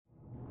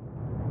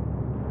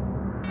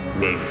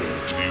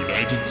Welcome to the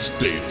United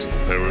States of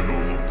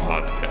Paranormal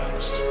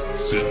Podcast.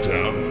 Sit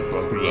down and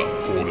buckle up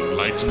for an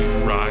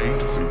enlightening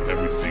ride through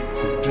everything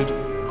cryptid,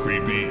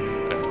 creepy,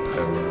 and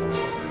paranormal.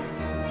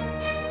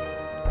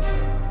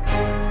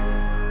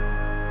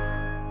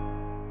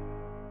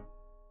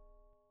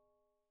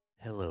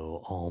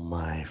 Hello, all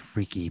my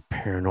freaky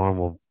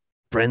paranormal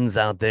friends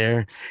out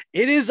there.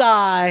 It is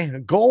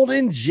I,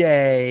 Golden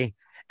Jay,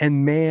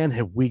 and man,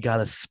 have we got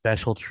a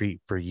special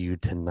treat for you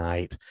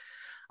tonight.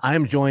 I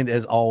am joined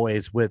as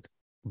always with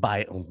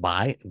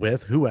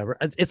whoever.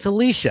 It's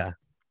Alicia.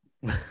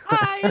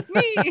 Hi, it's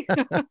me.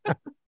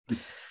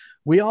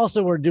 We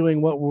also are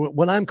doing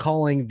what I'm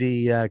calling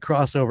the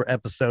crossover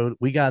episode.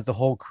 We got the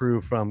whole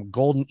crew from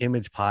Golden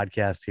Image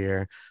Podcast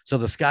here. So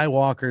the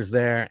Skywalker's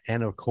there,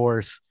 and of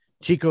course,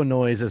 Chico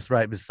Noise is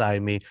right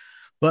beside me.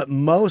 But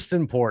most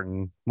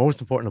important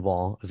of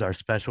all is our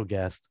special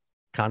guest,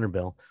 Connor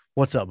Bill.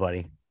 What's up,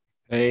 buddy?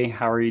 Hey,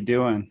 how are you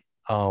doing?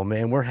 Oh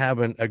man, we're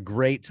having a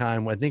great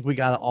time. I think we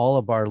got all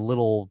of our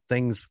little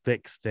things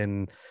fixed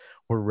and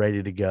we're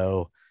ready to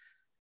go.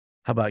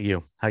 How about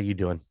you? How you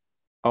doing?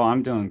 Oh,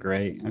 I'm doing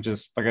great.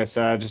 Like I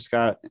said, I just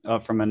got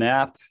up from a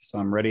nap, so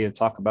I'm ready to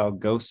talk about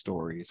ghost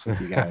stories with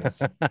you guys.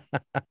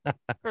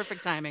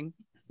 Perfect timing.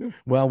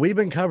 Well, we've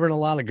been covering a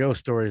lot of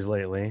ghost stories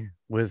lately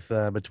with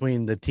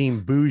between the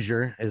team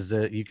Bouger, as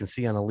you can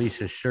see on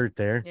Alicia's shirt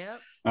there. Yep.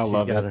 I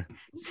love it.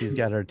 She's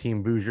got her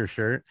team Bouger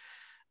shirt.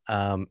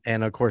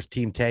 And of course,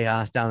 Team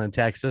Tejas down in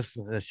Texas.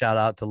 A shout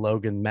out to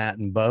Logan, Matt,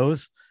 and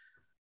Bose.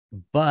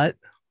 But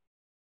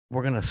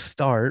we're going to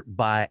start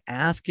by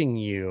asking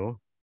you.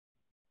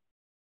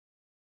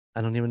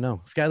 I don't even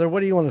know. Skylar,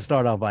 what do you want to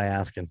start off by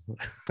asking?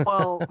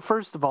 Well,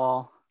 first of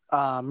all,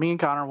 me and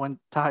Connor went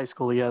to high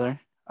school together.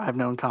 I've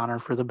known Connor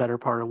for the better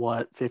part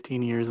of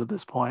 15 years at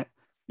this point.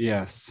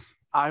 Yes.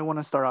 I want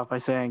to start off by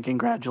saying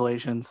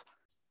congratulations.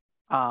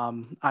 I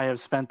have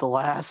spent the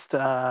last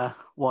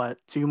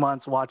 2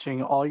 months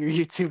watching all your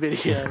YouTube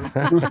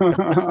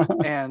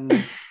videos,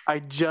 and I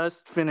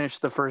just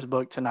finished the first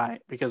book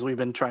tonight because we've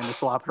been trying to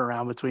swap it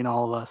around between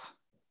all of us.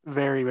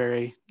 Very,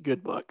 very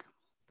good book.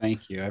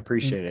 Thank you. I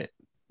appreciate it.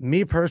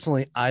 Me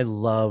personally, I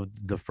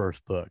loved the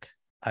first book.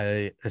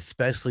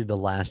 Especially the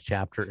last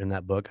chapter in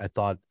that book. I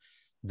thought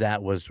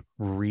that was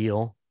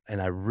real,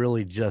 and I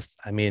really just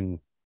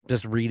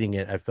reading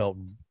it, I felt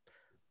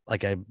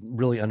like I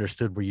really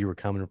understood where you were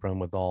coming from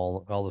with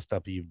all the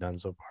stuff that you've done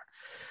so far.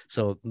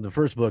 So the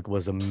first book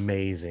was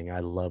amazing.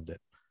 I loved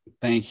it.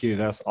 Thank you.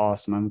 That's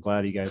awesome. I'm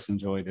glad you guys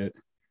enjoyed it.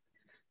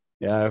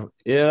 Yeah,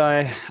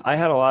 I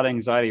had a lot of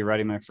anxiety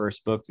writing my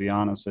first book, to be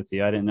honest with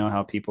you. I didn't know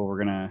how people were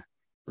gonna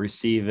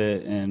receive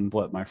it and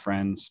what my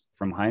friends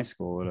from high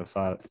school would have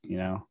thought,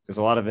 because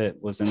a lot of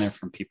it was in there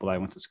from people I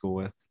went to school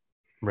with.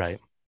 Right.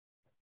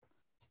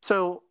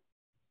 So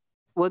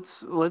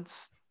let's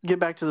get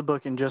back to the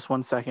book in just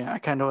 1 second.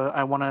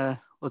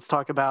 Let's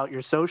talk about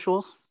your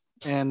socials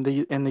and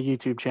the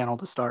YouTube channel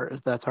to start,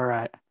 if that's all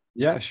right.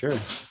 Yeah, sure.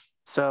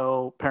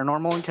 So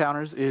Paranormal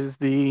Encounters is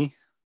the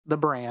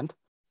brand.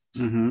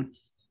 Mm-hmm.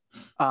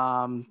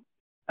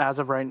 As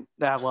of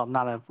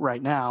not of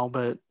right now,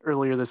 but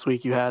earlier this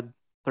week you had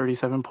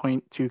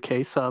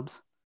 37.2K subs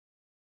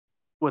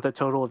with a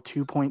total of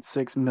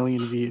 2.6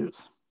 million views.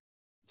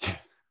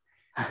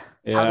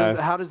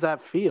 Yeah. How does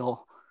that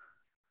feel?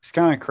 It's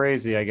kind of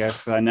crazy, I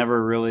guess. I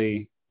never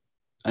really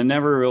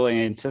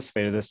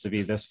anticipated this to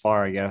be this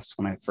far, I guess,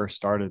 when I first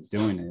started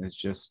doing it.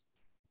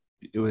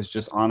 It was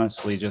just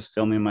honestly just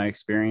filming my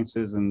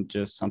experiences and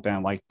just something I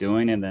like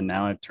doing. And then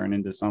now it turned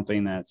into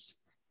something that's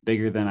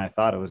bigger than I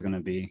thought it was going to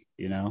be,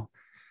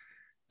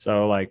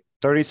 So like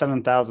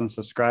 37,000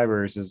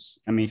 subscribers is,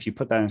 if you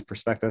put that in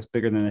perspective, that's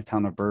bigger than the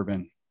town of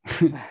Bourbon.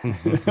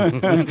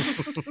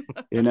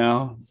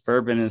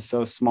 Bourbon is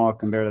so small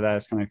compared to that.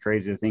 It's kind of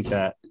crazy to think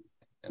that,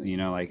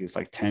 it's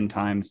like 10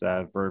 times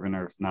that of Bourbon,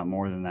 or if not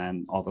more than that.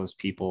 And all those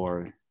people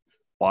are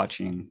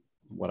watching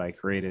what I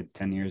created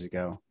 10 years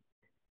ago.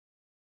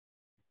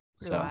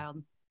 Really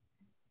wild.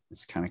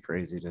 It's kind of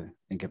crazy to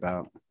think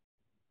about.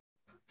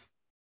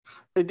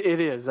 It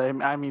is.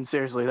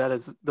 Seriously,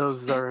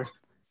 those are,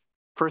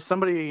 for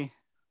somebody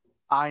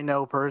I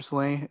know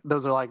personally,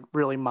 those are like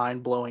really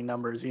mind-blowing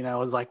numbers.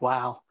 It's like,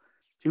 wow,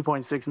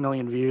 2.6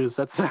 million views.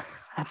 That's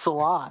a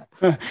lot.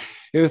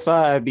 Who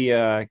thought I'd be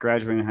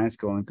graduating high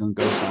school and going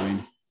ghost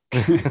hunting?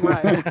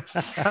 Right.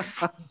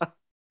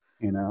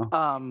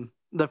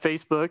 The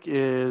Facebook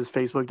is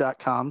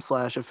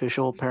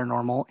facebook.com/official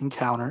paranormal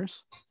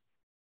encounters.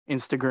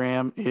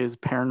 Instagram is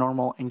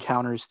Paranormal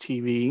Encounters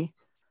TV.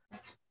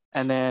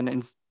 And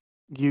then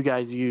you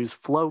guys use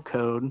flow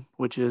code,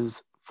 which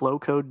is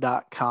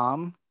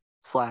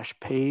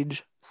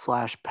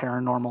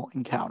flowcode.com/page/paranormal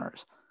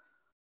encounters.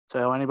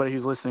 So anybody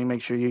who's listening,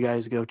 make sure you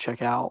guys go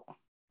check out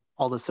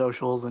all the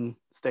socials and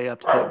stay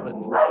up to date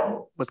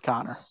with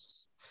Connor.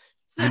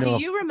 So do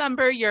you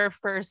remember your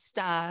first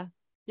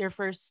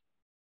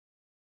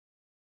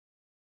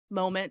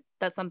moment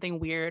that something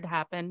weird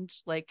happened?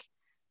 Like,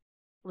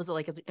 was it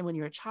like when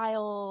you were a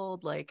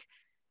child? Like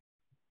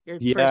your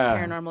first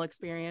paranormal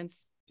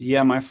experience?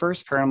 Yeah, my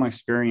first paranormal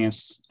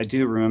experience, I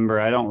do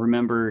remember. I don't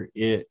remember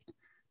it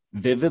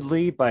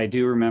vividly, but I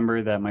do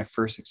remember that my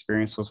first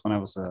experience was when I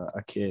was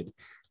a kid.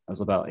 I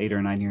was about 8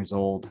 or 9 years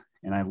old,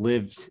 and I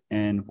lived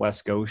in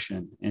West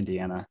Goshen,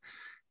 Indiana.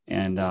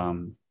 And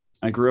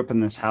I grew up in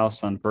this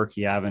house on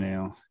Berkey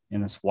Avenue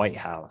in this white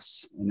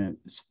house, and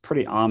it's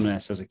pretty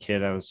ominous as a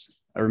kid.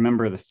 I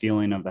remember the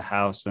feeling of the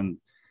house, and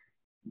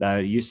that I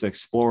used to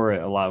explore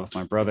it a lot with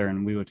my brother,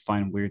 and we would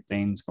find weird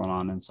things going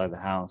on inside the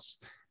house.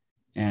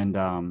 And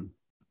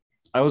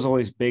I was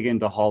always big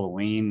into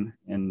Halloween,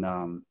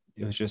 and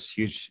it was just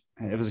huge.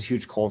 It was a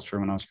huge culture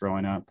when I was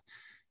growing up.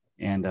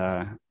 And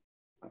I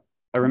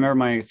remember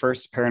my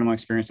first paranormal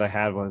experience I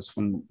had was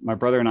when my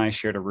brother and I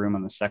shared a room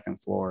on the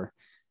second floor,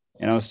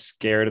 and I was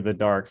scared of the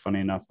dark, funny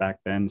enough, back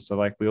then. So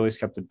like we always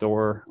kept the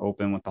door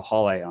open with the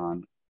hallway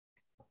on.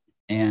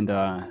 And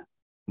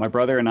my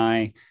brother and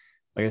I,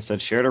 like I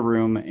said, shared a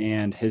room,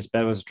 and his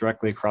bed was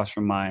directly across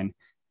from mine.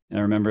 And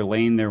I remember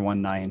laying there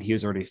one night, and he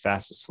was already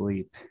fast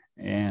asleep,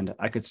 and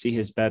I could see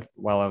his bed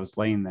while I was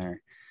laying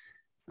there.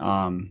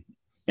 And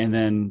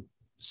then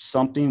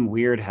something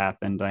weird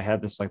happened. I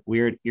had this like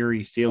weird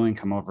eerie feeling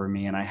come over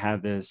me, and I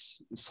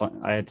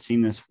had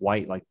seen this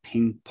white like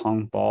ping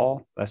pong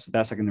ball. That's the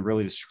best I can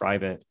really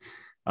describe it.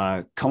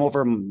 Come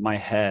over my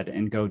head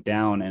and go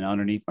down and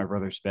underneath my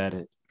brother's bed.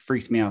 It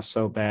freaked me out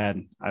so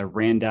bad. I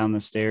ran down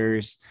the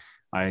stairs.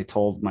 I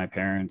told my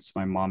parents.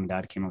 My mom and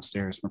dad came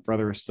upstairs. My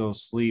brother was still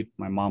asleep.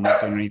 My mom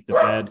looked underneath the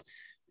bed,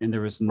 and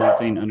there was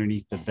nothing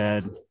underneath the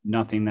bed,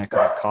 nothing that could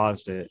have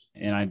caused it.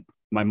 And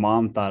my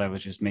mom thought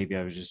maybe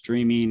I was just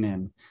dreaming,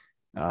 and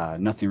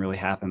nothing really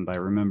happened. But I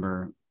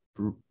remember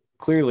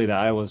clearly that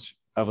I was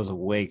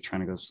awake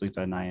trying to go to sleep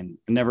that night, and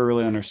I never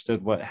really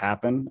understood what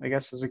happened, I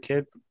guess, as a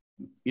kid,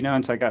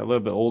 until I got a little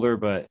bit older.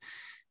 But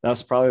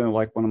that's probably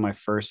like one of my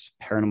first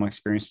paranormal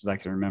experiences I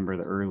can remember,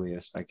 the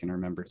earliest I can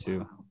remember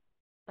too.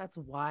 That's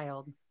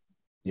wild.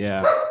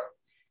 Yeah.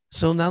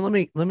 So now let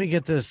me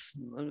get this.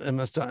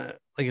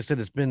 Like I said,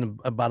 it's been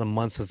about a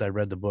month since I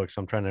read the book, so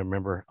I'm trying to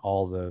remember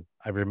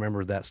I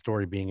remember that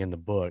story being in the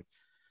book.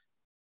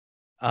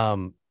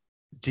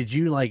 Did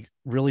you like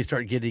really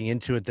start getting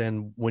into it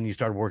then when you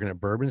started working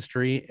at Bourbon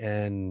Street,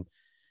 and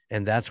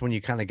that's when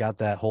you kind of got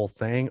that whole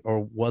thing,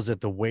 or was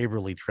it the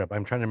Waverly trip?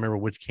 I'm trying to remember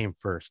which came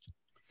first.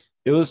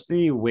 It was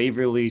the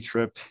Waverly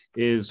trip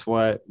is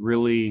what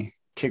really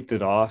kicked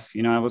it off.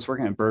 I was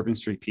working at Bourbon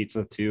Street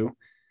Pizza too,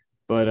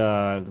 but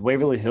the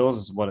Waverly Hills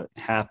is what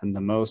happened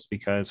the most,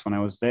 because when I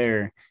was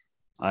there,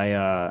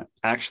 I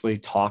actually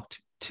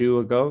talked to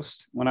a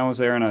ghost when I was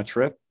there on a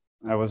trip.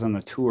 I was on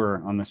the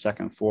tour on the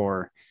second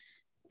floor,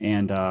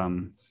 and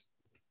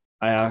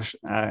I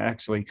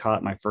actually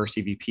caught my first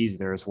EVPs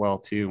there as well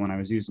too when I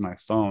was using my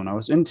phone. I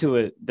was into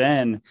it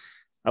then.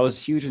 I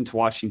was huge into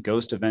watching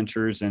Ghost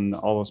Adventures and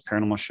all those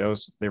paranormal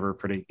shows. They were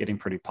getting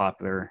pretty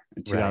popular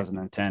in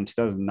 2010, right.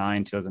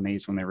 2009, 2008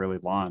 is when they really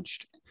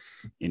launched,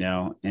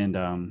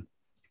 and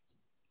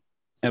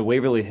at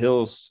Waverly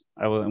Hills,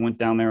 I went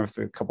down there with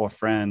a couple of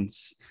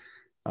friends,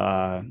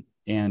 and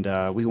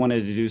we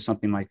wanted to do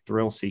something like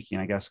thrill seeking,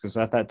 I guess, because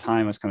at that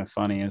time, it's kind of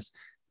funny, is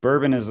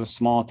Bourbon is a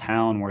small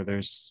town where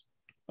there's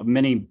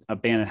many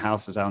abandoned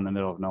houses out in the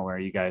middle of nowhere.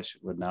 You guys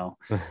would know.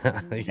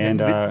 And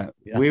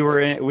yeah. we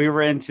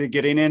were into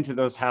getting into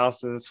those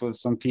houses with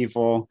some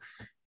people,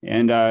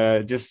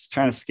 and just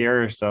trying to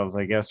scare ourselves,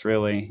 I guess,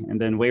 really. And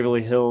then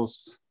Waverly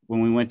Hills,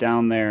 when we went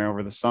down there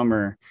over the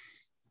summer,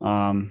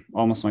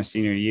 almost my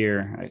senior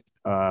year,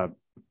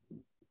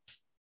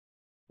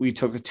 we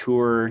took a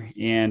tour,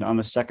 and on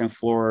the second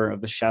floor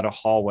of the shadow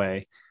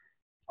hallway,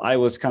 I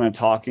was kind of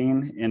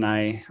talking, and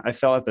I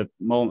felt at the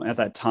moment, at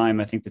that time,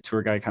 I think the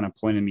tour guide kind of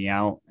pointed me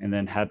out and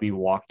then had me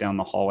walk down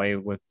the hallway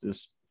with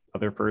this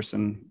other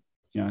person.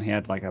 He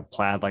had like a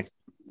plaid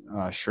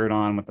shirt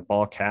on with a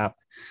ball cap.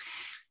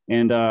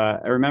 And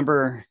I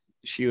remember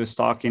she was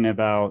talking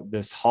about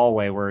this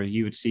hallway where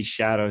you would see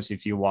shadows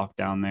if you walk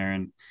down there.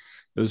 And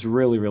it was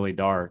really, really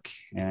dark.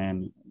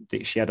 And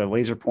she had a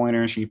laser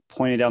pointer. She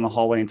pointed down the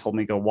hallway and told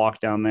me to go walk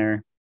down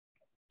there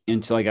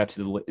until I got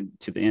to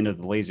the end of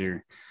the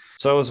laser.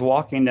 So I was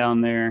walking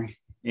down there,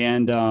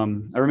 and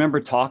I remember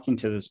talking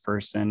to this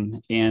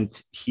person, and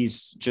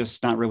he's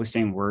just not really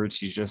saying words.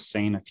 He's just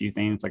saying a few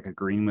things, like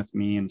agreeing with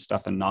me and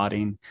stuff and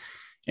nodding.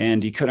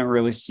 And you couldn't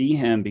really see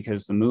him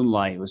because the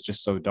moonlight was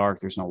just so dark.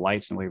 There's no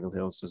lights in Waverly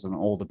Hills. It's an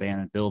old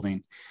abandoned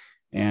building.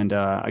 And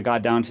I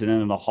got down to the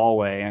end of the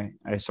hallway.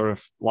 I sort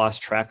of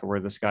lost track of where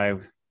this guy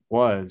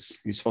was.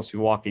 He's supposed to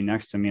be walking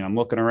next to me, and I'm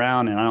looking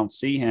around and I don't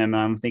see him. And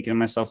I'm thinking to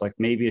myself, like,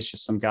 maybe it's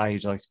just some guy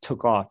who's like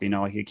took off,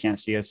 like he can't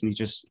see us and he's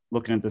just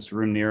looking at this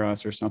room near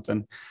us or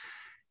something.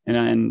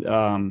 And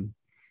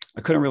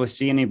I couldn't really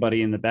see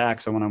anybody in the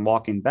back. So when I'm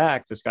walking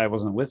back, this guy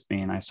wasn't with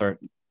me, and I start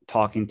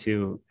talking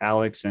to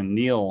Alex and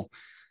Neil,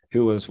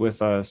 who was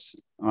with us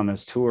on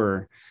this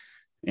tour.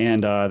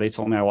 And they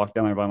told me I walked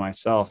down there by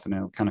myself, and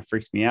it kind of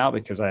freaked me out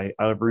because I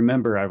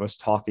remember I was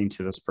talking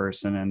to this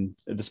person, and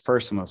this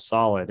person was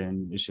solid,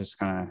 and it's just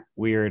kind of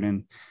weird.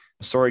 And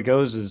story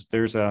goes is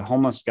there's a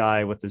homeless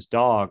guy with his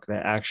dog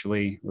that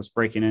actually was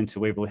breaking into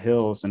Waverly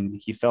Hills, and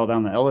he fell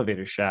down the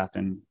elevator shaft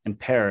and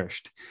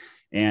perished.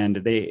 And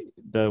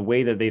the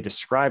way that they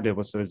described it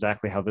was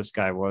exactly how this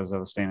guy was that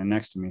was standing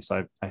next to me.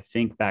 So I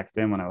think back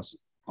then when I was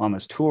on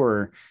this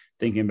tour,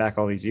 thinking back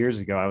all these years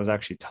ago, I was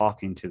actually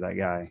talking to that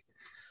guy.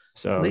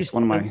 So it's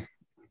one of my.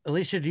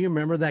 Alicia, do you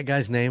remember that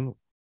guy's name?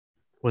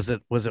 Was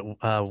it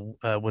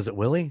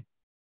Willie?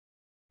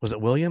 Was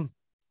it William?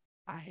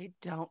 I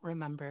don't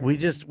remember. We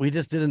just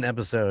did an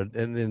episode,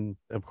 and then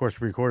of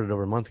course we recorded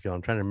over a month ago.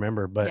 I'm trying to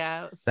remember, but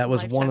yeah, that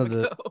was one of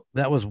ago.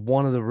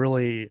 the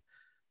really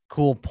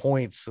cool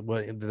points.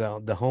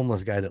 The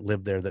homeless guy that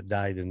lived there that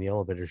died in the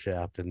elevator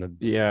shaft, and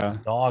the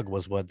dog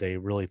was what they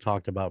really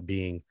talked about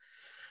being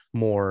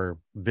more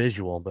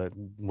visual. But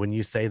when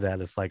you say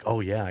that, it's like, oh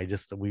yeah,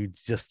 we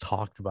just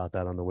talked about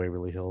that on the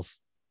Waverly Hills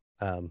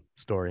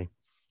story.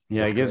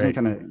 Yeah, it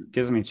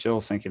gives me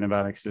chills thinking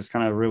about it, because it's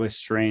kind of really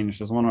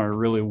strange. It's one of our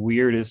really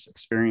weirdest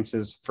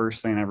experiences.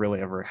 First thing I really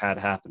ever had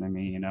happen to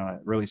me. You know, it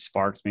really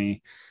sparked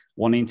me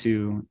wanting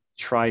to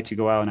try to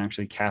go out and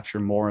actually capture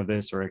more of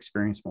this or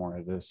experience more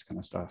of this kind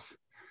of stuff.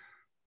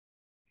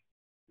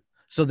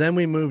 So then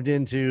we moved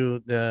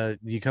into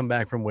you come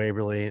back from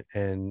Waverly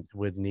and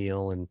with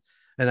Neil, and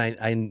I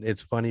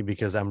it's funny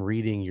because I'm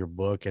reading your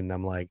book and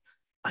I'm like,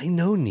 I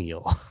know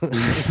Neil.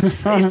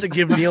 I used to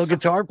give Neil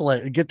guitar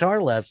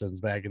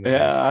lessons back in the day.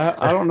 Yeah,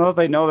 I don't know if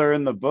they know they're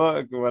in the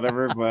book or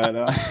whatever,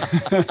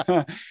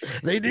 but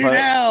they do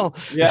now.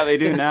 Yeah, they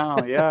do now.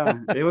 Yeah,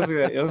 it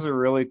was a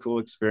really cool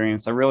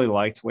experience. I really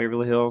liked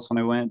Waverly Hills when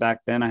I went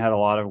back then. I had a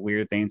lot of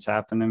weird things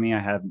happen to me. I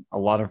had a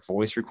lot of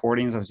voice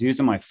recordings. I was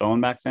using my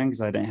phone back then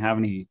because I didn't have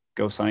any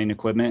ghost hunting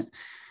equipment.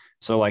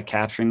 So like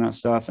capturing that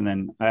stuff, and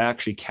then I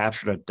actually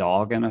captured a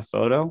dog in a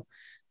photo,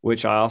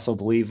 which I also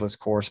believe was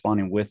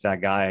corresponding with that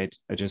guy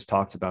I just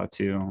talked about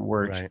too,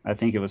 where right. I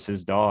think it was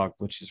his dog,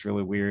 which is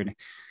really weird.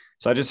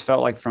 So I just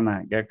felt like from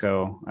that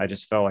get-go, I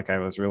just felt like I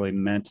was really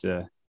meant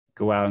to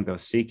go out and go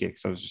seek it,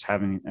 because I was just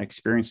having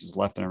experiences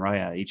left and right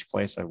at each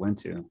place I went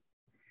to.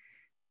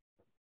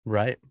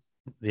 Right.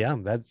 Yeah,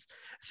 that's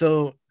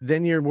so.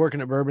 Then you're working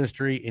at Bourbon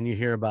Street and you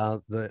hear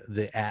about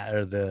the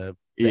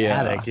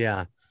attic.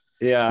 Yeah.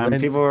 Yeah, and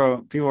people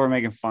were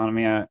making fun of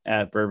me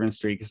at Bourbon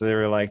Street because they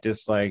were like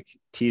just like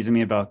teasing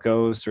me about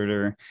ghosts.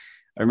 I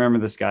remember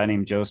this guy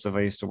named Joseph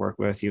I used to work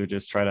with. He would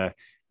just try to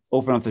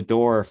open up the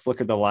door,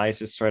 flicker the lights,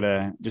 just try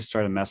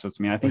to mess with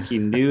me. I think he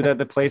knew that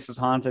the place was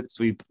haunted,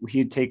 so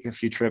he'd take a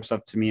few trips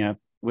up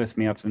with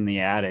me up in the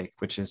attic,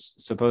 which is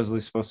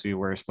supposedly supposed to be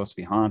where it's supposed to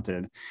be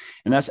haunted,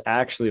 and that's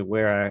actually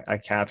where I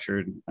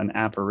captured an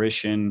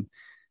apparition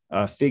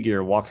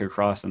figure walking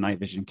across the night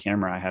vision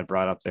camera I had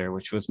brought up there,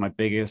 which was my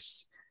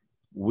biggest,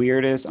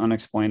 weirdest,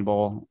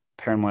 unexplainable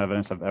paranormal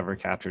evidence I've ever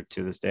captured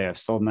to this day. I've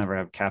still never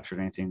have captured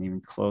anything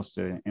even close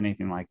to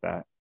anything like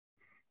that.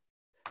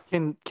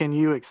 Can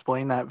you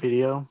explain that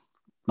video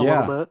a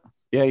little bit?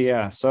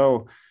 Yeah.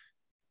 So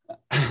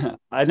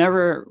I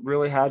never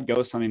really had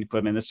ghost hunting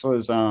equipment. This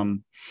was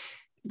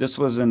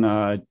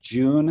in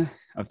June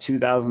of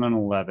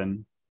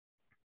 2011,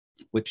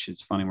 which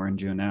is funny, we're in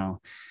June now.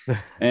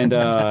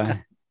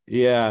 And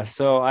yeah,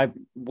 so I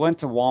went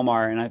to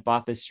Walmart and I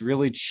bought this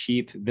really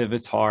cheap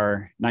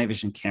Vivitar night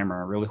vision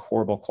camera, really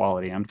horrible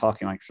quality. I'm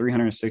talking like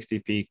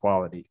 360p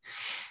quality,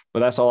 but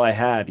that's all I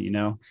had, you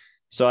know.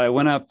 So I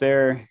went up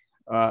there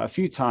a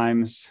few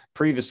times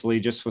previously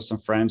just with some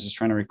friends, just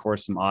trying to record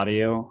some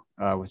audio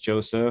with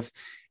Joseph.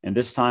 And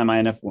this time I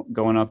ended up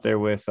going up there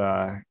with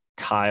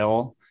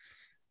Kyle,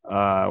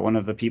 one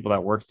of the people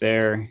that worked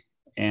there.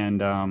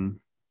 And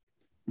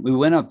we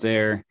went up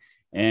there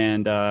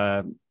and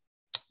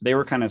they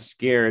were kind of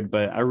scared,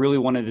 but I really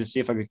wanted to see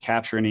if I could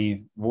capture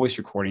any voice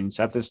recordings.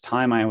 At this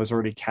time, I was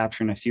already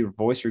capturing a few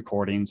voice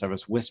recordings. I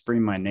was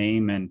whispering my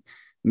name and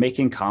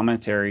making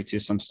commentary to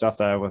some stuff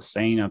that I was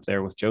saying up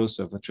there with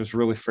Joseph, which was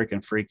really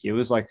freaking freaky. It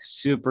was like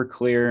super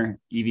clear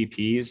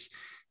EVPs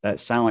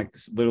that sound like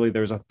literally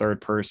there was a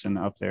third person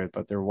up there,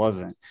 but there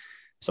wasn't.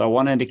 So I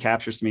wanted to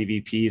capture some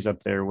EVPs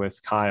up there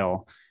with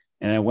Kyle.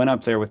 And I went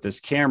up there with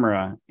this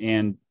camera,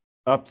 and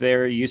up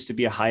there used to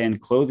be a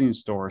high-end clothing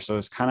store. So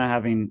it's kind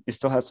of it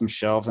still has some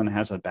shelves and it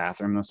has a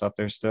bathroom that's up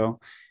there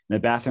still. And the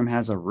bathroom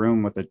has a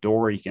room with a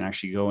door. You can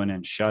actually go in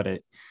and shut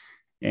it.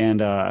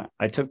 And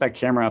I took that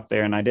camera up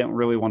there and I didn't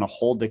really want to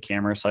hold the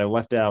camera. So I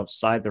left it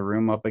outside the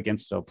room up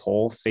against a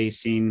pole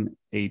facing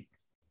a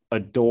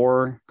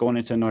door going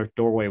into another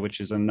doorway, which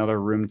is another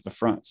room to the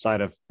front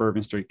side of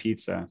Bourbon Street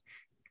Pizza.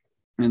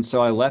 And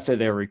so I left it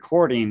there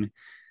recording.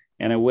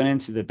 And I went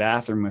into the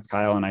bathroom with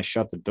Kyle and I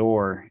shut the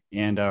door,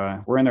 and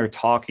we're in there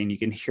talking. You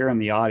can hear in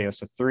the audio.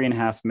 It's a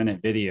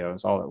 3.5-minute video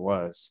is all it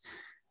was.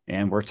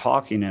 And we're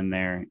talking in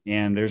there,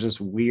 and there's this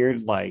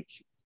weird, like,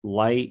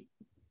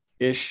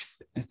 light-ish,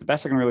 it's the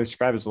best I can really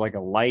describe, is like a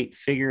light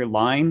figure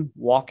line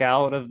walk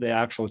out of the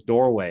actual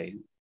doorway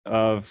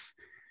of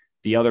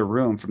the other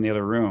room, from the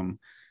other room.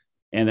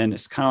 And then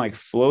it's kind of like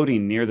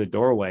floating near the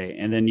doorway.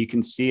 And then you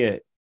can see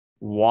it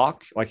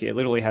walk, like it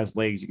literally has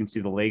legs. You can see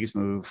the legs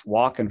move,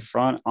 walk in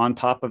front on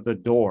top of the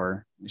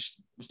door,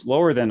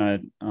 lower than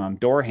a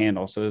door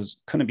handle. So it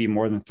couldn't be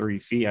more than 3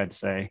 feet, I'd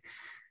say.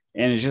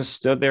 And it just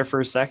stood there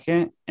for a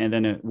second, and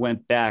then it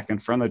went back in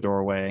front of the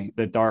doorway,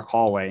 the dark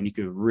hallway, and you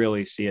could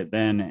really see it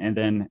then. And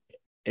then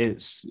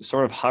it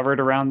sort of hovered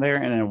around there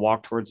and then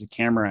walked towards the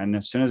camera. And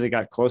as soon as it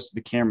got close to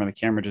the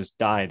camera just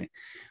died.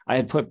 I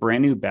had put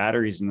brand new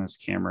batteries in this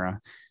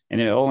camera, and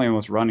it only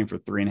was running for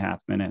 3.5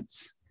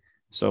 minutes.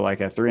 So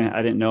like at three,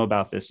 I didn't know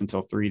about this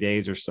until 3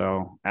 days or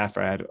so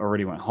after I had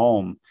already went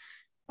home.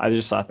 I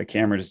just thought the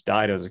camera just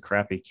died. It was a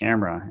crappy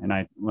camera.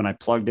 And when I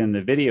plugged in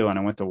the video and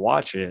I went to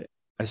watch it,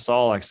 I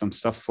saw like some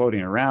stuff floating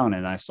around,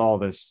 and I saw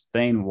this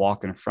thing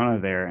walk in front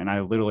of there. And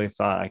I literally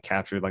thought I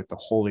captured like the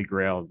holy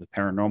grail of the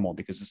paranormal,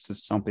 because this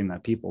is something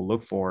that people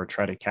look for,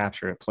 try to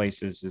capture at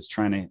places, is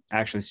trying to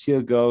actually see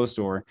a ghost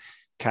or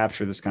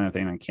capture this kind of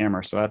thing on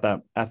camera. So at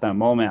that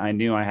moment, I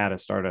knew I had to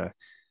start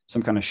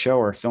some kind of show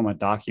or film a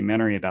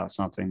documentary about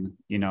something,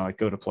 like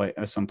go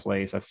to some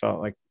place. I felt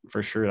like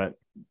for sure that,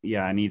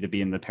 yeah, I need to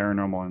be in the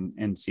paranormal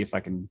and see if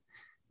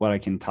what I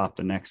can top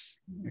the next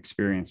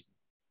experience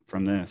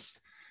from this.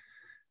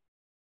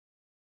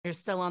 You're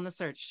still on the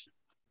search.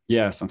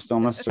 Yes, I'm still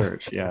on the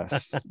search.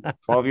 Yes.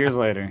 12 years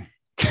later.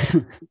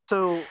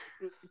 So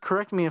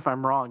correct me if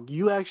I'm wrong.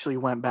 You actually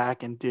went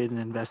back and did an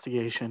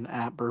investigation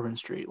at Bourbon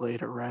Street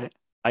later, right?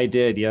 I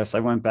did. Yes.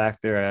 I went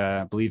back there,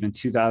 I believe in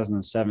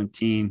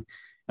 2017,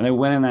 and I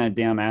went in that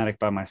damn attic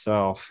by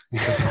myself.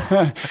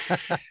 I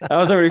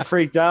was already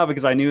freaked out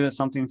because I knew that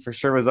something for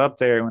sure was up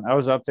there. When I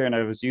was up there and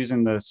I was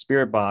using the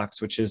spirit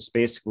box, which is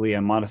basically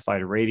a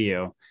modified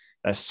radio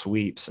that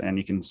sweeps, and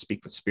you can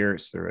speak with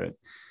spirits through it.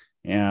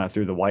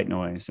 Through the white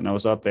noise. And I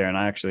was up there and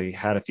I actually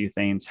had a few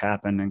things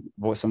happen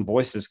and some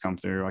voices come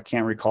through. I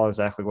can't recall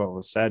exactly what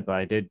was said, but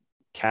I did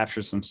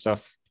capture some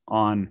stuff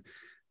on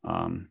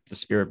the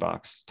spirit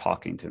box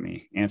talking to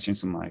me, answering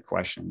some of my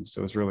questions.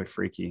 So it was really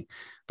freaky.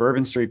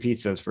 Bourbon Street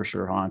Pizza is for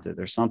sure haunted.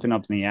 There's something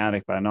up in the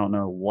attic, but I don't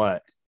know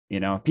what.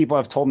 People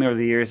have told me over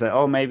the years that,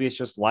 oh, maybe it's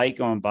just light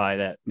going by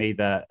that made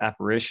that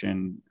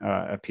apparition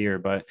appear.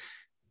 But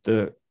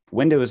the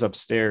windows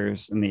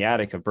upstairs in the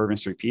attic of Bourbon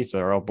Street Pizza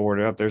are all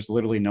boarded up. There's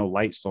literally no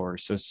light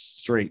source, just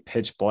straight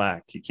pitch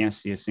black. You can't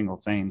see a single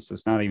thing. So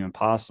it's not even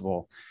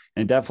possible.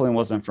 And it definitely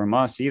wasn't from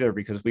us either,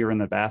 because we were in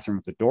the bathroom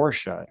with the door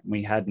shut.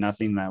 We had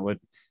nothing that would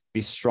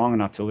be strong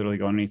enough to literally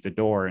go underneath the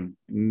door and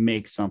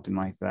make something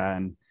like that.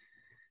 And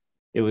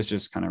it was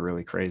just kind of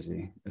really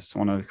crazy. It's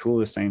one of the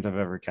coolest things I've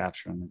ever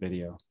captured in the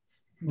video.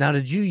 Now,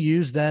 did you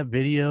use that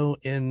video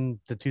in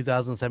the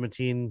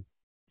 2017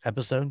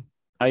 episode?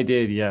 I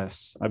did,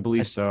 yes. I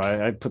believe so.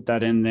 I put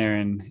that in there,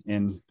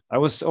 and I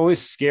was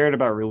always scared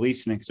about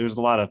releasing it because there's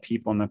a lot of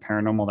people in the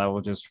paranormal that will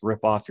just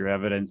rip off your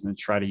evidence and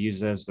try to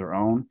use it as their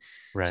own.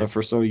 Right. So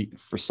for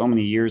so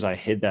many years, I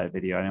hid that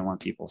video. I didn't want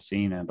people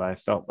seeing it, but I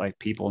felt like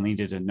people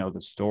needed to know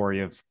the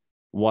story of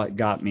what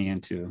got me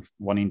into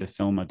wanting to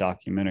film a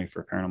documentary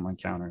for Paranormal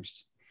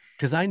Encounters.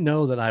 Because I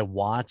know that I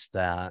watched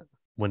that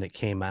when it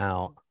came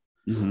out.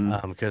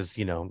 Because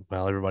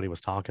everybody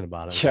was talking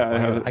about it.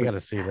 Yeah, I got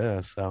to see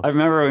this. So I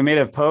remember we made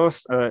a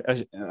post about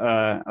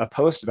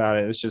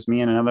it. It was just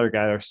me and another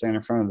guy that were standing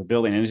in front of the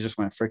building, and it just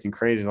went freaking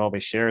crazy with all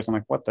these shares. I'm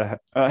like, what the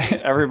heck?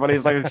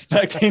 Everybody's like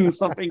expecting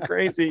something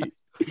crazy.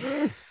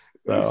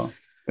 So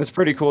it's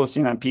pretty cool to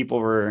see that people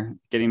were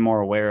getting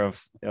more aware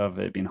of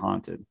it being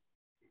haunted.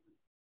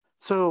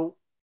 So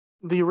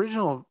the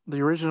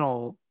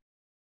original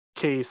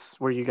case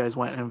where you guys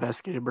went and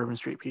investigated Bourbon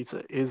Street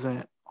Pizza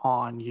isn't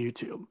on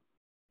YouTube.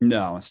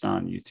 No, it's not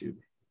on YouTube.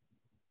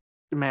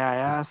 May I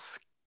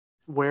ask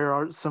where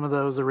are some of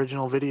those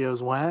original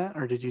videos went,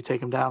 or did you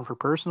take them down for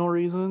personal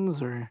reasons,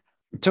 or?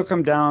 I took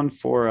them down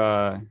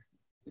for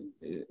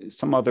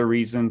some other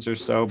reasons or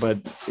so,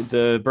 but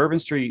the Bourbon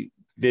Street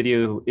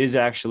video is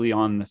actually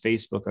on the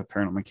Facebook of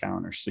Paranormal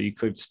Encounters, so you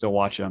could still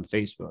watch it on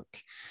Facebook.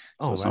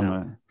 Oh, so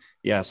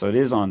wow. So it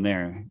is on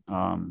there.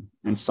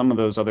 And some of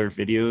those other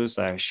videos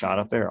that I shot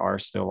up there are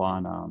still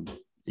on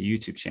the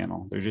YouTube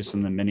channel. They're just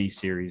in the mini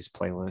series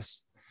playlist.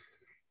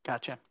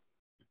 Gotcha.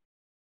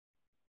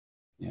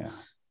 Yeah.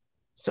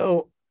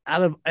 So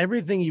out of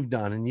everything you've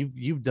done, and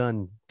you've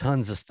done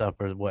tons of stuff,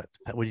 or what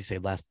would you say,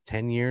 last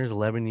 10 years,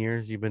 11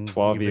 years?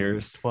 12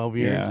 years. 12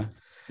 years.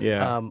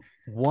 Yeah.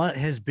 What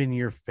has been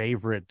your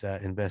favorite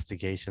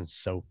investigation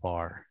so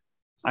far?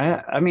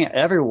 I mean,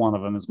 every one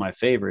of them is my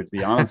favorite, to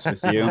be honest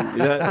with you.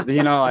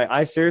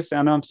 I seriously,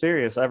 I know I'm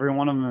serious. Every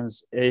one of them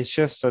it's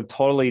just a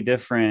totally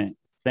different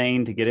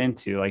thing to get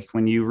into. Like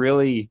when you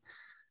really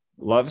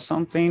love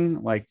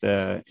something, like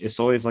it's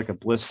always like a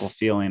blissful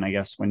feeling, I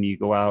guess, when you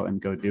go out and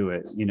go do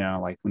it,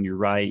 like when you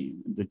write,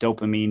 the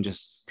dopamine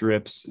just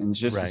drips. And it's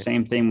just right. The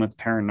same thing with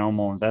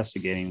paranormal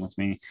investigating with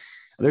me.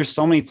 There's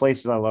so many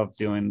places I love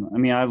doing. I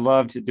mean, I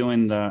loved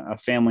doing a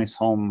family's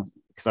home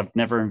because I've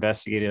never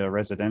investigated a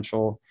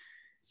residential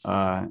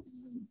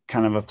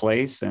kind of a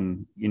place,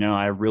 and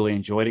I really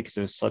enjoyed it because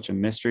it was such a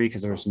mystery,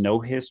 because there was no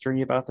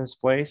history about this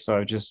place. So I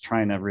was just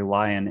trying to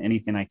rely on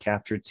anything I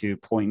captured to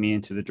point me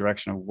into the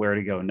direction of where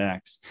to go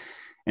next.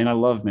 And I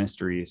love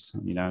mysteries,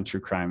 and true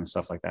crime and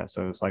stuff like that.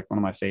 So it's like one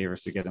of my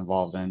favorites to get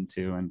involved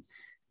into. And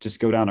just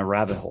go down a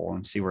rabbit hole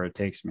and see where it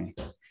takes me.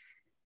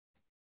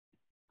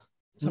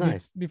 So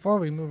Nice. before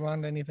we move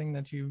on to anything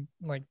that you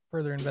like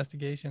further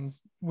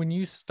investigations, when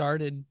you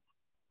started,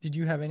 did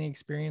you have any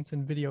experience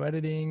in video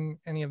editing,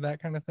 any of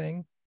that kind of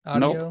thing?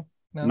 Audio?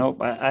 No?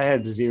 Nope. I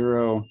had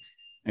zero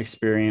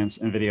experience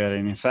in video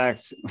editing. In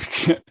fact,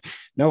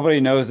 nobody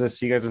knows this.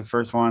 You guys are the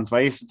first ones. But I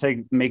used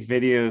to make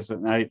videos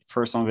at night,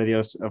 personal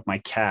videos of my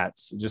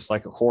cats, just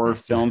like horror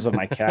films of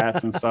my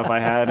cats and stuff I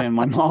had. And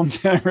my mom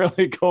didn't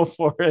really go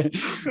for it.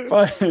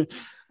 But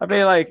I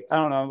made like, I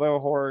don't know, little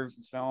horror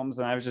films,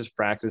 and I was just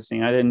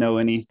practicing. I didn't know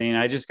anything.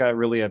 I just got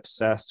really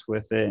obsessed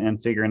with it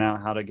and figuring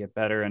out how to get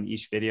better in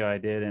each video I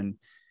did. And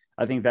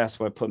I think that's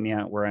what put me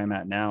at where I'm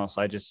at now.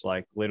 So I just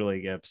like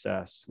literally get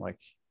obsessed. Like,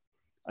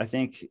 I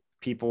think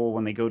people,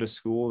 when they go to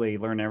school, they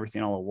learn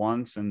everything all at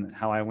once. And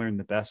how I learned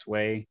the best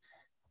way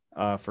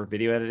for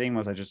video editing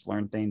was I just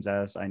learned things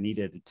as I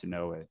needed to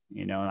know it,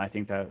 and I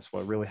think that's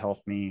what really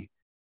helped me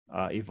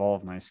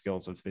evolve my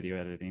skills with video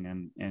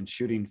editing and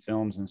shooting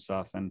films and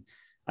stuff. And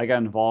I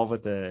got involved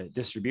with a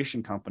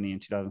distribution company in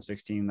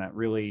 2016 that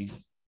really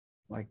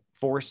like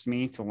forced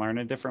me to learn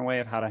a different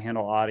way of how to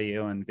handle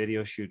audio and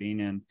video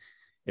shooting. And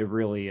it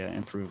really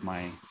improved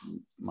my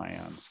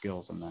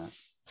skills in that.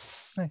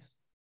 Nice.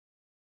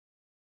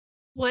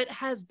 What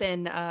has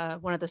been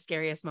one of the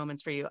scariest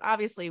moments for you?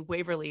 Obviously,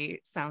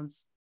 Waverly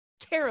sounds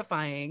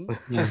terrifying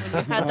when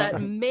you had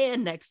that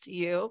man next to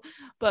you,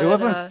 but it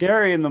wasn't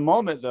scary in the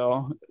moment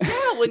though.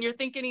 Yeah, when you're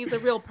thinking he's a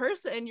real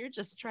person, you're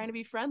just trying to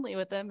be friendly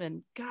with him,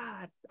 and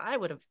God, I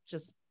would have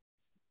just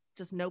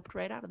noped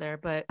right out of there.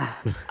 But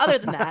other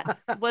than that,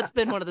 what's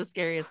been one of the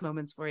scariest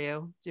moments for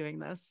you doing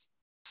this?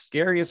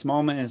 Scariest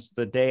moment is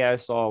the day I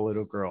saw a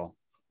little girl.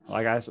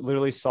 Like, I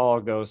literally saw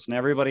a ghost, and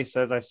everybody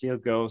says I see a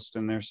ghost,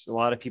 and there's a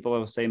lot of people that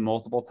will say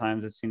multiple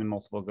times I've seen a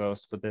multiple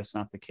ghosts, but that's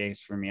not the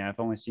case for me. I've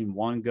only seen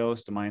one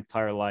ghost in my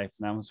entire life,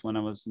 and that was when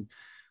I was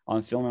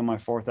on filming my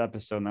 4th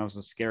episode, and that was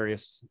the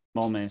scariest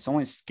moment. It's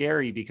only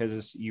scary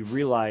because you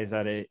realize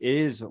that it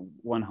is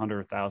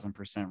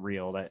 100,000%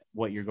 real, that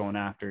what you're going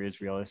after is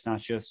real. It's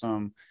not just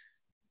some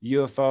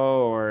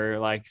UFO or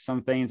like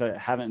some things that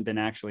haven't been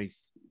actually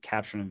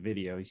captured in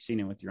video. You've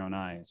seen it with your own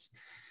eyes.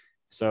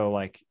 So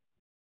like,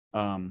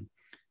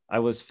 I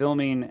was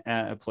filming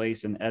at a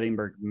place in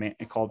Edinburgh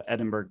called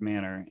Edinburgh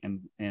Manor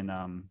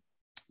in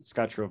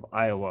Scotch Grove,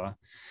 Iowa.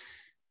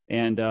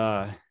 And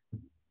I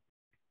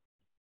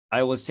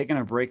was taking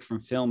a break from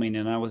filming,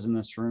 and I was in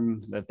this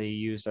room that they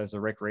used as a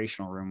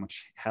recreational room,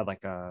 which had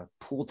like a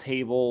pool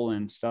table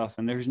and stuff.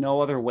 And there's no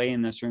other way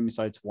in this room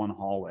besides one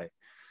hallway.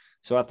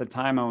 So at the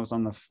time I was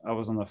on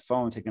the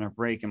phone taking a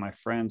break, and my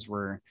friends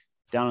were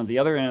down at the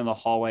other end of the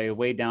hallway,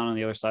 way down on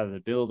the other side of the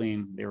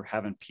building. They were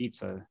having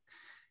pizza.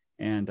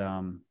 And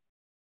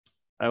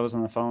I was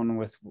on the phone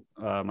with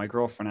my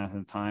girlfriend at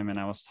the time, and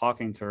I was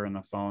talking to her on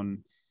the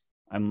phone.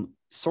 I'm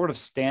sort of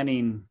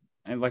standing,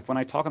 and like when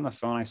I talk on the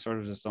phone, I sort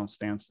of just don't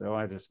stand still.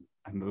 I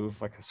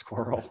move like a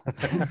squirrel.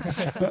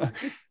 So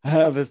I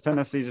have this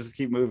tendency to just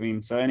keep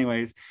moving. So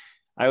anyways,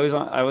 I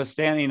was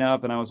standing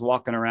up, and I was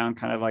walking around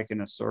kind of like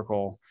in a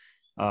circle,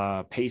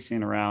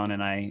 pacing around.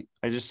 And I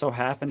just so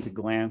happened to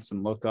glance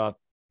and look up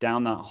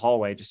down that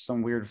hallway. Just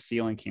some weird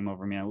feeling came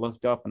over me. I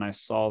looked up, and I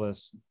saw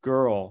this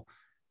girl,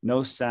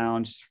 no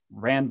sound, just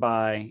ran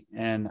by.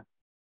 And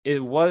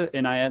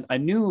I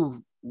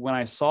knew when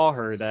I saw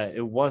her that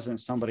it wasn't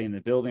somebody in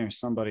the building or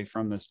somebody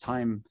from this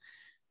time,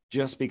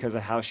 just because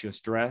of how she was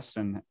dressed,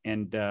 and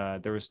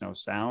there was no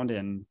sound,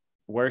 and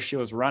where she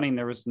was running,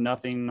 there was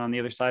nothing on the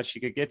other side she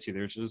could get to.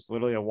 There's just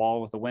literally a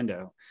wall with a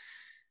window.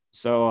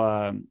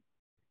 So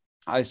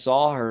I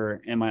saw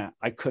her, and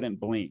I couldn't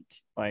blink.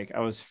 Like, I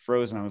was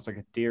frozen. I was like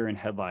a deer in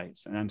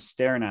headlights, and I'm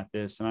staring at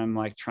this, and I'm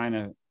like trying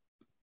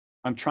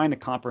to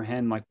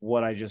comprehend like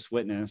what I just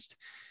witnessed.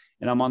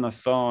 And I'm on the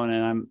phone,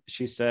 and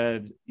she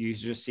said, "You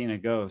just seen a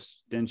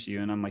ghost, didn't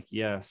you?" And I'm like,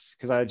 "Yes,"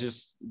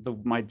 because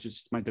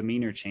my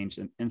demeanor changed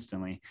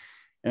instantly.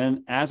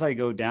 And as I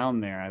go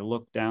down there, I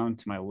look down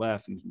to my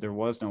left, and there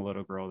was no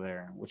little girl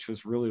there, which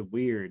was really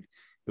weird.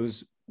 It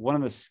was one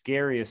of the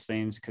scariest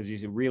things, because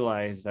you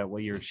realize that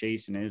what you're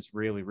chasing is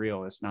really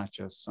real. It's not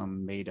just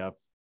some made up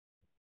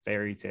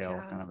fairy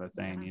tale kind of a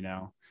thing,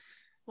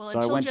 Well, So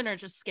and children are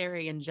just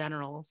scary in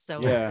general.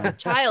 So a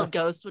child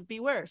ghost would be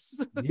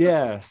worse.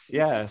 Yes.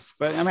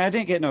 But I mean, I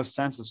didn't get no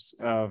sense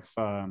of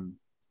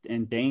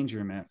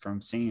endangerment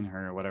from seeing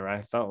her or whatever.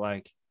 I felt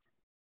like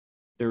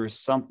there was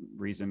some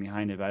reason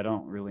behind it, but I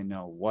don't really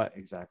know what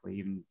exactly,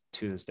 even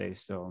to this day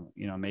still.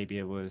 Maybe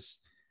it was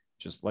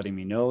just letting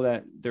me know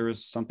that there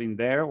was something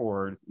there,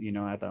 or,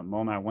 at that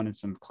moment I wanted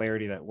some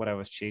clarity that what I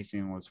was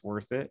chasing was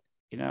worth it,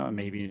 and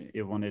maybe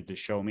it wanted to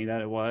show me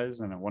that it was,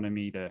 and it wanted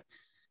me to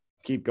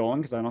keep going,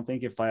 because I don't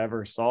think if I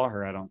ever saw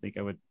her, I don't think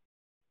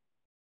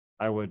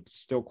I would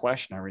still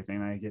question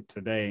everything I get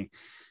today,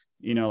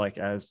 like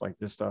as like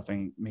this stuff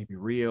ain't maybe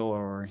real,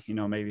 or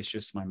maybe it's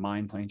just my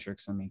mind playing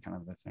tricks on me, kind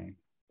of a thing.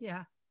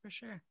 Yeah, for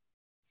sure.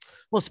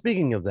 Well,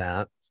 speaking of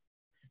that,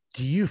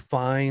 do you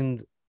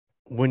find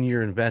when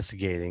you're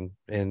investigating,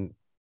 and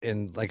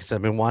and like I said,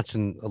 I've been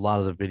watching a lot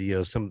of the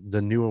videos, some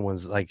the newer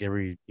ones, like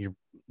the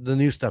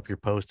new stuff you're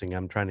posting,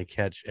 I'm trying to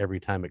catch every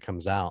time it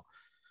comes out.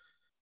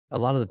 A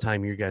lot of the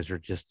time you guys are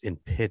just in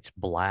pitch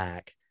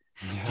black.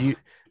 Do Yeah. you,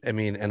 I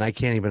mean, and I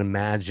can't even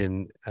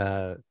imagine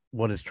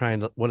what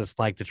it's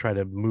like to try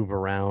to move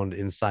around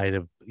inside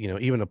of,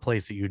 even a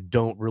place that you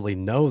don't really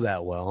know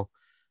that well,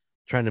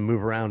 trying to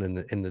move around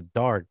in the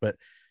dark. But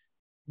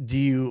do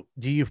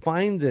you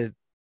find that,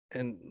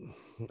 and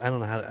I don't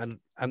know how to,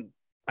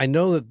 I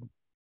know that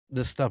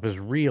this stuff is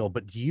real,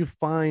 but do you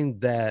find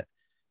that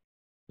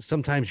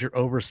sometimes you're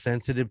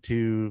oversensitive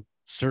to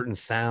certain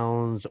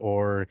sounds,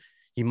 or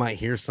you might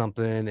hear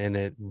something and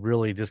it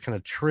really just kind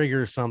of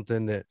triggers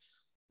something that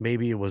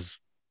maybe it was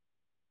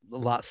a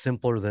lot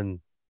simpler than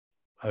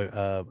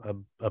a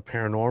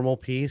paranormal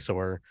piece?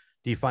 Or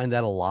do you find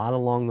that a lot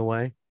along the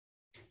way?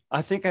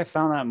 I think I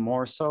found that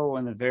more so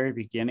in the very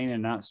beginning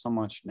and not so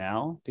much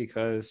now,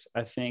 because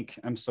I think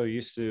I'm so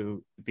used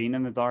to being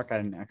in the dark.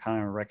 I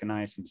kind of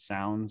recognize some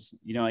sounds,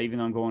 even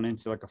though I'm going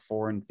into like a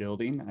foreign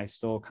building, I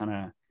still kind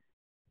of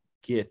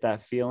get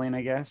that feeling,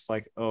 I guess,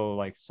 like, oh,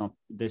 like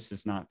this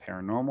is not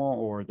paranormal,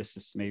 or this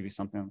is maybe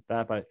something like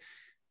that. But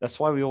that's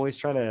why we always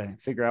try to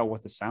figure out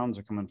what the sounds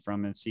are coming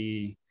from and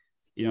see,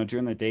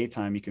 during the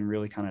daytime, you can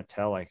really kind of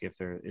tell, like, if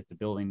the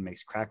building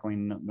makes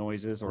crackling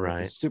noises, or if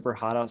Right. it's super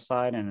hot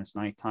outside and it's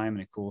nighttime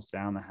and it cools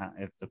down,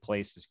 if the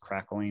place is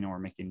crackling or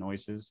making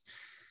noises.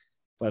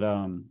 But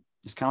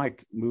it's kind of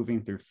like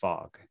moving through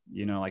fog,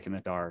 like in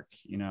the dark,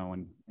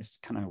 and it's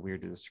kind of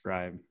weird to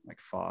describe like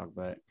fog,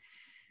 but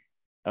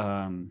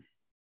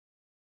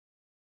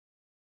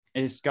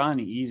it's gotten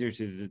easier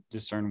to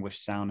discern which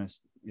sound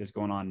is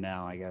going on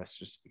now, I guess,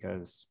 just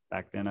because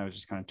back then I was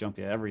just kind of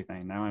jumpy at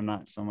everything. Now I'm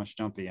not so much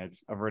jumpy. I've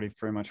already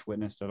pretty much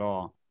witnessed it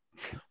all.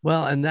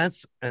 Well, and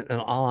that's, and in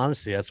all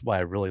honesty, that's why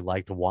I really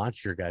like to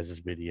watch your guys'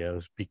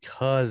 videos,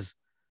 because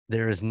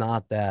there is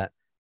not that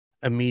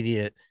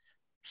immediate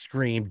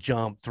scream,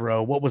 jump,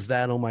 throw. What was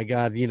that? Oh my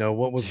God.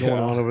 What was going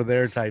on Yeah. over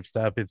there type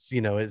stuff. It's,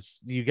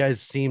 you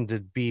guys seem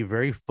to be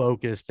very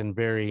focused and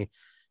very,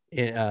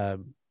 uh,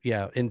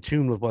 yeah, in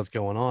tune with what's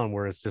going on,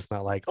 where it's just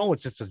not like, oh,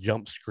 it's just a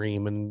jump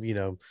scream. And,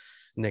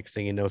 next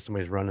thing you know,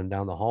 somebody's running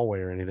down the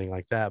hallway or anything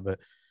like that. But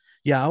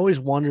yeah, I always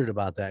wondered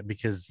about that,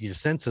 because your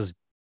senses,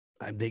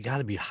 they got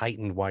to be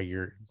heightened while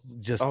you're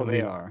just, Oh, I they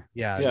mean, are.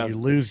 yeah, Yeah. you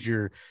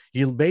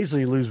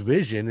basically lose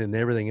vision, and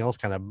everything else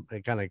kind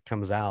of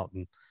comes out,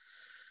 and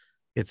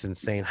it's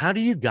insane. How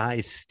do you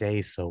guys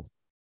stay so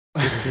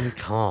freaking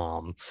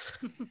calm?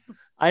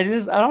 I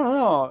don't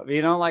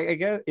know, like, I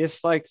guess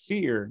it's like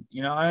fear,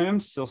 I am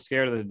still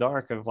scared of the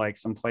dark, of like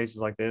some places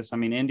like this. I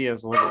mean, India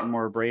is a little bit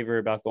more braver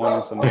about going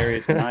in some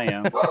areas than I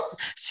am.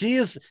 She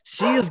has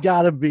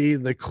got to be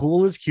the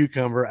coolest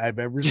cucumber I've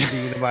ever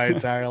seen in my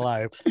entire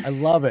life. I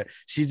love it.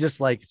 She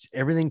just, like,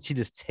 everything, she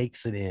just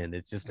takes it in.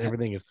 It's just,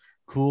 everything is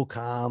cool,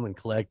 calm, and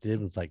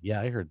collected. It's like, yeah,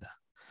 I heard that.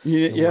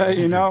 Yeah, I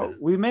heard that.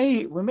 we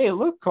may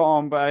look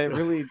calm, but I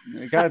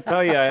gotta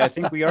tell you, I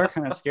think we are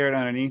kind of scared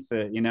underneath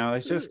it.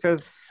 It's just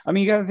because, I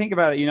mean, you gotta think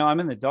about it.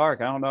 I'm in the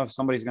dark. I don't know if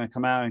somebody's gonna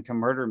come out and come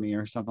murder me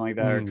or something like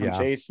that, or come Yeah,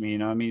 chase me.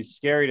 I mean, it's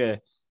scary to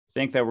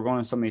think that we're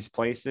going to some of these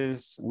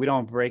places. We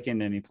don't break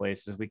into any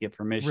places. We get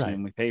permission right.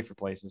 and we pay for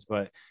places,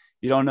 but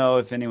you don't know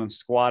if anyone's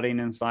squatting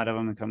inside of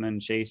them and come in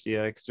and chase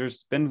you. Because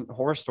there's been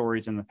horror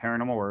stories in the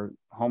paranormal where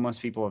homeless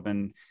people have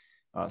been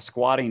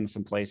squatting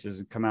some places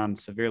and come out and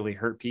severely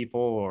hurt people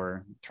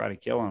or try to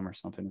kill them or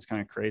something. It's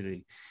kind of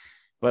crazy.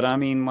 But I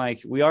mean,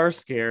 like, we are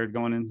scared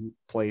going in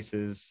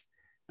places.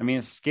 I mean,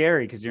 it's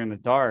scary because you're in the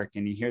dark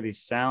and you hear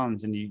these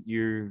sounds, and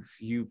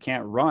you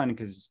can't run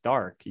because it's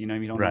dark. You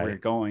don't know where Right. you're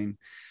going.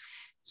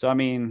 So I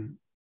mean,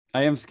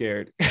 I am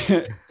scared.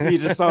 You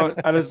just don't.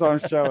 I just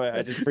don't show it.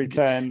 I just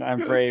pretend I'm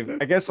brave.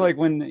 I guess, like,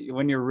 when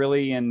you're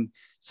really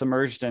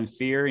submerged in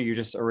fear, you're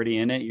just already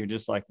in it. You're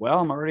just like, well,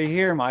 I'm already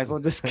here. Might as well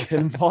just get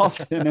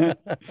involved in it.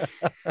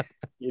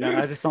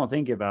 I just don't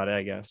think about it,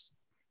 I guess.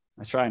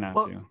 I try not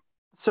Well, to.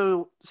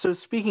 so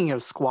speaking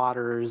of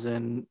squatters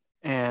and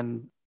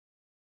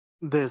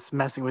this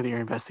messing with your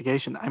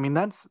investigation, I mean,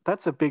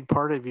 that's a big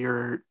part of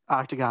your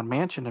Octagon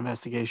Mansion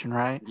investigation,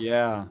 right?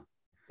 Yeah.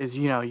 Is,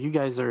 you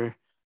guys are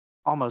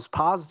almost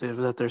positive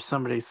that there's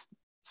somebody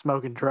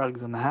smoking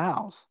drugs in the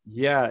house.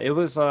 Yeah, it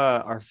was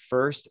our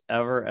first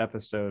ever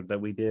episode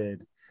that we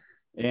did.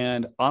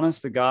 And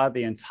honest to God,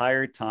 the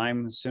entire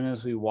time, as soon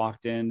as we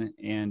walked in,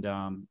 and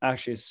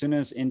actually, as soon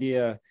as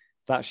India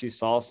thought she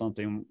saw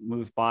something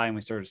move by and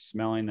we started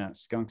smelling that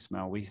skunk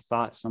smell, we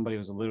thought somebody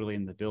was literally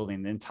in the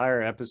building. The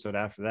entire episode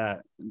after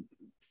that,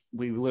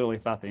 we literally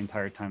thought the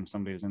entire time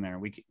somebody was in there.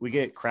 We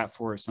get crap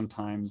for it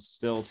sometimes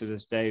still to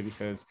this day,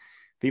 because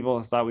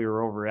people thought we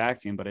were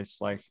overreacting, but it's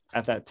like,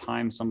 at that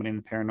time, somebody in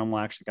the paranormal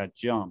actually got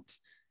jumped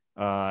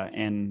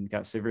and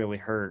got severely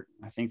hurt.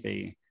 I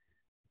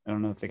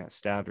don't know if they got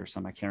stabbed or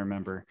something. I can't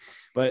remember,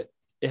 but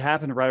it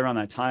happened right around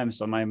that time.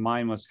 So my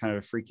mind was kind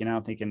of freaking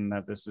out, thinking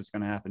that this is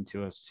going to happen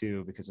to us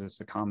too, because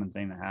it's a common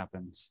thing that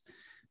happens.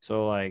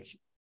 So, like,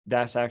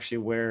 that's actually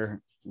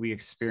where we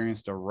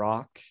experienced a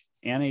rock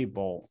and a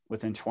bolt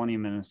within 20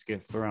 minutes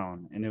get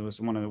thrown. And it was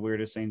one of the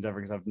weirdest things ever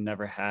because I've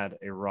never had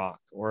a rock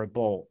or a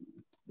bolt,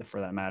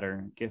 for that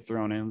matter, get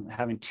thrown in.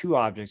 Having 2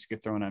 objects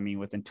get thrown at me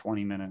within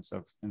 20 minutes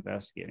of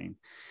investigating.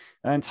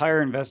 That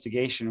entire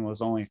investigation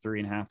was only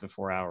 3.5 to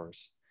 4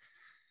 hours.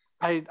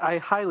 I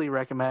highly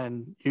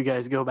recommend you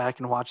guys go back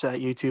and watch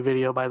that YouTube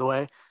video, by the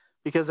way,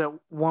 because at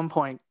one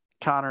point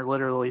Connor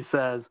literally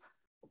says,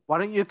 "Why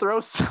don't you throw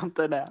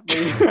something at me?"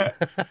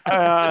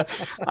 I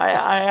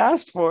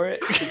asked for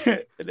it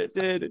and it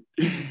did.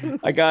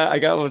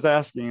 I was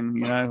asking,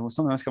 you know,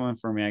 something was coming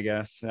for me, I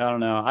guess. I don't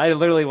know. I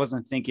literally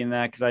wasn't thinking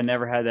that because I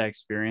never had that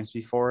experience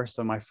before.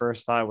 So my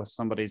first thought was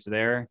somebody's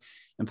there.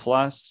 And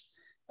plus,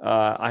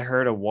 I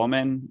heard a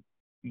woman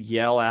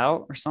yell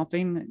out or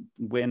something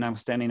when I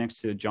was standing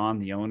next to John,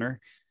 the owner.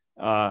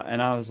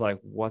 And I was like,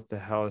 what the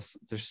hell is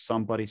there's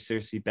somebody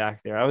seriously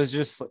back there?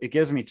 It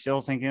gives me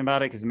chills thinking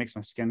about it because it makes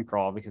my skin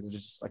crawl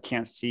because I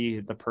can't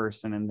see the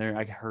person and there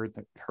I heard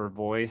her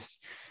voice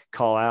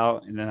call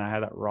out and then I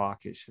had that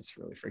rock. It's just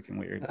really freaking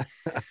weird.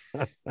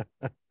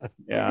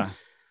 Yeah.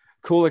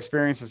 Cool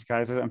experiences,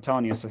 guys. I'm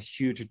telling you, it's a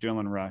huge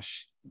adrenaline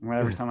rush.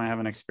 Every time I have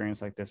an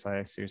experience like this,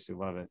 I seriously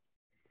love it.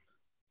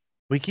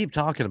 We keep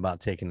talking about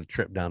taking a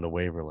trip down to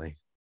Waverly.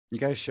 You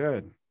guys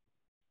should.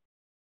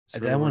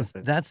 Really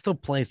That's the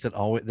place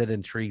that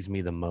intrigues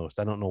me the most.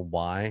 I don't know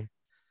why.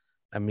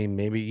 I mean,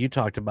 maybe you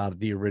talked about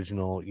the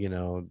original, you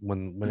know,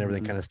 when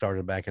everything kind of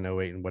started back in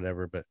 08 and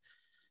whatever, but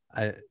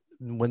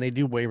when they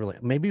do Waverly,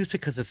 maybe it's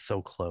because it's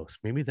so close.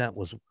 Maybe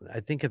I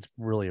think it's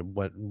really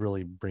what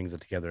really brings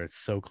it together. It's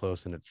so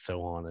close and it's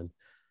so haunted.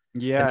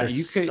 Yeah,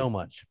 you could so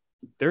much.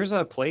 There's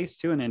a place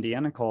too in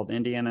Indiana called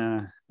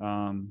Indiana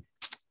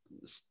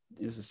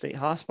is a state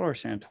hospital or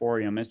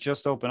sanatorium. It's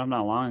just opened up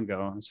not long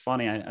ago. It's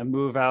funny. I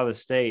moved out of the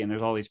state and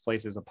there's all these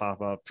places that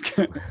pop up.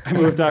 I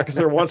moved out because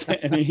there wasn't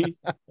any.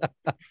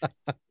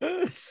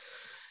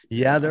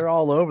 Yeah, they're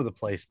all over the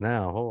place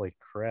now. Holy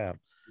crap.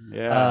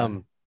 Yeah.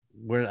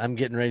 I'm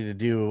getting ready to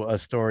do a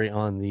story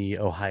on the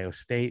Ohio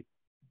State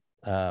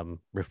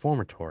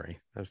reformatory.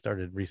 I've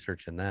started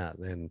researching that,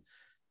 and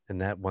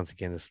that once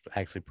again is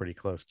actually pretty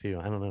close too.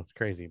 I don't know, it's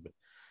crazy, but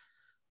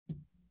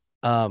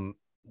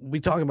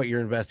we talk about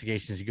your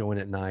investigations. You go in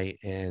at night,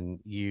 and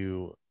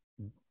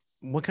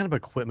what kind of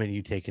equipment are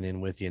you taking in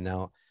with you?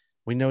 Now,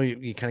 we know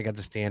you kind of got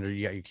the standard.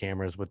 You got your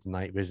cameras with the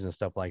night vision and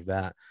stuff like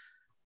that.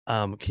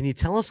 Can you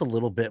tell us a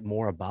little bit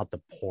more about the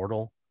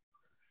portal?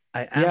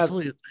 I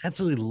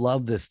absolutely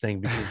love this thing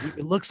because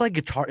it looks like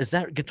guitar. Is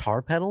that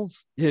guitar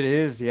pedals? It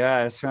is.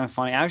 Yeah. It's kind of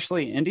funny.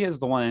 Actually, India is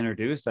the one that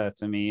introduced that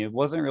to me. It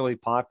wasn't really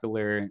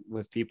popular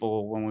with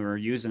people when we were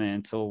using it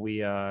until we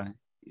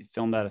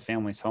filmed at a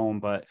family's home,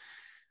 but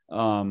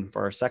for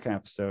our second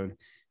episode.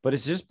 But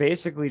it's just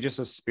basically just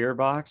a spear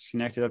box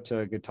connected up to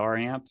a guitar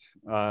amp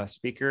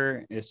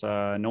speaker. It's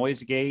a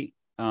noise gate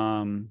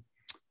and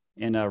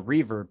a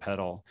reverb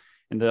pedal.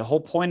 And the whole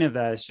point of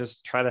that is just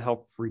to try to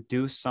help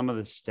reduce some of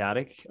the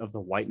static of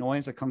the white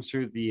noise that comes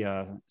through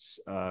the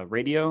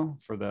radio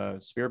for the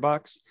spear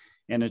box.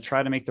 And to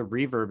try to make the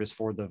reverb is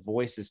for the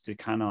voices to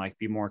kind of like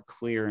be more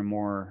clear and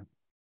more,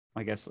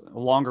 I guess, a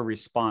longer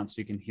response so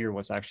you can hear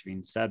what's actually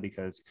being said,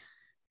 because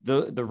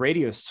the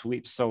radio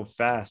sweeps so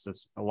fast that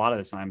a lot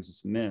of the times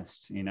it's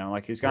missed, you know,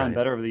 like it's gotten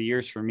better over the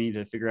years for me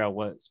to figure out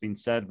what's being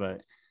said,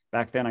 but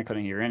back then I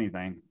couldn't hear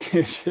anything.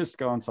 It's just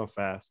going so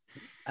fast.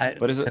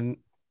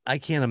 I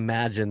can't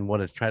imagine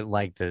what it's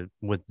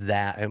with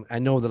that. I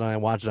know that when I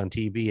watch it on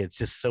TV, it's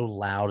just so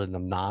loud and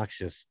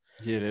obnoxious.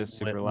 Yeah, it is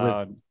super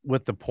loud.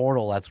 With the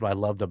portal, that's what I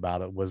loved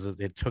about it, was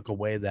it took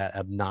away that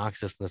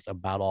obnoxiousness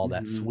about all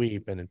that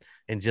sweep and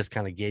just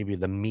kind of gave you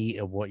the meat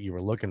of what you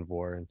were looking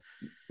for. And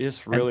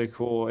it's really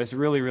cool. It's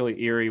really,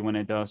 really eerie when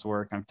it does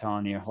work. I'm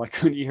telling you, like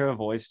when you hear a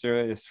voice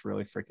through it, it's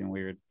really freaking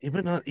weird.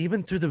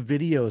 Even through the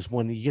videos,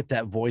 when you get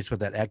that voice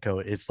with that echo,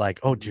 it's like,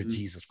 oh, dear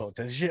Jesus, folks,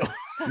 that's you.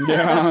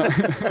 Yeah.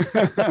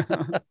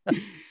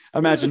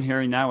 Imagine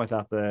hearing that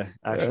without the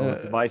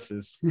actual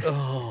devices.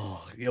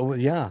 Oh,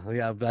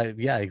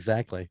 yeah,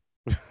 exactly.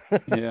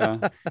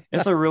 Yeah,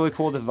 it's a really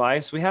cool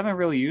device. We haven't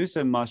really used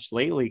it much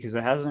lately because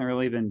it hasn't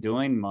really been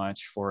doing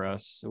much for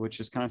us,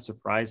 which is kind of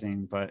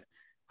surprising. But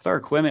with our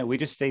equipment, we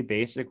just stay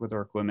basic with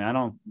our equipment. I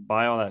don't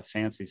buy all that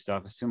fancy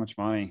stuff. It's too much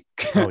money.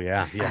 Oh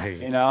yeah.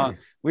 You know,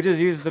 we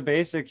just use the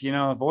basic, you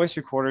know, voice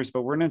recorders,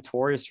 but we're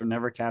notorious for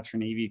never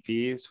capturing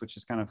EVPs, which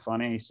is kind of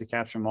funny. I used to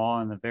capture them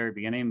all in the very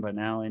beginning, but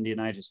now Indy and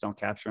I just don't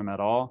capture them at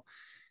all.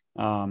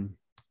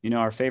 You know,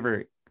 our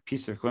favorite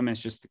piece of equipment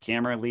is just the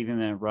camera, leaving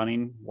it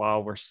running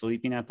while we're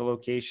sleeping at the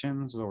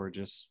locations or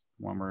just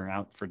when we're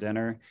out for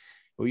dinner.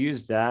 We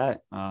use that,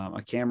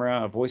 a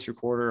camera, a voice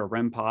recorder, a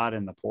REM pod,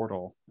 and the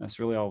portal. That's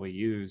really all we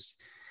use.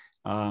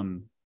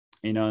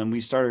 You know, and we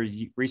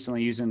started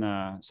recently using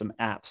some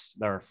apps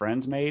that our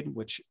friends made,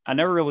 which I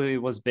never really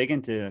was big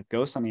into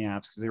ghost hunting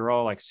apps because they were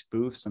all like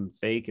spoofs and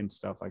fake and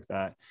stuff like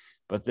that.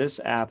 But this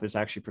app is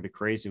actually pretty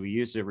crazy. We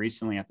used it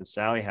recently at the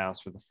Sally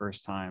house for the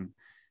first time.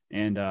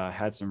 and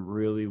had some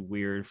really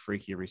weird,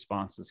 freaky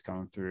responses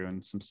coming through,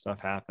 and some stuff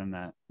happened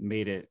that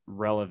made it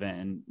relevant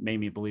and made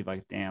me believe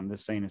like, damn,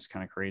 this thing is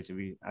kind of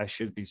crazy. I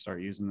should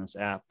start using this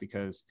app,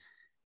 because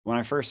when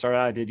I first started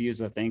out, I did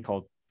use a thing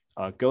called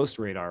Ghost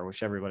Radar,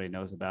 which everybody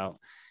knows about.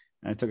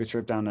 And I took a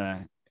trip down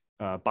to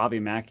Bobby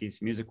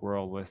Mackey's Music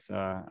World with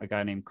a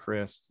guy named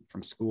Chris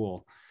from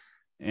school.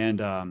 And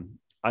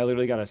I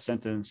literally got a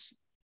sentence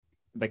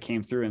that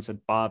came through and said,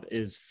 "Bob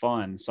is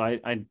fun." So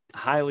I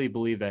highly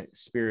believe that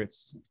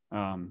spirits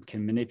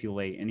can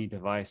manipulate any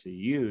device they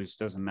use.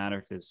 Doesn't matter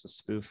if it's a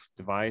spoof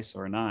device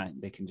or not.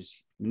 They can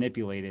just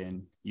manipulate it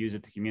and use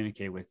it to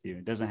communicate with you.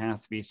 It doesn't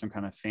have to be some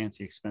kind of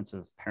fancy,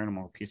 expensive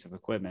paranormal piece of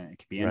equipment. It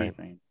could be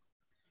anything.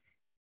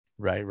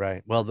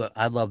 Right. Well,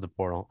 I love the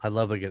portal. I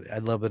love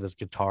it as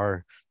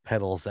guitar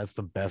pedals. That's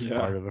the best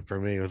part of it for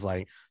me. It was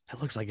like,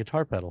 that looks like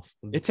guitar pedals.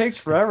 It takes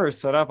forever to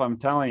set up. I'm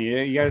telling you,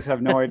 you guys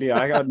have no idea.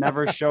 I got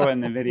never show it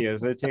in the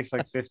videos. It takes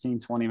like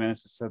 15-20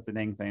 minutes to set the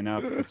dang thing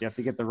up, because you have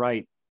to get the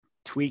right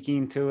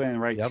tweaking to it and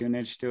right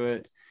tunage to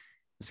it.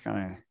 It's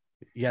kind of,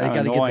 you got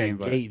to get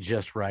that gate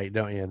just right,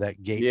 don't you?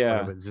 That gate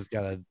part of it, just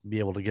got to be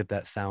able to get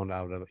that sound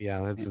out of it.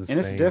 Yeah, that's insane.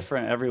 And it's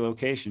different every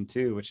location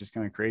too, which is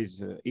kind of crazy.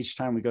 So each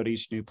time we go to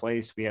each new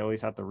place, we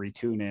always have to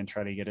retune it and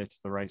try to get it to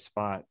the right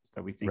spot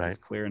that we think is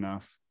clear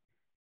enough.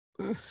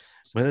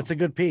 But it's a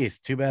good piece.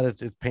 Too bad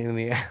it's pain in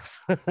the ass.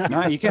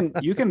 No, you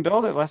can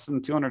build it less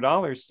than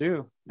 $200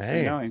 too.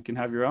 So, you can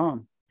have your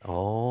own.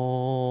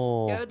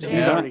 Oh,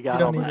 he's already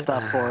got all the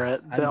stuff for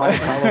it. I might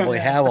probably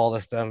have all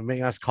the stuff. It may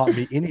not cost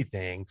me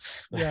anything.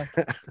 Yeah.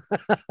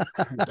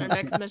 It's our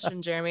next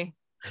mission, Jeremy.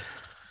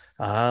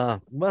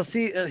 Well,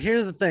 see,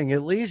 here's the thing.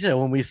 Alicia,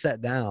 when we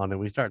sat down and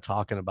we start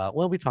talking about,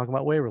 we talk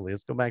about Waverly.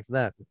 Let's go back to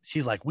that.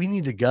 She's like, we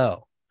need to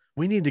go.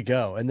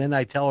 And then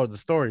I tell her the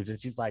stories, and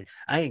she's like,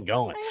 I ain't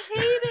going. I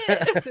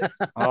hate it.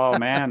 Oh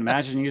man,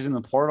 imagine using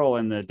the portal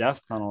in the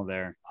death tunnel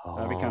there.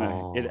 That'd be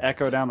it'd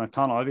echo down the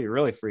tunnel. That'd be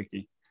really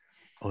freaky.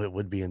 Oh, it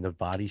would be in the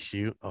body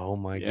chute. Oh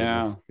my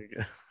goodness.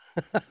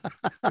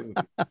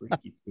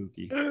 Freaky,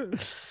 spooky.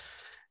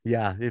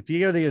 Yeah, if you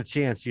go to get a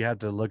chance, you have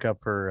to look up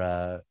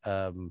her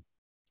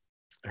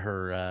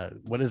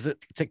what is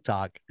it?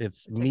 TikTok.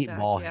 It's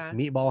TikTok,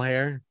 meatball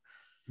hair.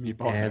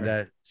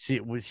 Hair.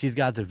 She's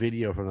got the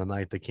video from the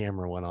night the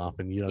camera went off,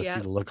 and you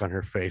see the look on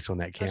her face when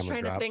that camera dropped. I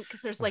was trying to think,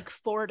 because there's like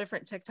 4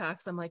 different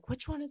TikToks. I'm like,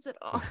 which one is it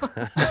on?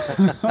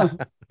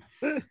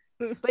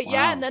 But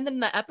and then in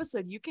the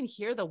episode, you can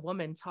hear the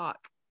woman talk.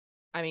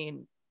 I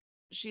mean,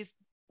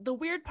 the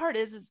weird part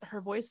is her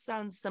voice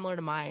sounds similar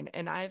to mine,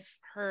 and I've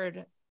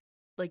heard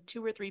like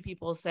 2 or 3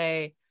 people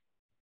say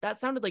that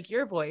sounded like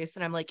your voice,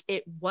 and I'm like,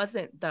 it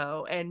wasn't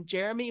though. And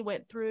Jeremy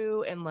went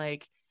through and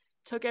like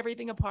took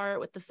everything apart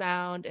with the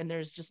sound, and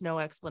there's just no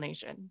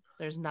explanation.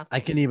 There's nothing. I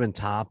can even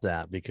top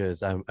that,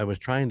 because I was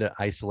trying to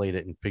isolate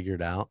it and figure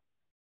it out,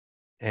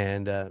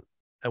 and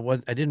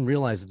I didn't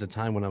realize at the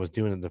time when I was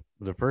doing it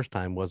the first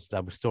time was I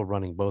was still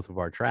running both of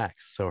our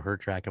tracks, so her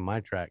track and my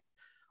track.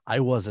 I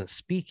wasn't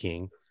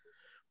speaking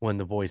when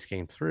the voice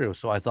came through,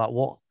 so I thought,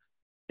 well,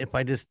 if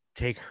I just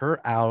take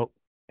her out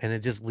and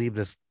then just leave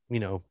this,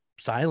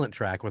 silent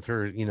track with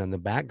her, in the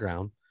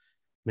background,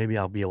 maybe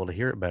I'll be able to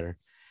hear it better.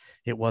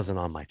 It wasn't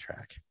on my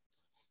track.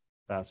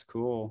 That's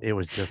cool. It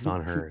was just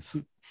on hers.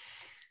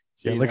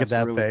 See, look at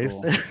that really face.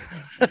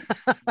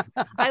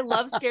 Cool. I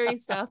love scary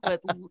stuff,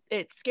 but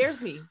it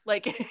scares me.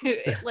 Like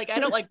I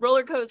don't like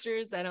roller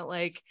coasters. I don't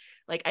like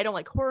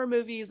horror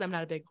movies. I'm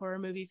not a big horror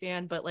movie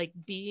fan, but like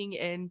being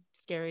in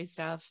scary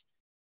stuff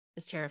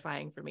is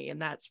terrifying for me.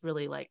 And that's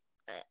really like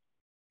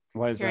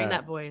why is hearing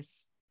that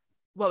voice.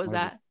 What was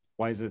that?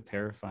 Why is it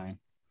terrifying?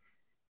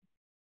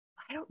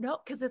 I don't know,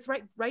 because it's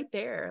right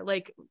there.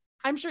 Like,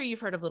 I'm sure you've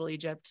heard of Little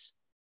Egypt.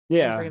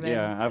 Yeah, I've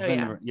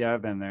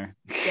been there.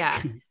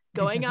 Yeah.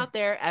 Going out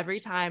there every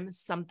time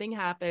something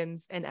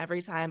happens, and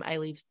every time I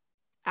leave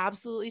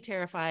absolutely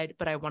terrified,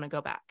 but I want to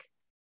go back.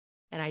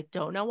 And I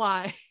don't know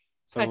why.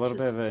 It's a little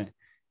bit of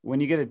when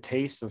you get a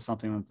taste of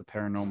something that's the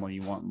paranormal,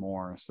 you want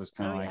more. So it's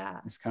kind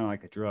of it's kind of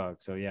like a drug.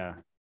 So yeah.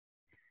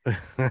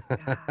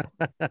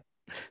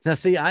 Now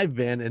see, I've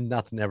been and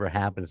nothing ever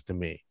happens to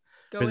me.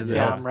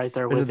 I'm right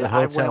there with you.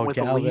 I went with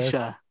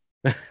Alicia.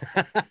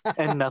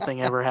 And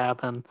nothing ever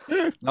happened.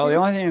 No, the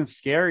only thing that's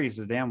scary is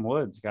the damn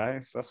woods,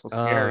 guys. That's what's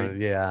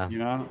scary. Yeah. You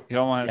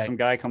don't want some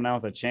guy coming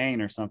out with a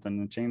chain or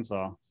something, a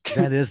chainsaw.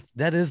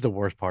 That is the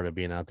worst part of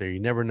being out there. You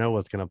never know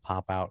what's gonna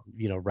pop out,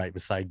 right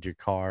beside your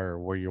car or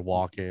where you're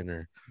walking,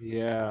 or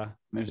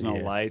there's no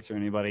lights or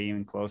anybody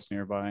even close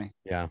nearby.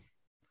 Yeah.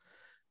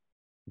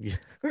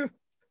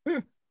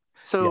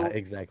 So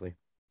exactly.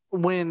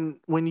 When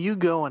you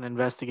go and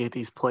investigate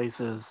these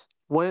places,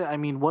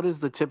 what is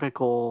the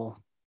typical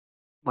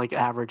like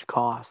average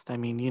cost? I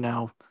mean,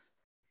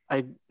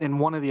 in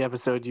one of the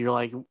episodes, you're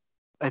like,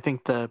 I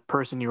think the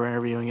person you were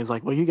interviewing is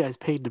like, well, you guys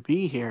paid to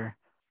be here,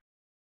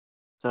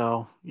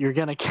 so you're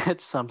gonna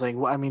catch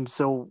something. I mean,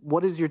 so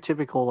what is your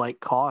typical like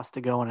cost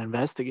to go and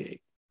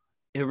investigate?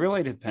 It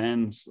really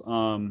depends.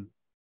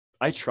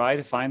 I try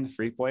to find the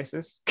free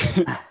places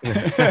because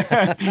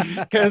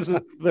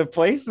the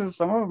places,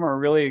 some of them are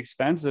really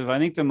expensive. I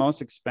think the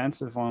most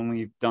expensive one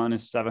we've done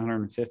is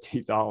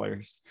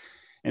 $750,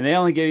 and they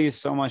only give you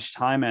so much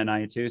time at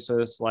night too. So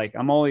it's like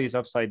I'm always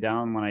upside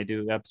down when I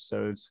do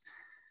episodes,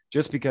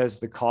 just because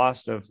the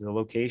cost of the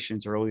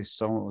locations are always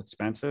so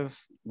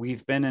expensive.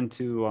 We've been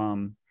into,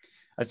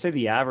 I'd say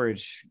the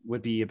average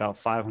would be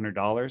about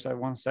 $500. I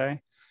want to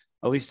say,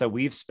 at least that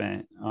we've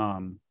spent.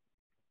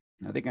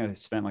 I think I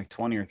spent like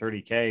 20 or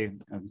 30K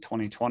in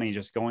 2020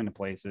 just going to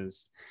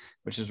places,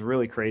 which is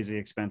really crazy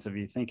expensive.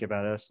 You think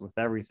about us with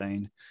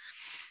everything,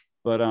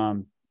 but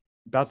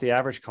about the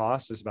average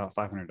cost is about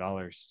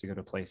 $500 to go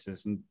to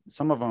places. And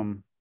some of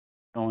them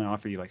only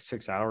offer you like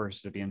 6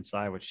 hours to be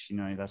inside, which, you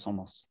know, that's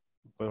almost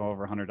a little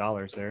over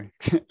 $100 there,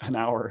 an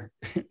hour.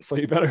 So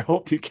you better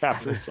hope you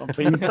capture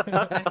something.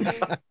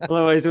 Nice.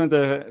 Otherwise, you went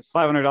to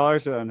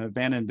 $500 to an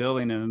abandoned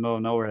building in the middle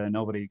of nowhere that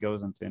nobody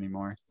goes into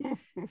anymore.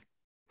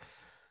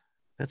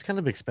 That's kind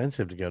of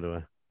expensive to go to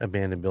an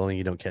abandoned building.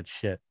 You don't catch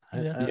shit.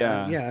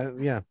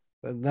 Yeah.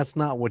 That's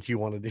not what you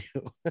want to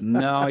do.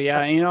 No,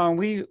 yeah, you know,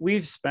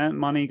 we've spent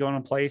money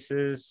going to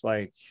places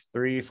like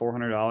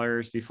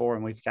 $300-$400 before,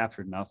 and we've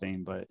captured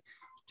nothing. But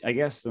I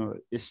guess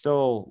it's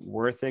still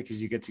worth it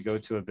because you get to go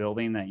to a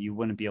building that you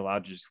wouldn't be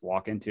allowed to just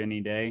walk into any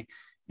day,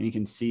 and you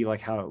can see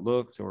like how it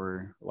looked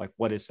or like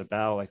what it's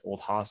about, like old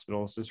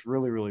hospitals. It's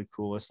really, really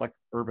cool. It's like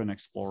urban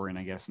exploring,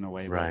 I guess, in a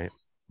way. Right.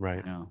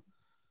 You know.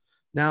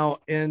 Now,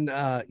 in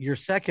your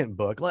second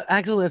book,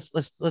 actually,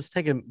 let's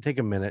take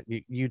a minute.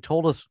 You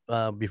told us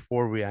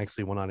before we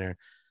actually went on air.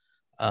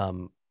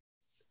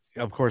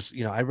 Of course,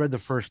 you know, I read the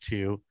first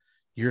two.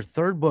 Your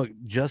third book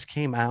just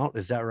came out.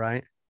 Is that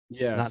right?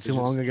 Yeah. Not too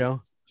long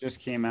ago. Just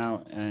came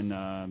out in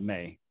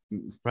May.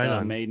 Right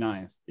on. May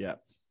 9th. Yeah.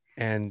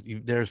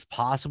 And there's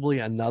possibly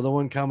another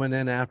one coming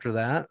in after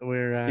that.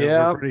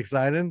 We're pretty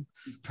excited.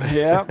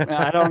 Yeah,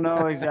 I don't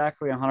know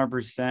exactly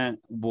 100%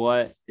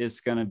 what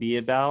it's going to be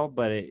about,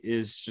 but it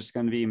is just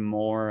going to be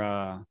more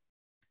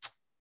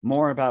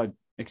about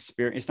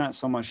experience. It's not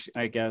so much,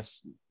 I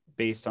guess,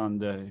 based on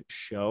the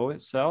show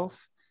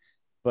itself,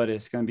 but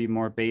it's going to be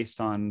more based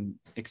on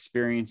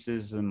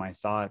experiences and my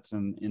thoughts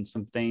and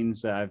some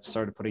things that I've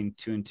started putting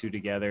two and two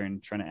together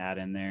and trying to add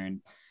in there.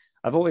 And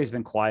I've always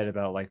been quiet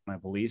about like my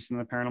beliefs in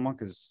the paranormal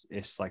because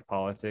it's like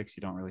politics.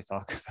 You don't really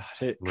talk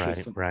about it. Right.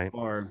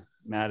 People are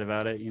mad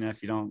about it, you know,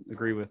 if you don't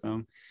agree with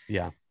them.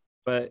 Yeah.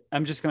 But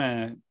I'm just going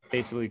to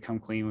basically come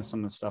clean with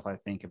some of the stuff I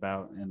think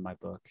about in my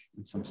book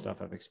and some stuff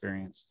I've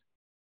experienced.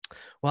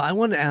 Well, I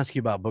wanted to ask you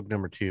about book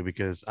number 2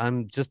 because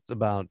I'm just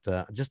about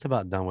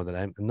done with it.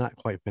 I'm not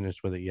quite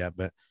finished with it yet,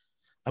 but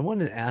I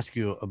wanted to ask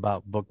you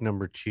about book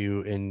number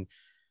 2. And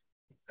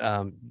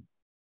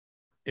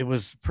it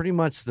was pretty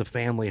much the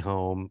family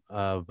home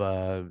of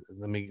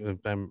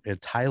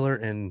Tyler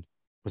and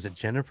was it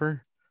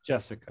Jennifer?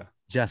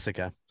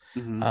 Jessica.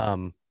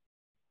 Mm-hmm.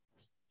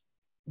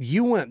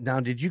 You went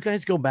down. Did you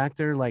guys go back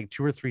there like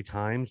 2 or 3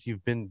 times?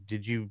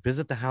 Did you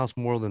visit the house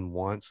more than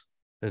once?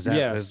 Is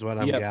what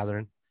I'm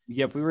gathering?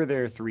 Yep, we were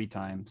there 3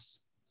 times.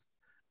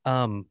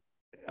 I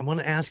want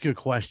to ask you a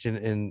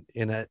question,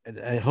 and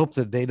I hope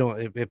that they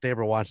don't, if they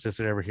ever watch this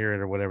or ever hear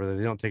it or whatever, that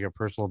they don't take it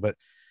personal. But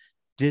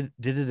did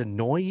it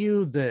annoy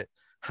you that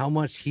how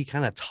much he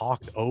kind of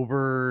talked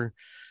over?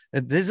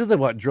 And this is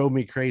what drove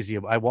me crazy.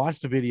 I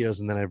watched the videos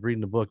and then I've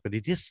read the book, but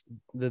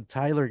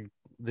Tyler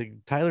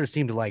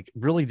seemed to like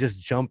really just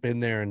jump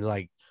in there and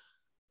like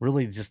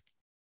really just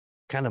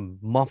kind of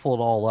muffle it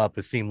all up.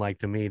 It seemed like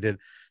to me. Did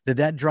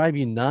that drive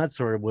you nuts,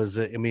 or was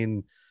it? I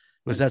mean,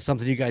 was that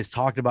something you guys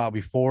talked about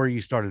before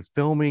you started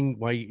filming?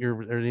 Or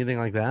anything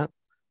like that?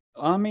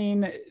 I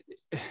mean,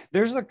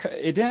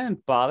 it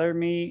didn't bother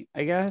me,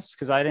 I guess,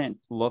 because I didn't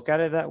look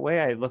at it that way.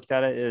 I looked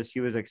at it as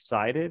he was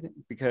excited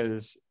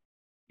because,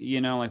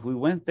 you know, like we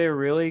went there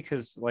really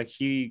because like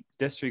he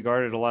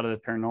disregarded a lot of the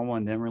paranormal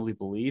and didn't really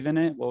believe in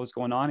it, what was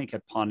going on. He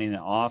kept pawning it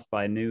off, but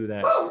I knew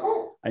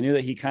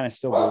that he kind of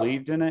still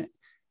believed in it,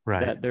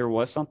 right? That there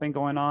was something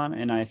going on.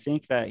 And I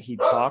think that he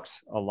talked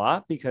a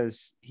lot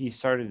because he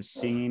started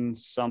seeing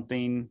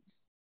something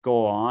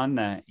go on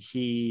that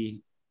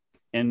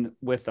and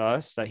with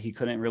us that he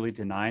couldn't really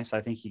deny. So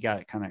I think he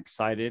got kind of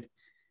excited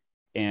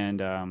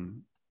and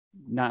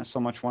not so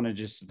much wanted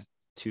just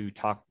to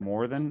talk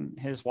more than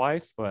his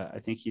wife, but I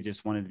think he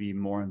just wanted to be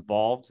more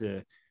involved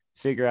to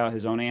figure out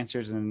his own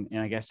answers and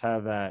I guess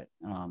have that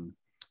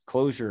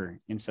closure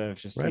instead of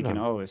just thinking,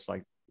 oh, it's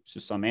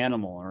just some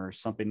animal or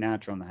something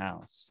natural in the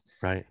house.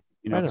 Right.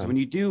 You know, because when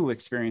you do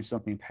experience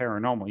something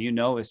paranormal, you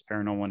know it's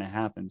paranormal when it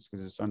happens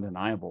because it's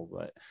undeniable,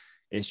 but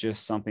it's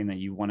just something that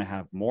you want to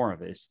have more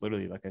of it. It's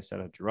literally, like I said,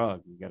 a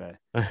drug.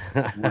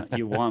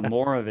 You want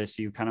more of it.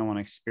 So you kind of want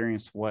to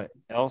experience what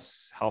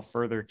else, how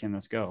further can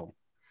this go?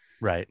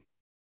 Right.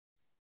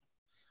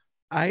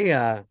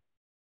 I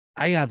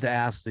have to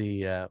ask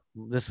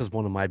this is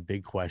one of my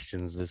big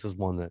questions. This is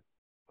one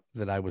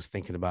that I was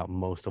thinking about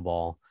most of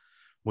all.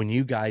 When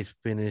you guys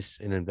finish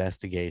an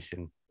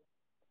investigation,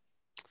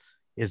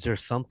 is there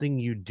something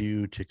you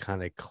do to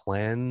kind of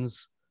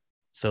cleanse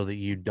so that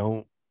you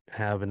don't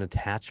have an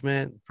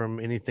attachment from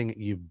anything that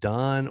you've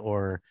done,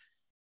 or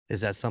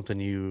is that something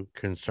you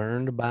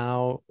concerned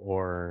about?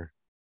 Or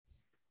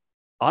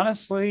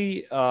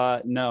Honestly,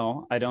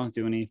 no, I don't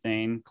do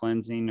anything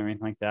cleansing or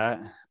anything like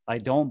that. I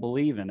don't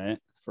believe in it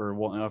for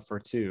one, for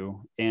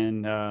two.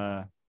 And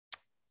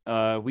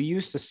we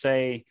used to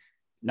say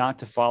not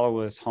to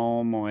follow us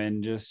home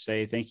and just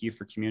say thank you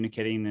for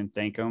communicating and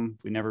thank them.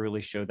 We never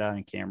really showed that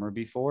on camera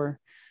before.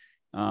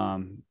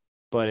 Um,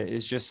 but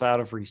it's just out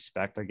of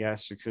respect, I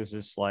guess, because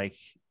it's like,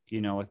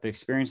 with the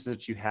experience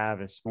that you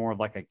have, it's more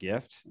like a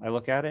gift. I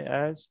look at it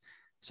as,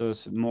 so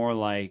it's more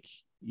like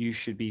you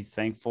should be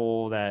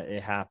thankful that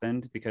it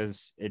happened,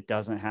 because it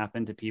doesn't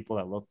happen to people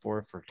that look for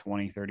it for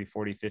 20, 30,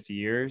 40, 50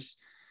 years.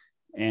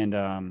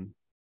 And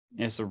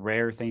it's a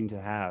rare thing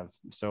to have.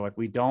 So like,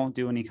 we don't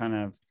do any kind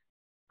of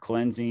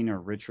cleansing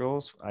or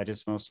rituals. I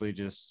just mostly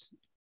just,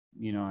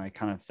 I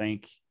kind of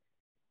thank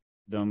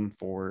them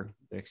for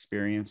the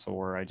experience,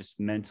 or I just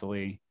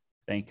mentally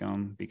thank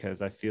them,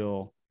 because I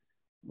feel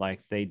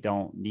like they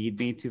don't need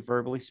me to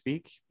verbally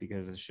speak,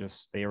 because it's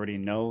just they already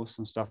know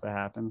some stuff that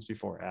happens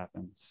before it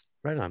happens.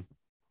 right on.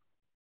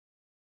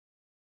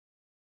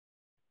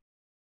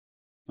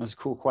 That's a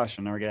cool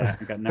question. Never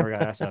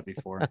got asked that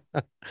before.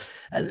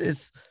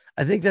 It's,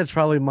 I think that's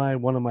probably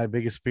one of my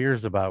biggest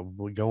fears about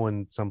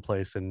going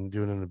someplace and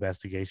doing an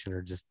investigation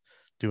or just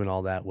doing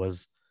all that,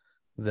 was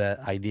the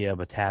idea of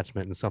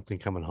attachment and something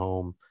coming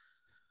home.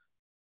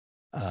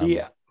 See,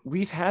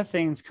 we've had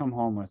things come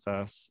home with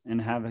us and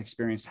have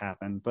experience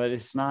happen, but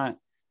it's not,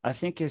 I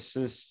think it's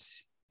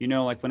just,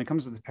 like when it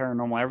comes to the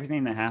paranormal,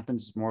 everything that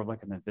happens is more of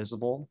like an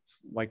invisible,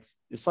 like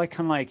it's like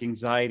kind of like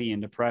anxiety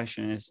and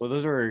depression. So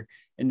those are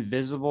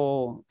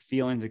invisible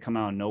feelings that come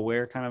out of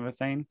nowhere, kind of a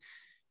thing.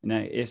 And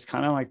it's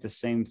kind of like the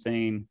same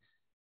thing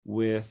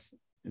with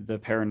the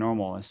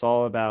paranormal. It's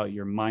all about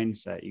your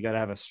mindset. You got to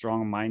have a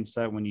strong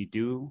mindset when you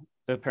do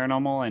the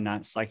paranormal and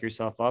not psych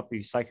yourself up. If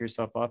you psych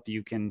yourself up,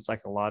 you can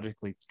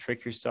psychologically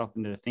trick yourself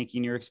into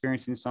thinking you're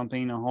experiencing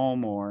something at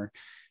home, or,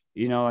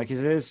 like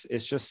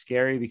it's just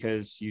scary,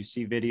 because you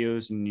see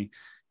videos and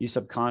you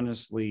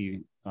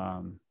subconsciously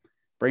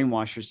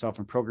brainwash yourself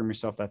and program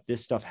yourself that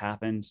this stuff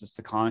happens. It's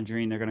the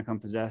Conjuring. They're going to come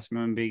possess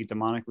me and be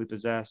demonically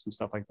possessed and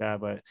stuff like that.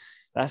 But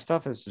that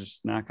stuff is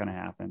just not going to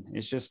happen.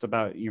 It's just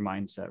about your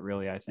mindset,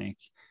 really, I think.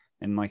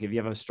 And like, if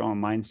you have a strong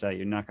mindset,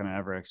 you're not going to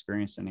ever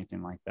experience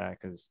anything like that,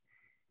 because,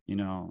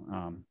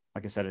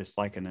 like I said, it's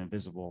like an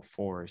invisible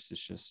force.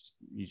 It's just,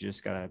 you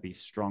just got to be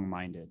strong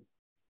minded.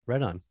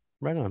 Right on.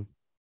 Right on.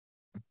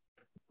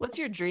 What's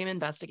your dream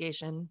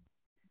investigation?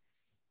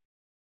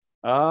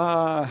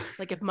 Uh,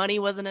 Like if money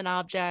wasn't an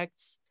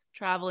object,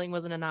 traveling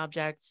wasn't an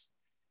object.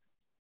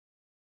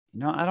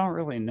 I don't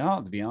really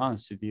know, to be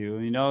honest with you.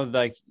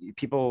 Like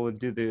people would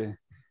do the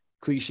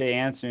cliche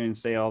answer and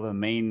say all the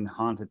main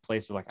haunted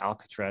places like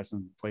Alcatraz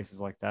and places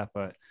like that.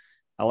 But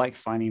I like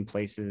finding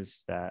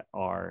places that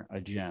are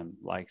a gem,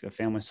 like the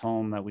family's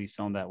home that we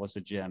filmed that was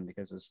a gem,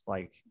 because it's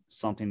like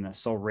something that's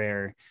so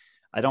rare.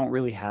 I don't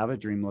really have a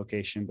dream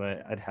location,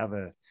 but I'd have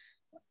a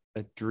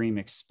dream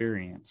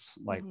experience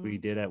like we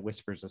did at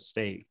Whispers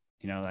Estate.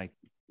 Like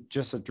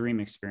just a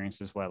dream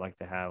experience is what I like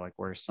to have, like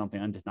where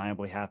something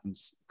undeniably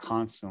happens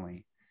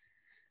constantly.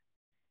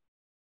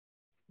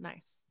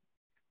 Nice.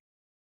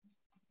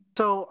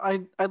 So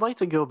I'd like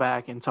to go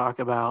back and talk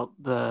about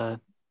a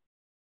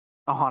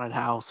haunted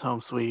house, home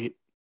suite,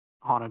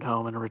 haunted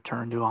home, and a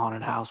return to a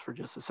haunted house for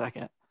just a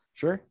second.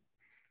 Sure.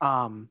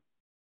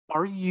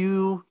 Are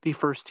you the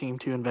first team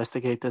to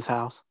investigate this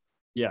house?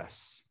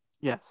 Yes.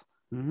 Yes.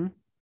 Mm-hmm.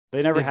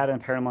 They never had a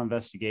paranormal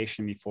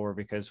investigation before,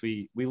 because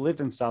we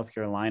lived in South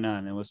Carolina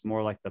and it was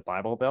more like the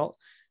Bible Belt.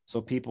 So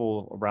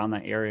people around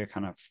that area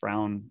kind of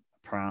frown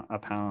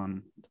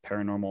upon the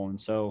paranormal. And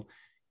so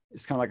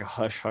it's kind of like a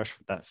hush hush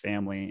with that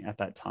family at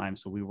that time.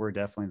 So we were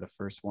definitely the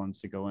first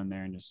ones to go in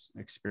there and just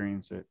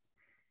experience it.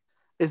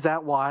 Is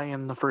that why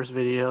in the first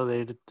video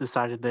they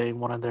decided they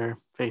wanted their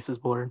faces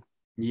blurred?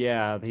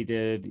 Yeah, they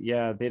did.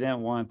 Yeah, they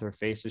didn't want their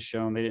faces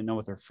shown. They didn't know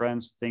what their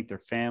friends think, their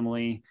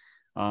family.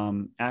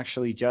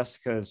 Actually,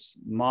 Jessica's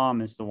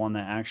mom is the one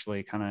that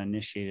actually kind of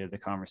initiated the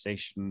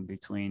conversation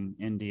between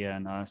India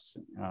and us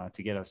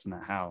to get us in the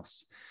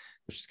house,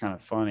 which is kind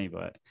of funny.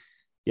 But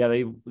yeah,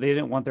 they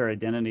didn't want their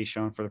identity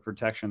shown for the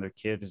protection of their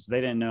kids.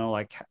 They didn't know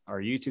like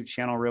our YouTube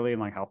channel really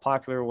and like how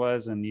popular it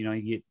was. And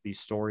you get these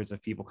stories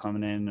of people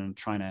coming in and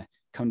trying to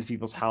come to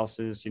people's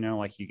houses.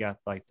 Like you got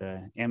like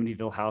the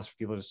Amityville house where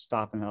people just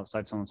stopping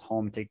outside someone's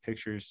home and take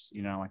pictures.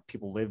 Like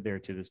people live there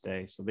to this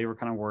day. So they were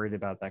kind of worried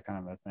about that kind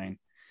of a thing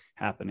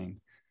happening.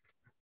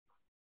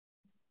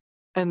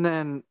 And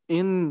then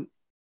in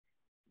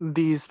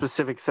these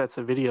specific sets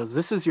of videos,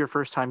 this is your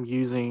first time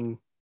using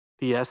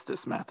the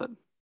Estes method.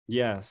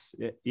 Yes.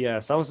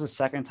 Yes. That was the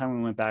second time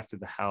we went back to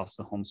the house,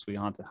 the home sweet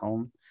haunted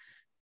home.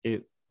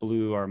 It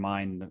blew our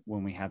mind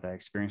when we had that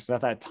experience.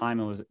 At that time,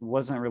 it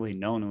wasn't really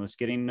known. It was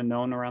getting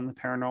known around the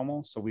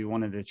paranormal. So we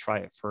wanted to try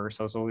it first.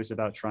 I was always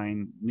about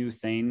trying new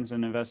things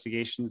and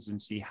investigations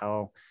and see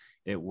how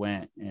it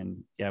went.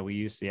 And yeah, we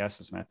used the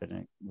Estes method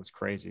and it was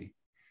crazy.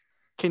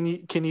 Can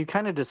you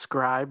kind of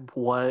describe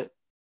what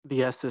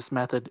the Estes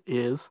method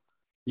is?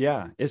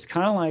 Yeah, it's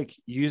kind of like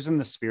using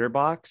the spirit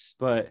box,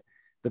 but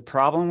the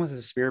problem with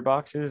the spirit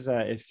box is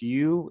that if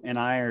you and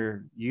I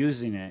are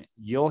using it,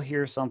 you'll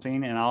hear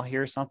something and I'll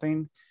hear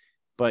something,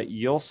 but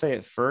you'll say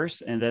it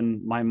first, and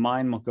then my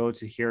mind will go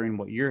to hearing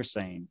what you're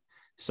saying.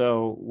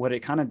 So what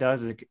it kind of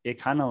does is it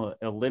kind of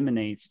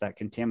eliminates that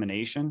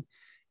contamination,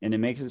 and it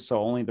makes it so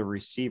only the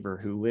receiver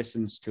who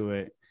listens to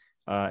it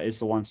is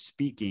the one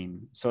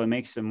speaking. So it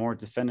makes it more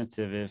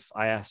definitive if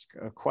I ask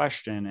a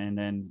question and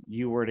then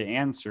you were to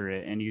answer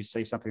it and you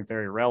say something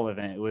very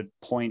relevant, it would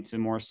point to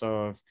more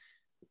so of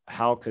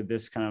how could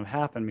this kind of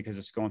happen because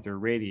it's going through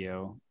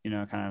radio,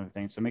 kind of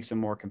thing. So it makes it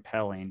more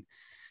compelling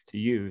to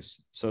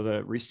use. So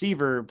the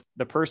receiver,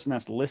 the person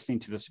that's listening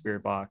to the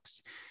spirit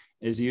box,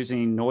 is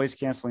using noise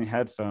canceling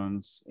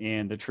headphones,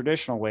 and the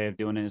traditional way of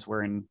doing it is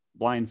wearing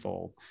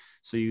blindfold.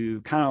 So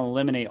you kind of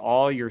eliminate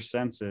all your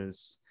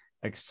senses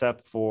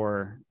except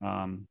for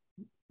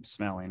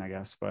smelling, I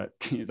guess, but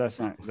that's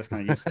kind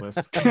of useless.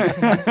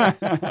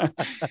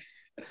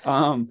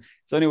 So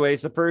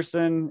anyways, the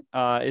person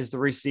is the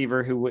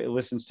receiver who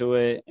listens to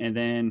it, and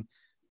then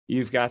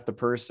you've got the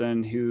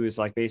person who is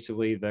like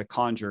basically the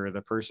conjurer,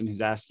 the person who's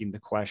asking the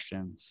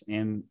questions.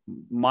 And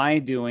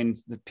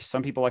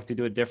some people like to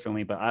do it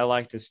differently, but I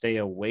like to stay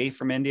away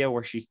from India,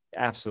 where she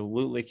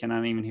absolutely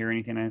cannot even hear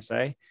anything I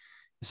say.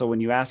 So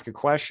when you ask a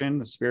question,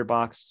 the spirit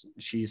box,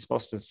 she's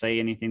supposed to say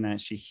anything that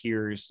she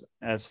hears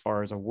as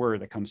far as a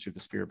word that comes through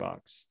the spirit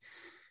box.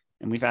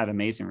 And we've had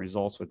amazing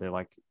results with it.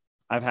 Like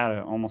I've had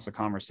almost a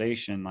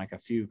conversation, like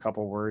a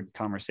couple word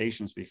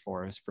conversations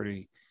before. It's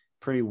pretty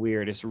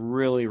weird. It's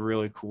really,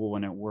 really cool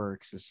when it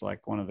works. It's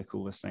like one of the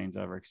coolest things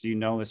ever, because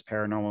it's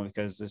paranormal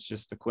because it's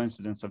just the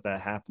coincidence of that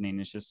happening.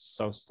 It's just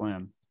so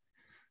slim.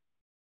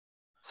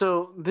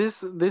 So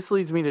this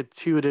leads me to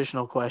two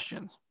additional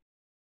questions.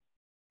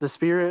 The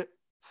Spirits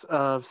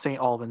of St.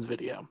 Albans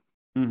video.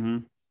 Mm-hmm.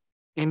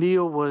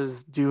 India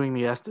was doing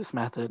the Estes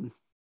method,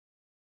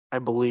 I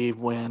believe,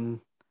 when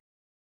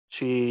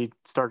she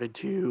started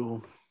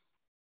to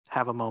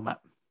have a moment.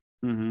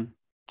 Mm-hmm.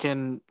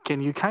 Can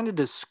you kind of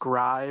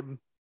describe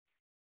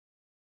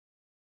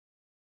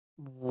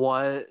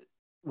what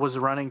was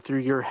running through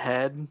your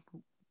head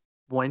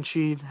when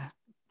she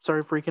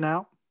started freaking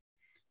out?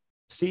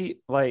 See,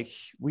 like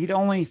we'd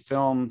only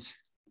filmed,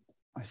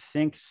 I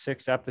think,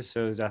 6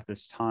 episodes at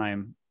this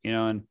time,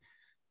 and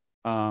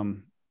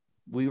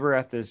we were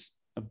at this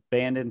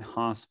abandoned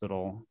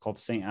hospital called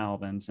St.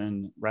 Albans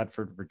in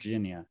Radford,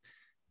 Virginia.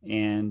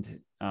 And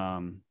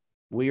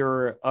we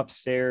were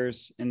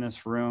upstairs in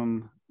this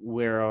room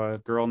where a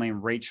girl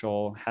named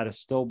Rachel had a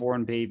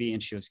stillborn baby,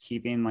 and she was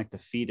keeping like the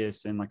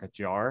fetus in like a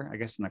jar, I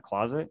guess in a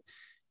closet.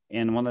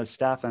 And one of the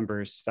staff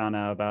members found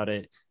out about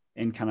it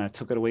and kind of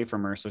took it away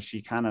from her. So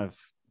she kind of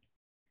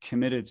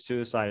committed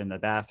suicide in the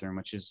bathroom,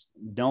 which is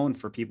known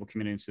for people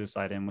committing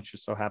suicide in, which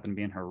just so happened to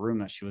be in her room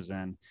that she was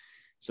in.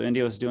 So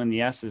India was doing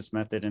the S's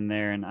method in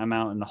there, and I'm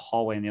out in the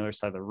hallway on the other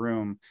side of the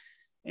room,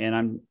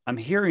 and I'm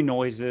hearing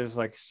noises,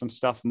 like some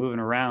stuff moving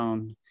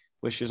around,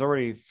 which is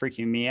already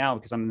freaking me out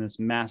because I'm in this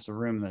massive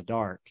room in the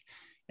dark.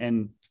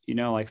 And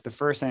like the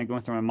first thing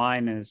going through my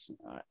mind is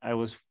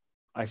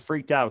I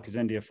freaked out because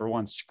India, for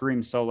one,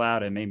 screamed so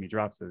loud it made me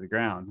drop to the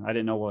ground. I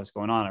didn't know what was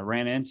going on. I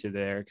ran into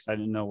there because I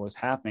didn't know what was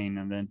happening,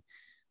 and then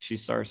she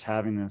starts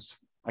having this.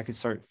 I could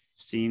start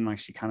seeing like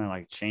she kind of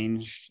like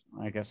changed,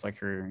 I guess, like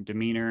her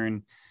demeanor,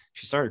 and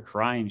she started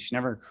crying. She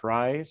never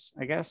cries,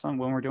 I guess, when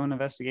we're doing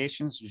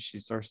investigations. She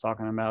starts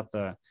talking about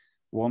the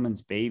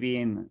woman's baby,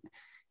 and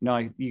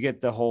like you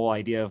get the whole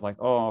idea of like,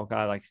 oh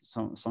God, like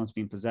someone's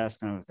being possessed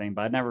kind of a thing.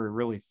 But I never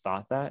really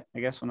thought that, I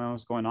guess, when that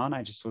was going on.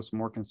 I just was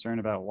more concerned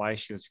about why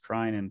she was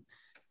crying and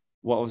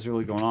what was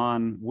really going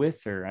on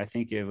with her. I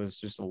think it was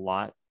just a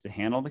lot to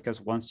handle,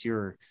 because once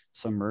you're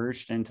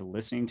submerged into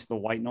listening to the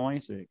white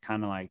noise, it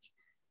kind of like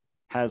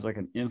has like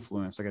an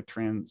influence, like a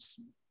trans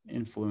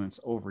influence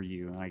over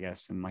you, I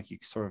guess. And like you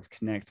sort of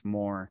connect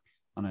more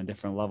on a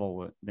different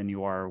level than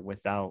you are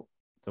without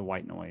the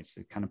white noise.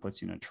 It kind of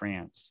puts you in a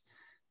trance.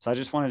 So I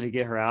just wanted to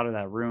get her out of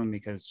that room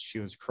because she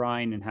was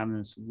crying and having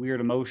this weird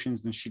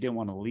emotions and she didn't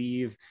want to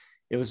leave.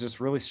 It was just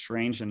really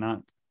strange and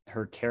not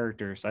her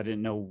character. So I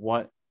didn't know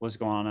what was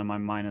going on in my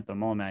mind at the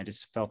moment. I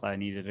just felt I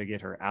needed to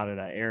get her out of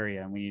that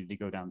area and we needed to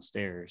go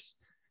downstairs.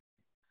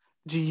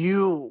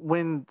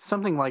 When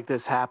something like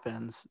this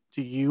happens,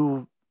 do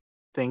you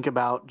think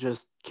about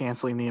just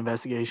canceling the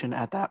investigation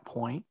at that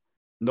point?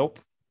 Nope.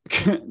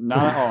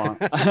 Not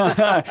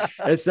at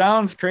all. It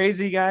sounds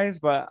crazy, guys,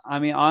 but I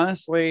mean,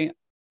 honestly,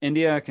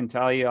 India can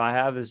tell you I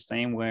have this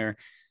thing where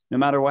no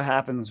matter what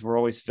happens, we're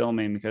always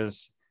filming,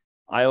 because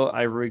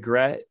I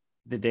regret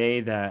the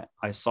day that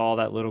I saw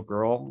that little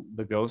girl,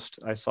 the ghost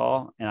I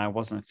saw, and I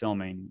wasn't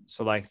filming.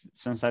 So like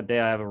since that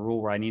day, I have a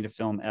rule where I need to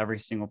film every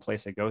single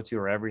place I go to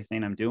or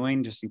everything I'm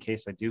doing, just in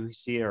case I do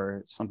see it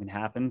or something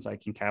happens, I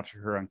can capture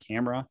her on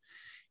camera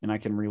and I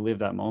can relive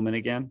that moment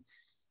again.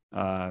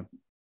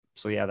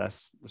 So yeah,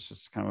 that's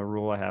just kind of a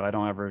rule I have. I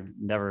don't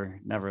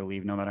never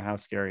leave, no matter how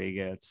scary it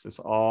gets. It's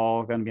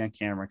all going to be on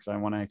camera because I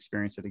want to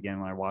experience it again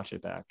when I watch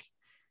it back.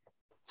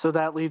 So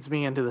that leads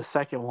me into the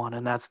second one,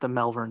 and that's the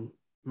Melbourne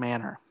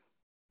Manor.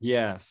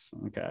 Yes.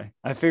 Okay.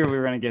 I figured we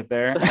were going to get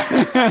there.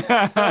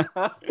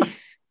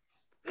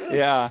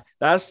 Yeah,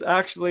 that's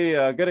actually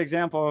a good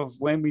example of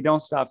when we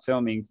don't stop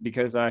filming,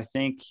 because I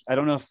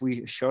don't know if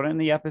we showed it in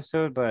the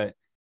episode, but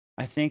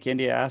I think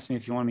India asked me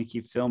if you wanted me to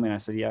keep filming. I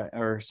said, yeah,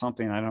 or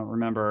something. I don't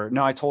remember.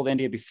 No, I told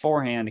India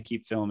beforehand to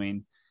keep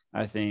filming,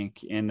 I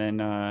think. And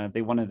then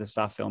they wanted to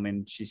stop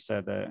filming. She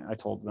said that I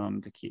told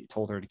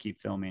her to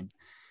keep filming.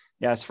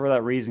 Yeah, it's for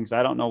that reason, because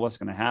I don't know what's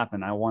going to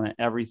happen. I want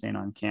everything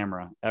on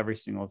camera, every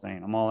single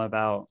thing. I'm all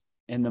about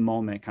in the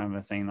moment kind of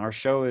a thing. Our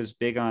show is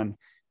big on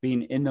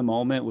being in the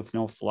moment with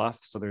no fluff.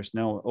 So there's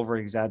no over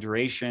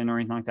exaggeration or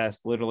anything like that. It's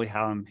literally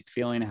how I'm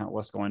feeling,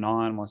 what's going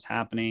on, what's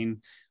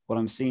happening, what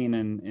I'm seeing,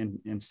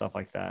 and stuff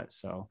like that.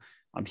 So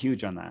I'm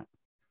huge on that.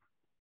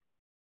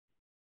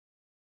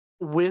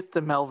 With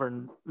the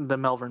Melbourne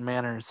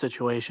Manor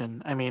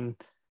situation, I mean,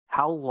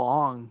 how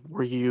long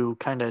were you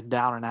kind of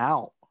down and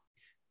out?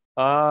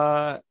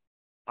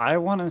 I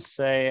want to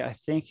say, I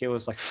think it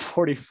was like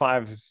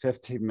 45 to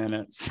 50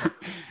 minutes.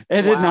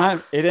 It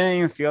didn't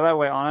even feel that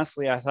way.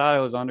 Honestly, I thought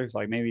it was under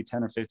like maybe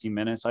 10 or 15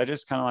 minutes. I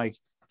just kind of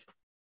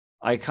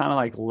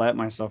like let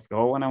myself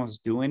go when I was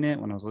doing it,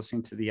 when I was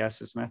listening to the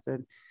Estes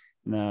method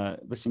and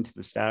listening to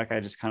the static. I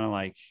just kind of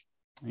like,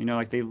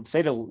 like they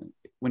say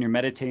when you're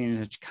meditating,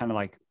 it's kind of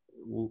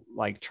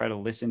like try to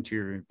listen to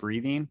your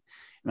breathing. And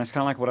that's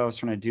kind of like what I was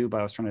trying to do, but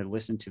I was trying to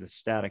listen to the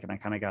static, and I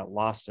kind of got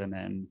lost in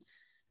it. And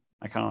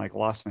I kind of like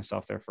lost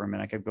myself there for a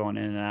minute. I kept going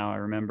in and out. I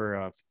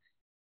remember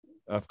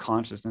of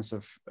consciousness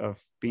of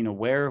being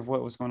aware of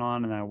what was going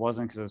on, and I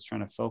wasn't, because I was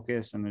trying to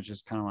focus, and it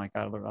just kind of like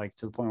got like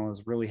to the point where it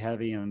was really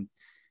heavy, and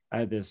I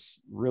had this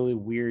really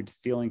weird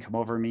feeling come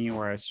over me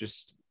where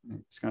it's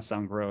gonna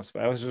sound gross,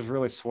 but I was just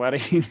really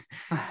sweating,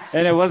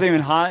 and it wasn't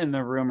even hot in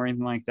the room or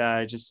anything like that.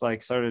 I just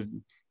like started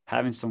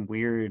having some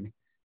weird.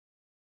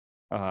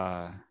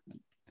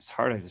 It's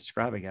hard to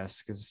describe, I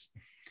guess, because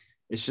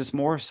it's just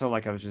more so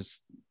like I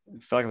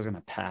felt like I was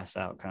gonna pass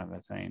out, kind of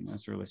a thing. It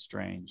was really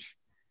strange.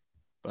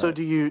 But, so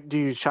do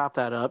you chop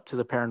that up to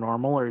the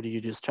paranormal, or do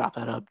you just chop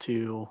that up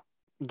to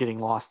getting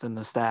lost in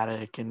the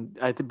static? And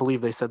I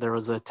believe they said there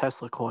was a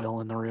Tesla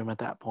coil in the room at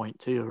that point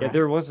too, right?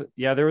 There was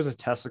a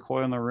Tesla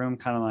coil in the room,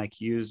 kind of like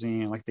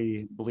using, like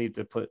they believe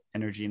to put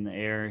energy in the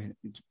air,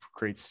 it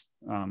creates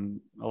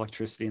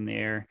electricity in the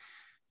air.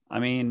 I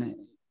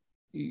mean,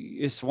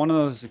 it's one of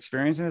those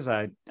experiences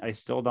I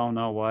still don't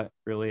know what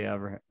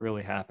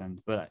really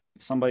happened, but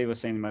somebody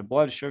was saying my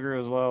blood sugar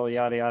was low,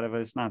 yada yada,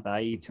 but it's not that.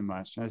 I eat too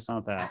much. It's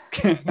not that.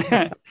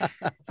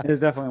 It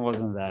definitely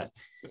wasn't that.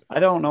 I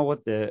don't know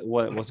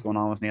what's going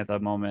on with me at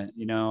that moment.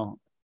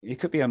 It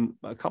could be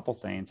a couple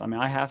things. I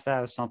mean, I have to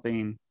have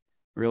something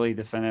really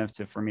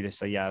definitive for me to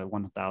say, yeah,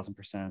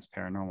 1000% is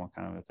paranormal,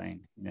 kind of a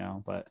thing,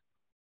 but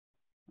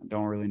I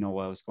don't really know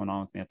what was going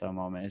on with me at that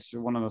moment. It's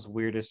just one of those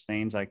weirdest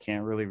things. I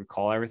can't really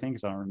recall everything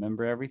because I don't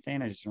remember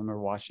everything. I just remember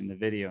watching the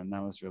video, and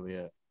that was really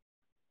it.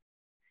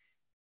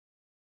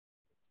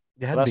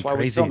 That's why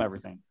we film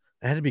everything.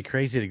 It had to be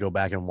crazy to go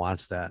back and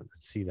watch that and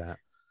see that.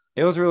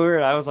 It was really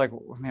weird. I was like,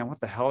 man,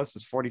 what the hell? This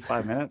is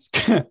 45 minutes.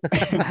 That's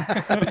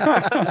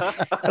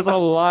a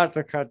lot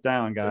to cut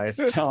down, guys.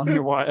 Telling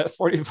you what,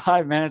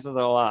 45 minutes is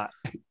a lot.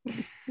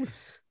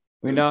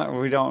 We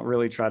don't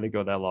really try to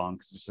go that long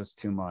because it's just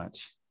too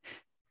much.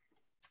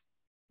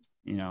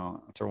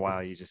 After a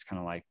while, you just kind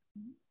of like,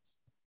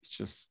 it's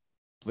just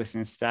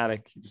listening to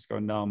static. You just go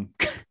numb.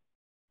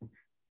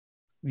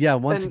 Yeah.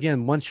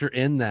 Once you're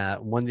in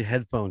that, when the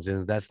headphones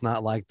in, that's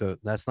not like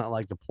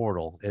the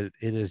portal. It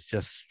is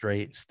just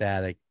straight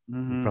static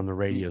from the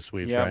radio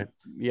sweeps, right?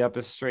 Yep.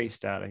 It's straight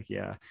static.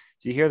 Yeah.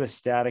 So you hear the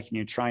static and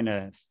you're trying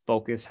to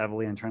focus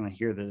heavily on trying to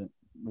hear the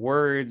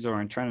words,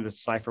 or in trying to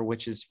decipher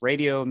which is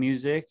radio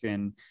music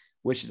and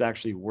which is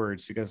actually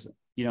words, because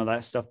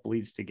that stuff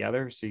bleeds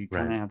together. So you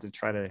kind of have to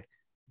try to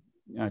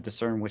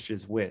discern which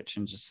is which,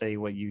 and just say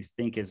what you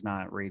think is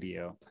not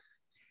radio.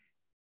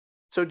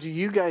 So do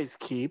you guys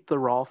keep the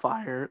raw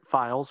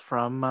files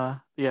from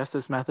the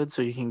Estes method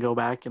so you can go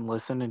back and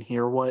listen and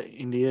hear what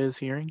India is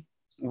hearing?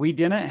 We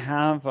didn't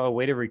have a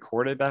way to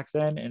record it back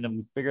then, and then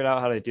we figured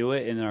out how to do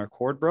it, and our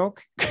cord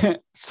broke.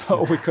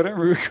 So we couldn't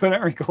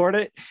record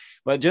it.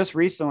 But just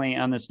recently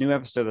on this new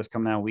episode that's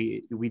coming out,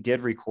 we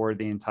did record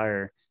the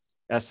entire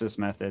Estes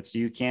method. So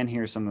you can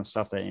hear some of the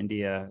stuff that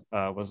India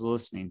was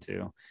listening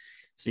to.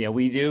 So yeah,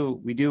 we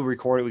do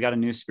record it. We got a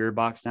new spirit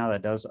box now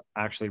that does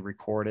actually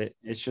record it.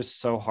 It's just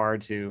so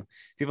hard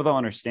people don't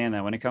understand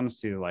that when it comes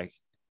to like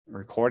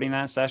recording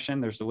that session,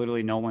 there's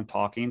literally no one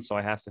talking. So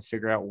I have to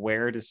figure out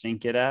where to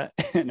sync it at.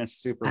 And it's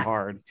super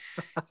hard.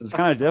 So it's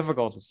kind of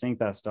difficult to sync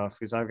that stuff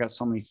because I've got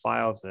so many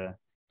files,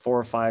 4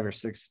 or 5 or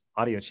 6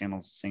 audio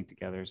channels to sync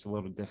together. It's a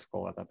little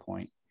difficult at that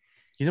point.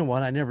 You know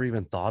what? I never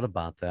even thought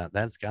about that.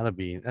 That's gotta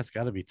be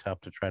tough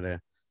to try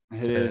to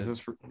It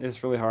is.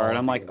 It's really hard.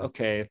 I'm like,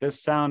 okay, if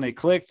this sound it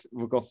clicked,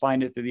 we'll go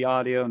find it through the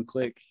audio and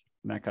click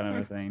and that kind of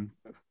a thing.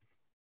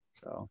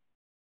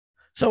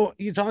 So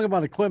you talk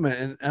about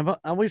equipment, and I've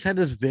always had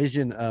this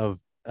vision of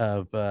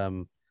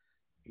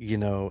you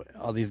know,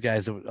 all these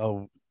guys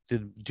that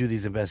do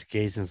these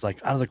investigations, like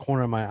out of the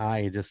corner of my eye,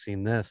 you just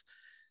seen this.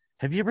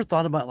 Have you ever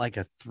thought about like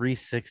a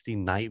 360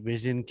 night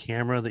vision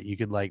camera that you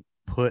could like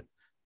put,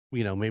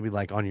 you know, maybe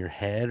like on your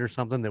head or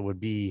something that would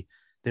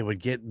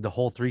get the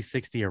whole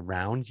 360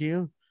 around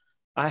you?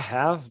 I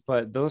have,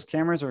 but those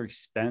cameras are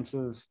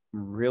expensive,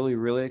 really,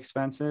 really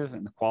expensive,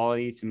 and the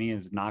quality to me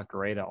is not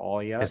great at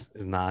all yet.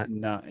 It's not.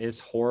 No, it's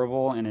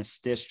horrible, and it's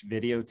stitched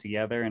video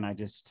together, and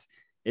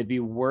it'd be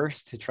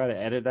worse to try to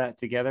edit that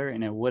together,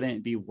 and it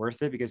wouldn't be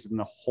worth it because then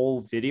the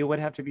whole video would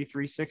have to be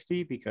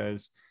 360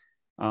 because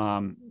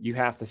you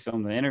have to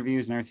film the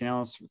interviews and everything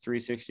else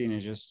 360, and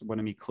it just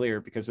wouldn't be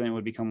clear because then it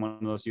would become one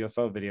of those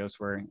UFO videos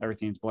where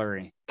everything's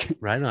blurry.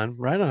 Right on.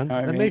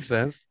 That makes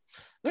sense.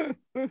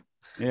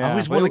 Yeah, I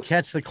always want to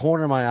catch the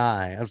corner of my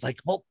eye. I was like,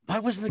 well, why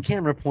wasn't the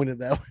camera pointed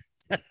that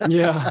way?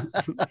 Yeah.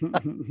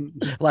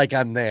 Like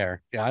I'm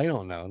there. Yeah, I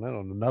don't know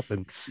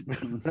nothing.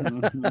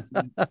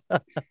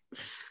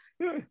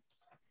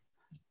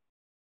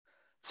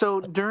 So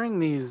during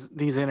these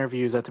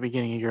interviews at the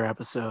beginning of your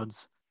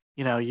episodes,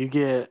 you know, you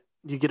get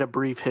a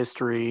brief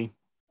history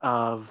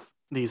of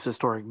these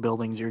historic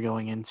buildings you're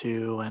going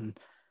into, and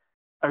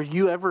are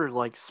you ever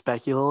like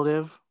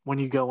speculative when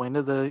you go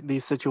into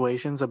these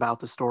situations about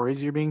the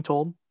stories you're being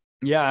told?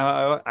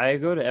 Yeah, I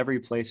go to every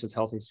place with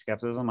healthy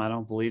skepticism. I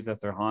don't believe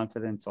that they're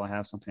haunted until I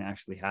have something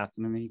actually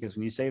happen to me. Because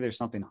when you say there's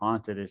something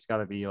haunted, it's got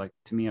to be like,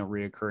 to me, a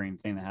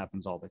reoccurring thing that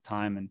happens all the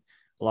time. And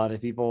a lot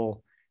of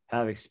people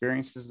have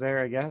experiences there,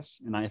 I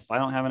guess. And if I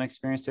don't have an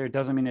experience there, it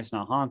doesn't mean it's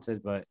not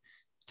haunted, but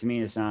to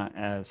me, it's not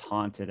as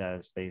haunted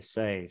as they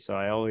say. So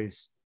I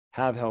always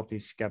have healthy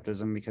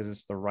skepticism because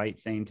it's the right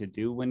thing to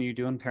do when you're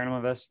doing paranormal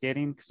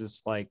investigating. Because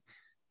it's like,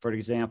 for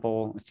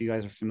example, if you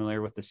guys are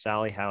familiar with the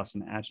Sally House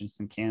in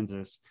Atchison,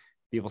 Kansas,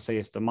 people say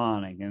it's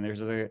demonic, and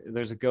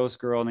there's a ghost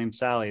girl named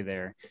Sally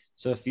there.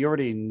 So if you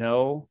already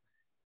know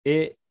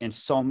it, and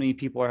so many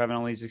people are having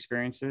all these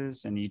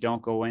experiences, and you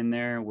don't go in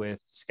there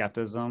with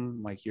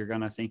skepticism, like you're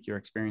gonna think you're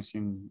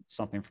experiencing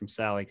something from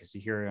Sally because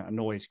you hear a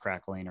noise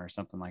crackling or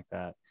something like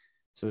that.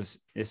 So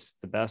it's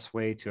the best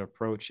way to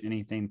approach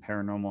anything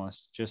paranormal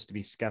is just to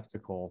be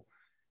skeptical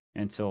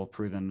until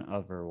proven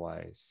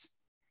otherwise.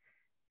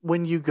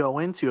 When you go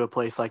into a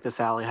place like the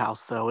Sally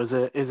House, though, is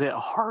it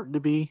hard to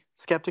be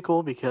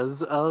skeptical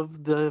because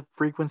of the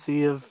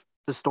frequency of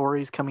the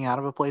stories coming out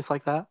of a place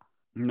like that?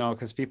 No,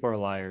 because people are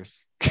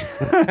liars.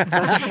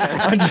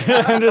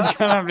 I'm just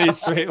gonna be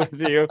straight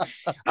with you.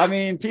 I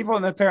mean, people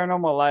in the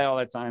paranormal lie all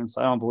the time,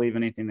 so I don't believe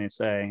anything they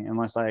say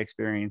unless I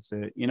experience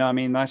it. You know, I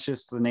mean, that's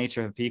just the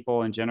nature of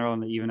people in general,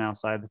 and even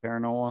outside the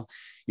paranormal.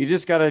 You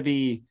just gotta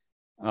be,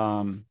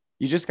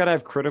 you just gotta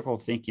have critical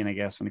thinking, I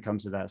guess, when it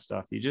comes to that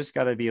stuff. You just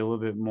gotta be a little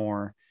bit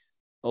more.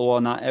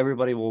 Well, not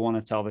everybody will want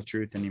to tell the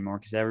truth anymore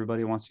because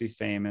everybody wants to be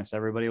famous.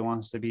 Everybody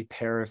wants to be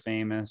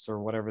para-famous or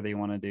whatever they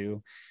want to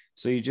do.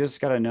 So you just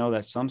got to know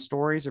that some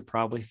stories are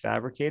probably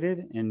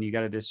fabricated, and you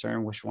got to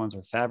discern which ones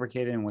are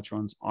fabricated and which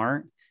ones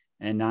aren't,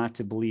 and not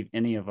to believe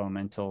any of them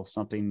until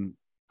something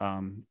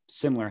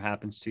similar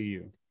happens to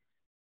you.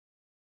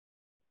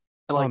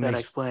 I like that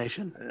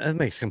explanation. That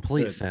makes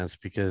complete sense,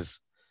 because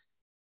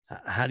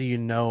how do you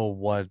know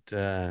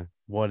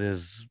what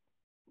is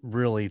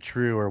really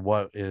true or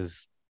what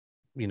is,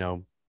 you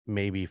know,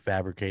 maybe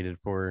fabricated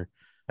for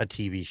a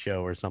TV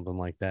show or something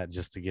like that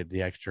just to get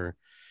the extra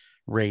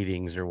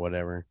ratings or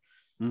whatever.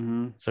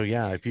 Mm-hmm. So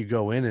yeah, if you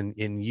go in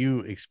and you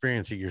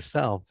experience it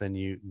yourself, then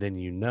you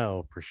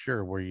know for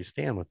sure where you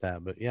stand with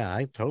that. But yeah,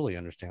 I totally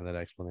understand that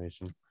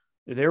explanation.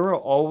 There will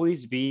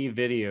always be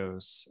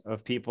videos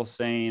of people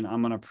saying,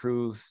 I'm going to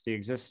prove the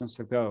existence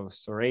of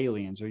ghosts or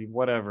aliens or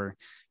whatever,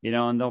 you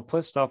know, and they'll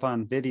put stuff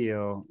on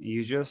video.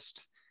 You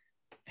just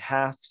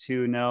have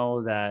to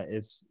know that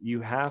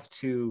you have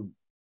to,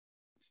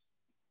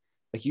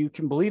 like, you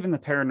can believe in the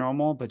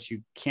paranormal, but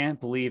you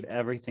can't believe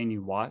everything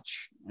you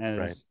watch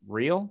as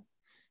real.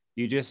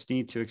 You just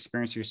need to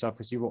experience yourself,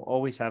 because you will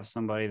always have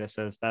somebody that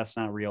says that's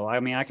not real. I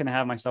mean, I can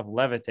have myself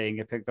levitate and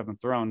get picked up and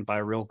thrown by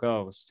a real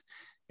ghost,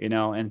 you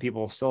know, and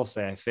people will still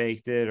say I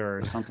faked it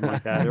or something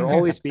like that. There will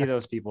always be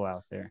those people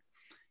out there.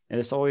 And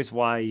it's always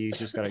why you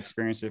just got to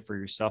experience it for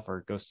yourself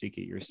or go seek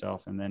it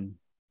yourself and then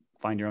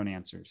find your own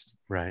answers.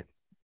 Right.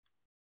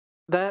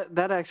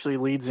 That actually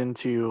leads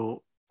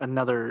into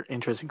another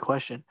interesting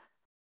question.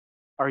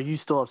 Are you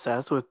still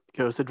obsessed with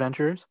Ghost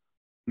Adventures?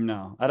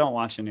 No, I don't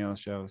watch any of those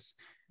shows.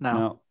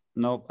 No,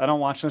 I don't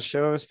watch those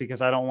shows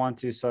because I don't want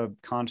to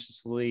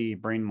subconsciously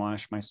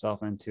brainwash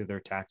myself into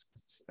their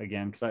tactics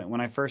again. Because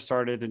when I first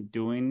started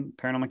doing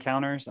paranormal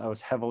encounters, I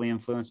was heavily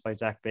influenced by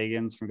Zach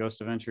Bagans from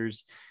Ghost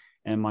Adventures,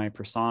 and my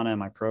persona and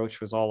my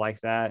approach was all like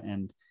that.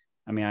 And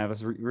I mean, I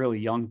was really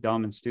young,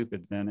 dumb, and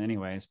stupid then,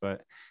 anyways.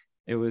 But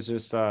it was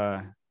just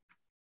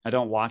I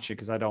don't watch it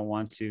because I don't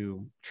want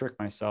to trick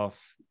myself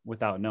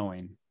without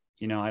knowing.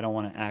 I don't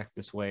want to act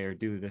this way or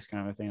do this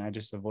kind of a thing. I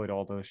just avoid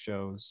all those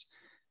shows.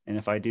 And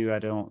if I do, I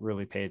don't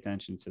really pay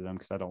attention to them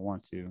because I don't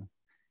want to.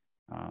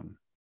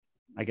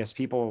 I guess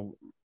people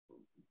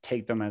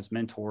take them as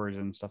mentors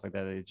and stuff like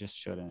that. They just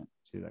shouldn't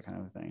do that kind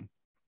of a thing.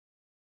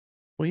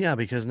 Well, yeah,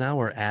 because now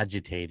we're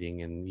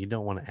agitating and you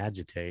don't want to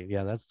agitate.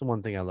 Yeah, that's the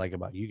one thing I like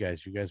about you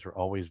guys. You guys are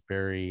always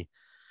very,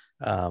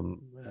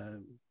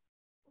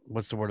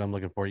 what's the word I'm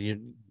looking for?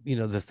 You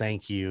know, the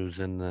thank yous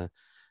and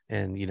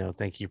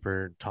thank you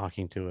for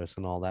talking to us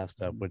and all that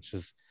stuff, which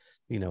is,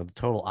 the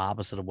total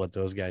opposite of what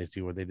those guys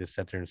do, where they just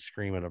sit there and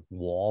scream at a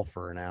wall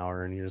for an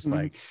hour and you're just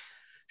like,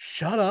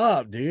 shut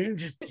up, dude.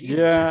 Just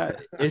yeah,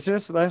 it's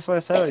just, that's what I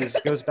said. It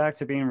goes back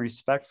to being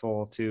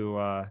respectful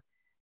to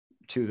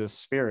the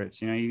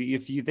spirits.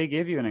 If they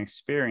give you an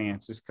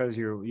experience, it's because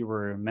you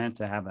were meant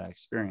to have that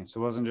experience. It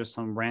wasn't just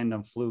some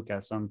random fluke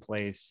at some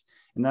place.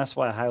 And that's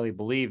why I highly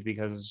believe,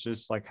 because it's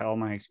just like how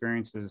my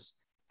experiences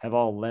have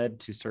all led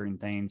to certain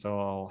things,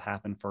 all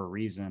happen for a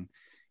reason.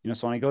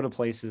 So when I go to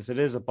places, it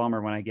is a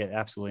bummer when I get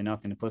absolutely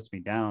nothing. It puts me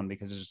down,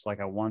 because it's just like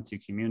I want to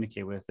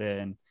communicate with it,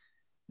 and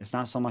it's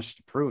not so much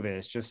to prove it,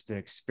 it's just to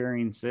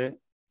experience it,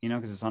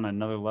 because it's on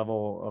another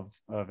level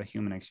of a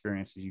human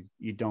experience that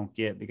you don't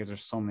get, because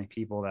there's so many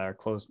people that are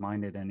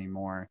closed-minded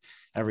anymore.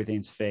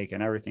 Everything's fake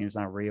and everything's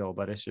not real.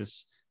 But it's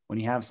just, when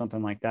you have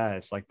something like that,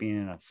 it's like being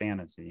in a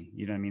fantasy,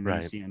 you know what I mean,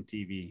 that you see on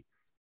TV.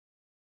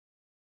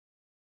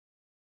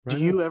 Do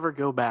you ever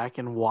go back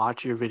and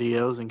watch your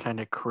videos and kind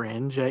of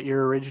cringe at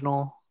your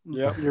original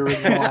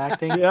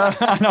acting? Yeah,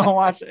 I don't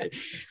watch it.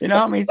 You know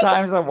how many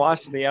times I've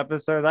watched the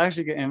episodes? I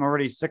actually am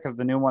already sick of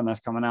the new one that's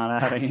coming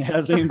out. It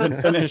hasn't even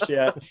been finished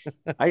yet.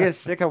 I get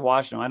sick of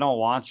watching them. I don't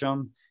watch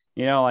them.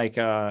 Like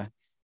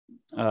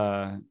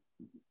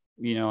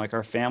like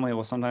our family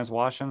will sometimes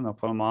watch them. They'll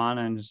put them on,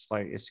 and just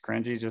like, it's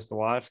cringy just to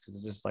watch, because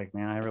it's just like,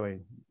 man, I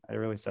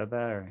really said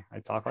that, or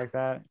I talk like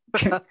that.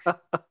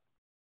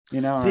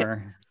 See,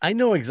 I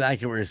know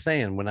exactly what you're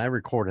saying. When I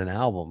record an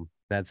album,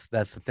 that's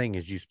the thing,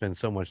 is you spend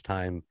so much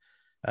time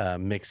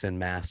mixing,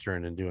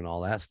 mastering, and doing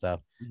all that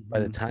stuff. By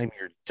the time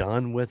you're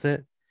done with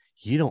it,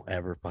 you don't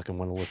ever fucking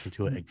want to listen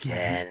to it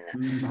again.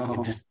 No.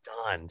 You're just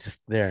done. Just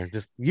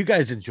you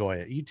guys enjoy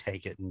it. You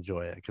take it and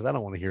enjoy it, because I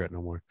don't want to hear it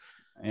no more.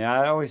 Yeah,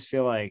 I always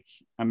feel like,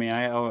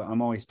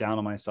 I'm always down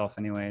on myself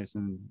anyways,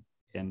 and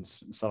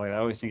stuff like that. I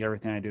always think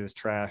everything I do is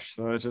trash.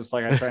 So it's just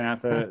like, I try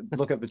not to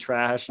look at the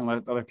trash and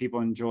let other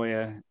people enjoy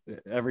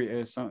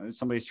it.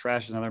 Somebody's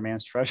trash is another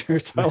man's treasure.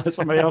 So I let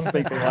somebody else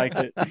think they like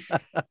it.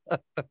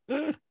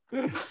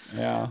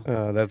 Yeah.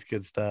 Oh, that's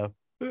good stuff.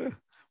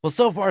 Well,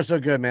 so far so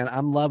good, man.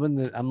 I'm loving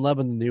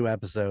the new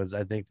episodes.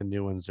 I think the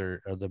new ones are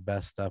the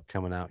best stuff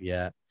coming out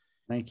yet.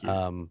 Thank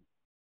you.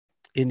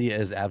 India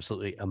is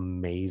absolutely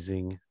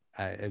amazing.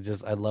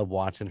 I love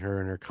watching her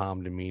and her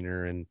calm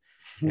demeanor and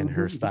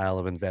her style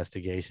of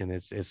investigation.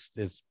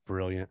 It's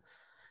brilliant.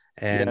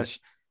 And yes.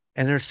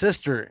 And her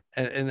sister,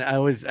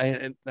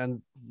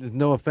 and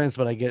no offense,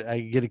 but I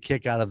get a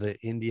kick out of the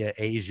India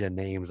Asia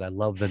names. I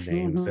love the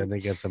names. I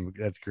think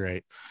that's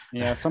great.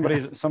 Yeah,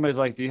 somebody's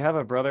like, do you have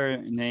a brother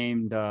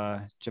named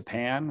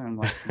Japan? I'm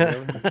like,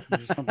 really?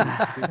 Is this something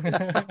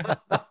stupid?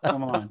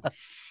 Come on.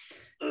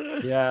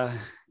 Yeah,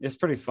 it's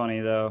pretty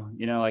funny though.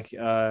 Like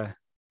her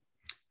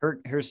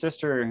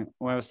sister,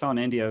 when I was telling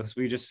India,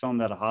 we just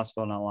filmed at a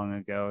hospital not long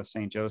ago,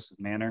 St. Joseph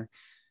Manor.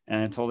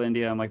 And I told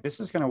India, I'm like, this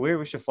is kind of weird.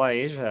 We should fly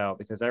Asia out,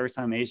 because every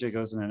time Asia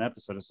goes in an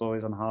episode, it's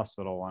always on a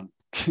hospital one.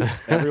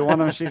 Every one of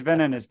them she's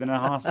been in has been a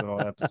hospital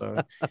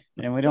episode.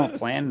 And we don't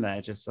plan that.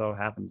 It just so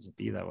happens to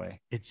be that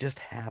way. It just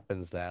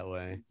happens that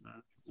way.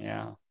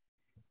 Yeah.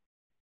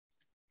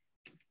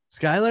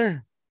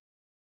 Skylar?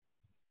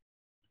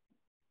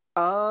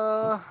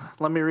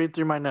 Let me read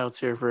through my notes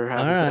here for half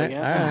a second.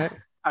 All right.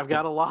 I've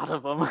got a lot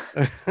of them.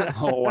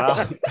 Oh,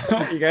 wow.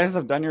 You guys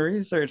have done your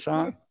research,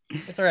 huh?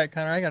 It's all right,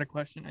 Connor. I got a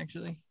question,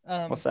 actually.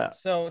 What's that?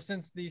 So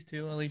since these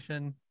two,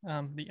 Alicia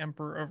and the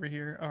Emperor over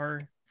here,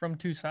 are from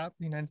TUSOP,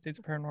 the United States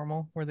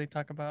Paranormal, where they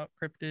talk about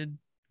cryptid,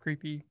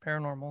 creepy,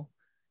 paranormal,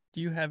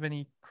 do you have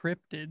any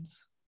cryptids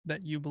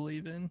that you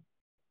believe in?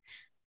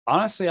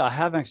 Honestly, I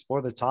haven't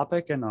explored the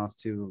topic enough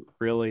to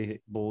really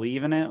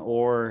believe in it,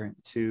 or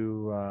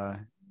to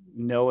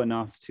know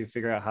enough to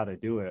figure out how to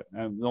do it.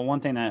 The one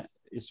thing that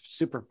is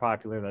super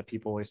popular that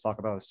people always talk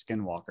about is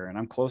Skinwalker, and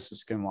I'm close to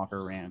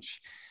Skinwalker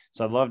Ranch.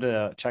 So I'd love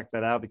to check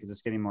that out, because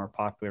it's getting more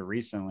popular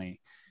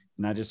recently,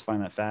 and I just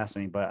find that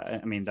fascinating. But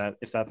I mean, that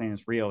if that thing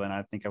is real, then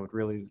I think I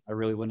really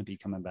wouldn't be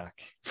coming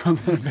back from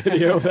the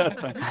video that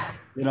time.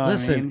 You know,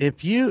 listen, what I mean?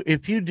 if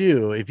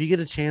you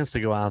get a chance to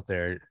go out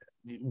there,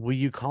 will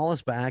you call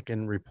us back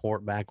and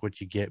report back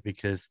what you get?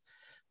 Because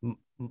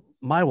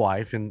my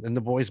wife and the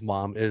boy's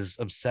mom is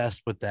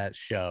obsessed with that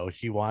show.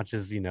 She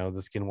watches, the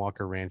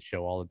Skinwalker Ranch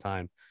show all the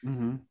time,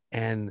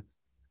 and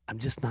I'm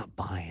just not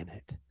buying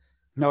it.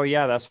 No,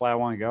 yeah, that's why I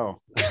want to go.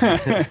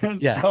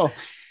 Yeah. So,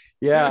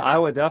 yeah,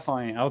 I'll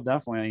definitely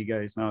let you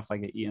guys know if I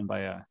get eaten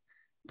by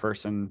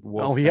person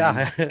wolf Oh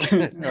yeah.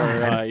 thing.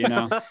 Or you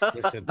know,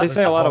 Listen, they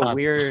say a lot hold of on.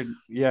 weird,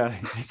 yeah,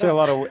 they say a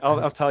lot of,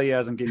 I'll tell you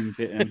as I'm getting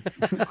bitten.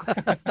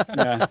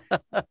 Yeah,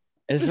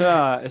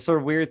 it's a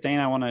weird thing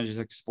I want to just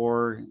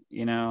explore.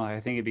 You know, I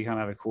think it'd be kind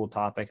of a cool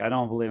topic. I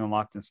don't believe in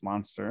Loch Ness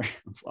Monster.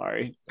 I'm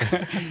sorry,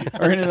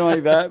 or anything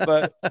like that,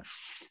 but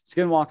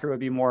Skinwalker would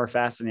be more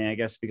fascinating, I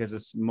guess, because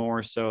it's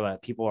more so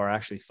that people are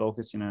actually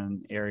focusing on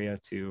an area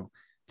to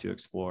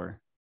explore.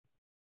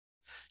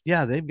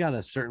 Yeah, they've got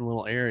a certain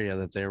little area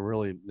that they're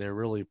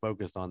really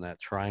focused on, that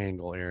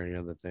triangle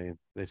area that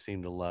they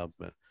seem to love.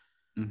 But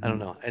I don't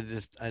know.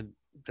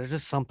 There's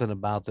just something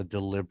about the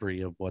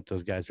delivery of what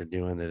those guys are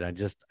doing that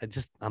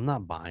I'm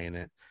not buying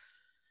it.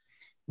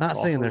 Not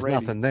All saying for there's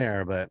nothing ratings.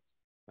 there, but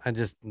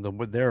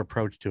with their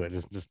approach to it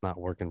is just not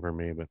working for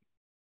me. But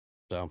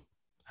so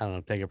I don't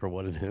know, take it for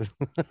what it is.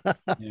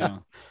 Yeah.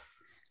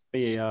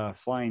 Be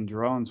flying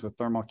drones with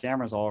thermal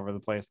cameras all over the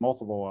place,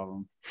 multiple of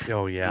them.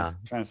 Oh yeah.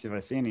 Trying to see if I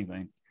see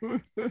anything.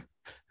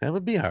 That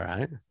would be all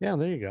right. Yeah,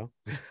 there you go.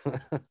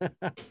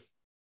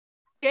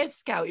 You guys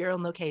scout your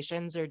own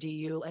locations, or do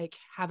you like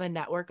have a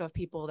network of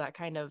people that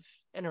kind of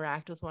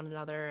interact with one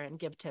another and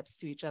give tips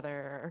to each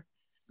other?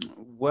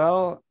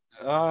 Well,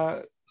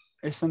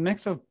 it's a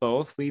mix of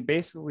both. We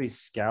basically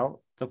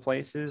scout the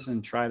places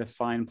and try to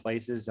find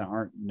places that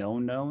aren't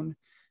known.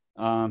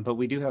 But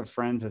we do have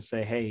friends that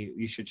say, hey,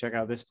 you should check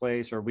out this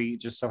place, or we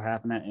just so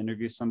happen to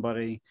interview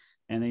somebody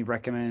and they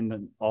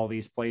recommend all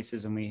these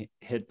places and we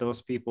hit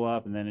those people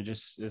up, and then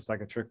it's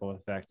like a trickle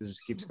effect. It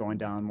just keeps going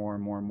down more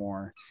and more and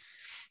more.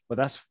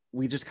 But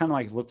we just kind of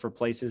like look for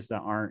places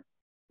that aren't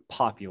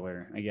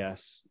popular, I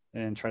guess,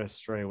 and try to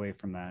stray away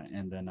from that,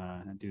 and then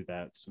do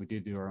that. So we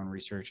do our own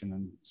research, and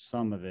then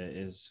some of it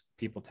is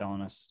people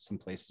telling us some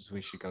places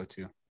we should go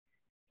to.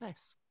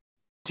 Nice.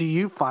 Do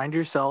you find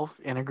yourself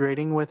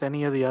integrating with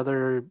any of the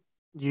other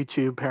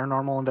YouTube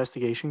paranormal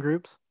investigation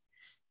groups?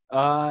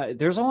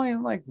 There's only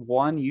like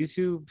one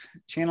YouTube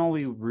channel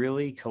we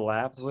really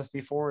collabed with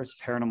before. It's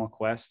Paranormal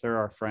Quest. They're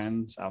our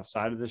friends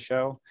outside of the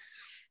show,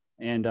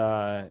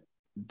 and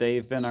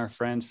they've been our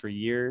friends for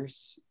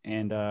years,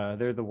 and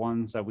they're the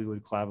ones that we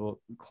would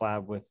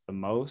collab with the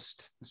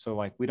most. So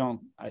like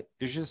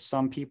there's just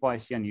some people I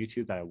see on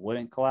YouTube that I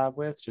wouldn't collab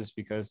with just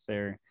because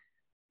they're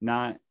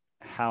not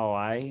how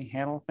I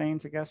handle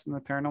things, I guess, in the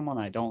paranormal, and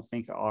I don't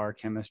think our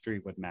chemistry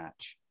would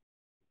match.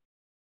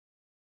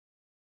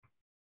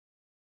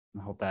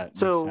 I hope that makes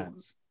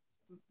sense.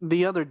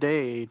 The other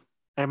day,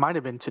 it might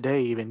have been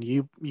today even,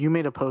 you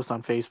made a post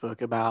on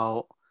Facebook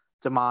about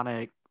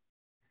demonic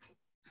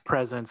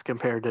presence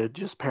compared to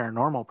just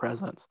paranormal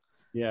presence.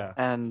 Yeah.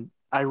 And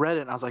I read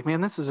it and I was like,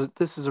 man, this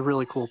is a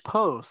really cool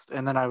post.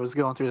 And then I was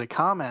going through the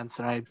comments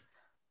and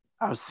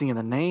I was seeing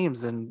the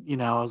names,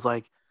 and I was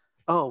like,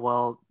 oh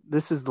well,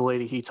 this is the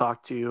lady he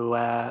talked to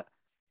at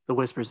the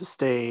Whispers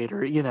Estate,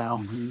 or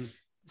Mm-hmm.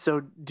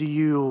 So do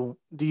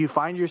you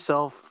find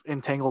yourself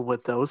entangled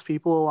with those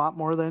people a lot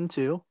more then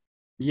too?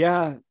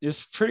 Yeah,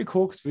 it's pretty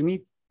cool because we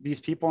meet these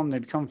people and they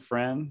become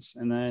friends,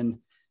 and then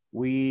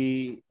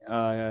we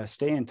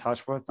stay in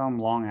touch with them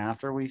long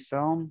after we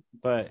film.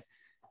 But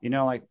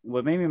like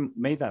what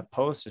made that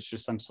post is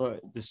just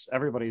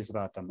everybody's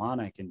about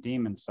demonic and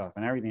demon stuff,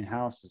 and everything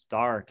else is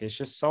dark. It's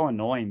just so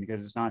annoying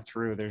because it's not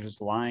true. They're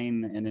just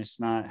lying, and it's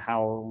not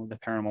how the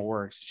paranormal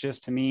works. It's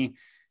just, to me,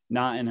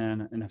 not in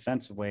an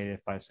offensive way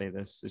if I say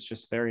this. It's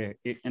just very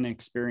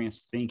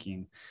inexperienced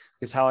thinking.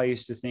 It's how I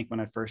used to think when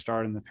I first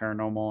started in the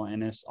paranormal,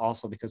 and it's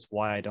also because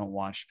why I don't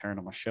watch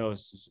paranormal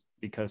shows is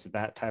because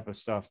that type of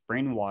stuff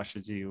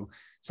brainwashes you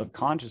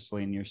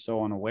subconsciously, and you're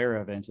so unaware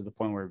of it to the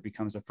point where it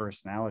becomes a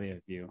personality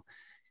of you,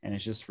 and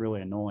it's just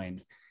really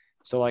annoying.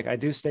 So like I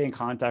do stay in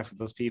contact with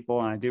those people,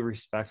 and I do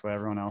respect what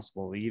everyone else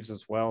believes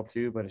as well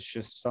too, but it's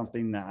just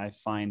something that I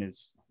find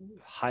is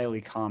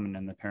highly common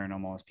in the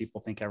paranormal, is people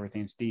think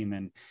everything's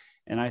demon.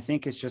 And I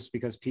think it's just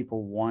because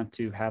people want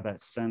to have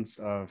that sense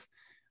of,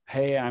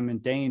 hey, I'm in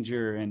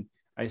danger and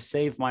I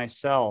saved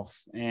myself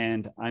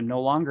and I'm no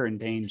longer in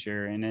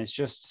danger. And it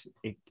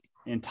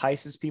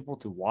entices people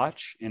to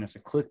watch, and it's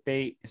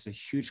a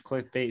huge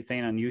clickbait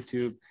thing on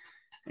YouTube.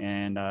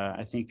 And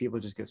I think people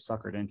just get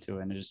suckered into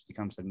it, and it just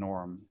becomes a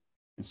norm.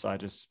 And so I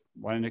just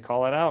wanted to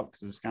call it out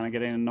because it's kind of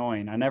getting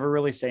annoying. I never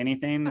really say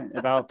anything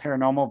about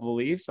paranormal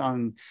beliefs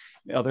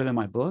other than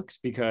my books,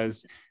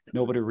 because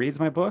nobody reads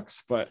my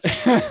books. But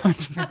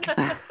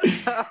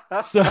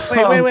so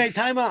wait,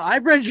 time out.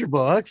 I've read your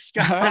books.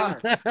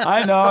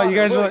 I know you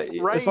guys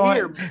look,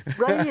 are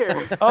right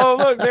here. Oh,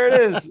 look, there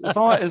it is.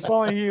 It's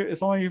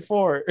only you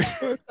four.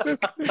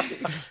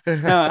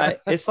 No,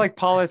 it's like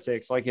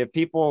politics. Like if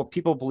people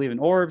believe in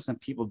orbs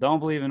and people don't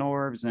believe in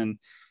orbs, and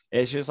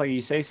it's just like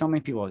you say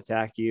something, people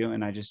attack you,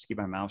 and I just keep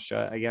my mouth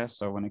shut, I guess.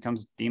 So when it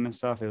comes to demon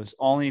stuff, it was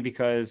only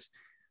because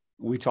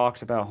we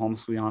talked about Home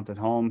Sweet Haunted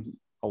Home.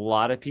 A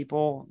lot of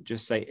people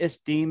just say it's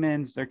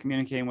demons they're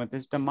communicating with,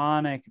 it's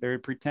demonic, they're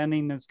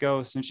pretending it's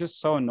ghosts. And it's just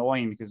so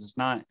annoying because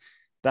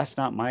that's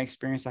not my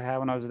experience I had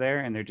when I was there,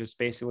 and they're just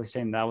basically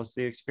saying that was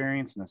the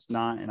experience, and it's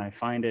not. And I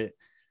find it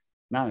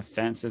not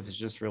offensive, it's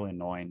just really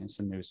annoying. It's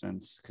a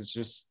nuisance because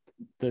just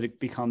that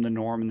become the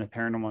norm in the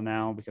paranormal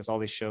now, because all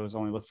these shows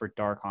only look for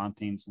dark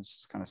hauntings, and it's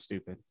just kind of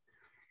stupid.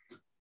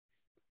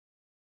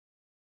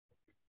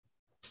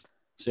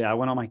 So yeah, I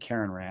went on my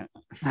Karen rant.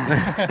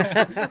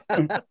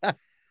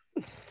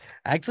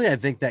 Actually, I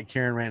think that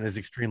Karen rant is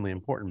extremely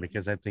important,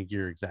 because I think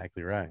you're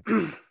exactly right.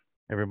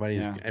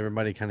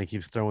 Everybody kind of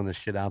keeps throwing this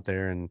shit out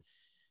there,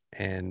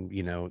 and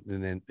you know,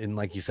 and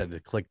like you said, the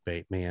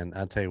clickbait, man.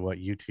 I'll tell you what,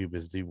 YouTube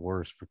is the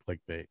worst for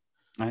clickbait.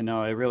 I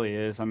know, it really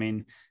is. I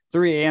mean,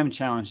 3 a.m.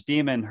 challenge,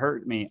 demon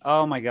hurt me.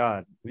 Oh my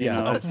god. You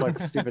know, it's like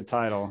a stupid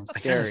title. It's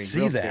scary.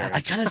 I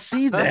gotta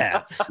see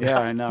that. Yeah,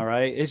 I know,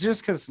 right? It's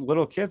just because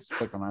little kids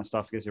click on that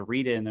stuff because you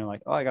read it and they're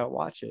like, oh, I gotta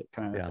watch it,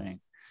 kind of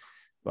thing.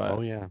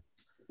 But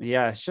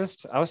yeah, it's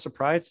just, I was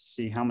surprised to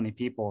see how many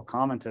people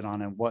commented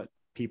on it, what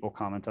people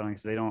comment on it,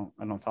 because I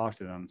don't talk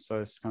to them. So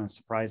it's kind of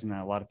surprising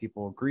that a lot of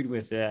people agreed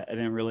with it. I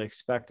didn't really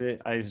expect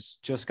it. I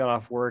just got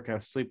off work. I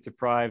was sleep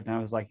deprived, and I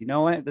was like, you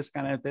know what? This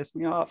kind of pissed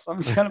me off, so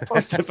I'm just gonna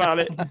post about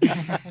it.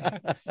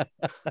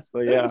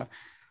 So yeah,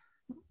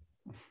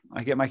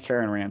 I get my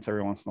Karen rants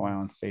every once in a while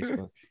on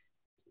Facebook.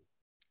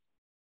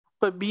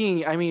 But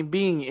being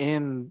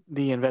in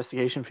the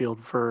investigation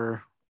field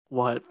for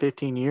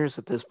 15 years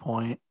at this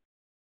point,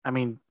 I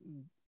mean,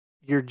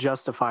 you're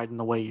justified in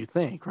the way you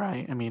think,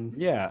 right? I mean,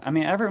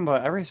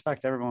 I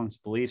respect everyone's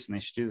beliefs, and they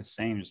should do the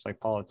same, just like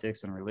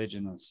politics and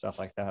religion and stuff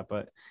like that.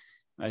 But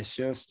it's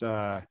just,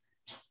 I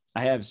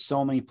have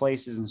so many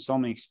places and so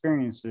many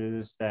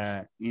experiences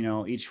that, you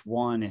know, each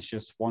one is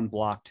just one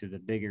block to the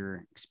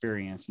bigger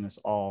experience, and it's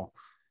all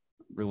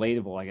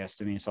relatable, I guess,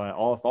 to me. So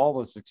all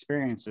those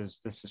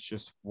experiences, this is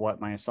just what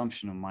my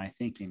assumption of my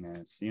thinking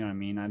is. You know what I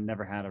mean? I've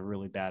never had a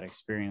really bad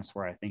experience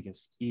where I think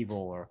it's evil,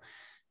 or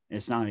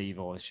it's not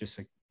evil. It's just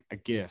a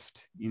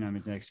gift, you know, I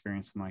mean, to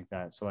experience something like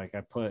that. So like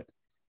I put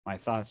my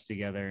thoughts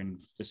together, and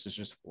this is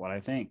just what I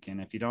think. And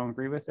if you don't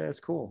agree with it,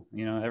 it's cool.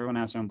 You know, everyone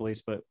has their own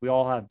beliefs, but we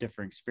all have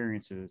different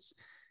experiences,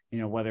 you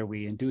know, whether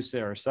we induce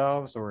it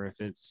ourselves or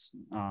if it's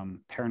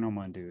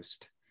paranormal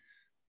induced.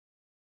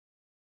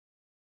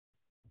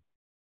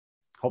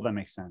 Hope that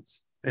makes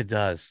sense. It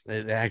does.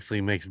 It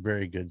actually makes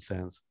very good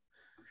sense.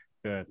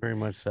 Good. Very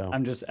much so.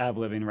 I'm just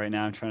ad-libbing right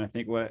now. I'm trying to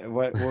think what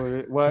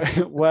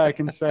I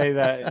can say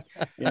that,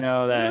 you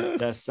know,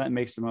 that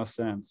makes the most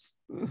sense.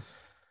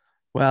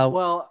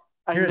 Well,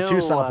 I here know, at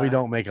Tucson, we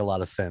don't make a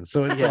lot of sense,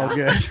 so it's all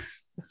good.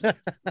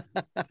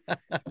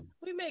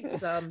 We make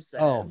some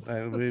sense.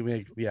 We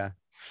make,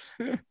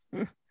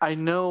 I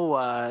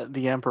know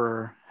the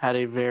Emperor had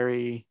a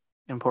very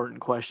important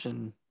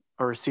question,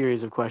 or a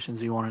series of questions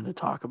he wanted to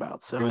talk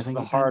about. So here's I think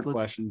the hard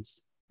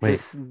questions.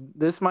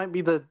 This might be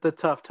the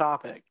tough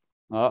topic.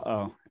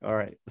 All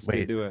right,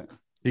 let's do it.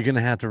 You're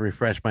gonna have to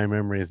refresh my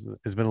memory.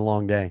 It's been a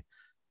long day.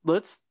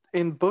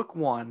 In book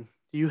 1,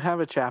 you have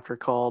a chapter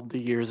called The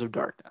Years of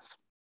Darkness.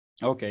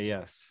 Okay,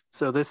 yes.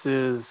 So this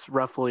is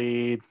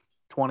roughly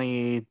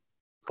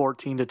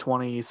 2014 to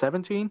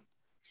 2017.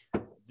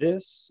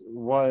 This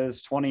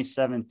was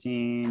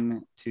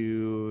 2017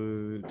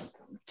 to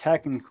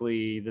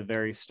technically the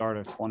very start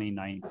of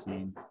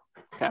 2019.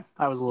 Okay,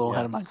 I was a little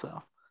ahead of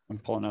myself. I'm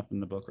pulling up in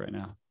the book right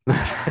now.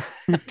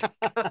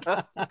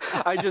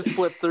 I just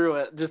flipped through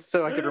it just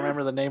so I could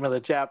remember the name of the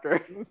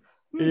chapter.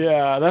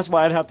 Yeah, that's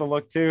why I'd have to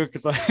look too,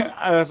 because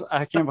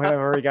I can't believe I've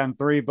already gotten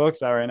 3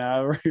 books out right now.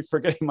 I'm already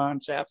forgetting my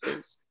own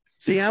chapters.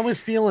 See, I was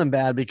feeling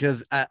bad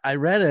because I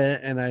read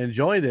it and I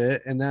enjoyed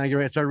it, and then I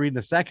started reading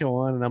the second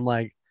one, and I'm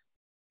like,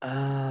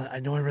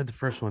 I know I read the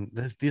first one.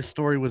 This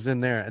story was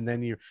in there, and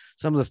then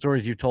some of the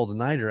stories you told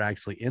tonight are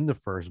actually in the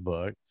first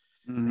book.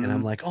 Mm-hmm. And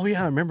I'm like, oh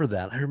yeah, I remember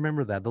that.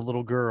 The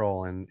little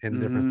girl and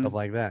different stuff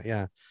like that.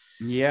 Yeah.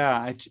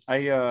 Yeah.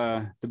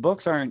 The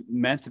books aren't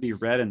meant to be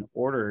read in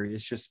order.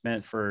 It's just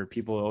meant for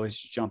people to always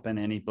jump in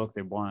any book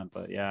they want.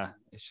 But yeah,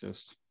 it's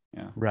just,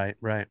 yeah. Right.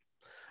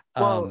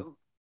 Well,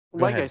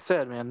 like I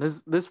said, man,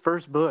 this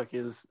first book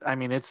is, I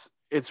mean, it's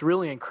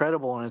really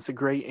incredible, and it's a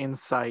great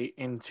insight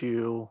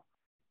into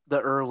the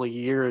early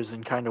years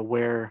and kind of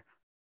where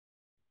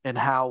and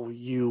how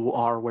you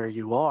are where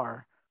you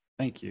are.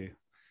 Thank you.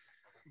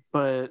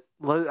 But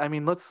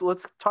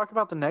let's talk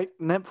about the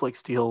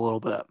Netflix deal a little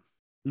bit.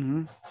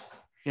 Mm-hmm.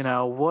 You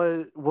know,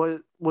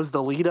 what was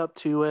the lead up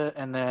to it,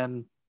 and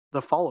then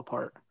the fall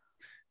apart?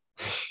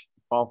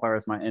 Fall apart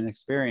is my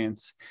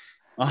inexperience.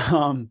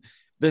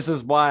 This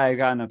is why I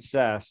gotten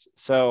obsessed.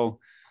 So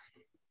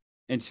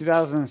in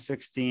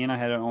 2016, I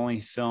had only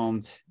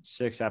filmed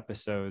 6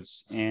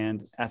 episodes,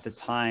 and at the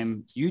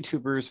time,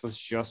 YouTubers was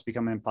just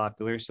becoming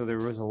popular. So there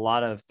was a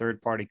lot of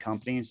third-party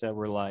companies that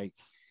were like,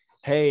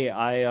 hey,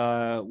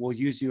 I will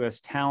use you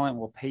as talent,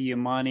 we'll pay you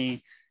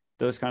money,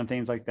 those kind of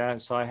things like that.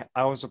 So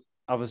I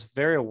was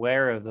very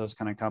aware of those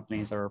kind of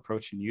companies that were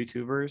approaching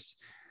YouTubers.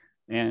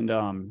 And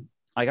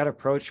I got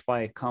approached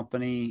by a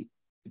company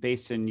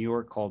based in New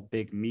York called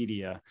Big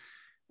Media.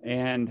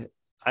 And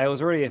I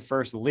was already at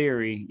first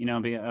leery, you know,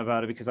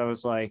 about it, because I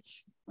was like,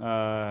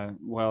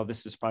 well,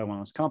 this is probably one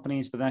of those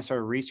companies. But then I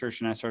started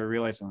researching, I started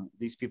realizing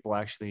these people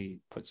actually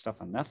put stuff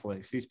on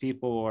Netflix. These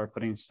people are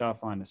putting stuff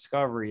on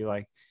Discovery.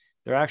 Like,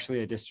 they're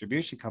actually a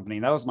distribution company.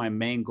 And that was my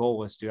main goal,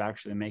 was to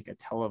actually make a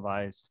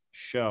televised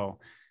show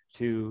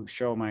to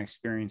show my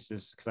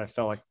experiences, because I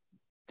felt like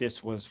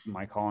this was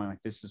my calling.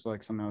 Like this is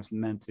like something I was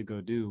meant to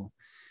go do.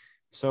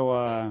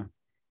 So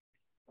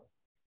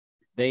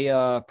they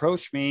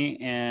approached me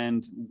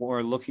and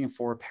were looking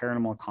for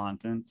paranormal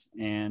content.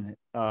 And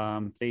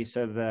they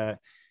said that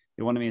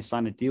they wanted me to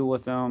sign a deal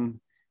with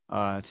them,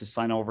 to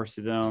sign over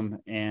to them,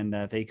 and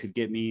that they could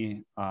get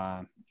me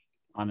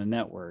on a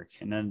network.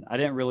 And then I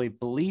didn't really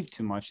believe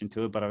too much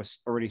into it, but I was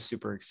already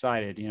super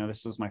excited. You know,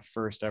 this was my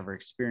first ever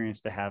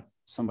experience to have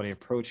somebody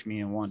approach me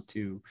and want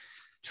to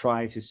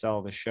try to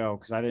sell the show,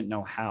 because I didn't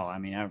know how. I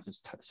mean, I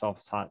was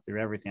self-taught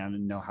through everything. I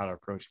didn't know how to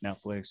approach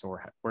Netflix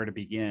or where to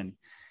begin.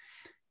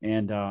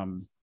 And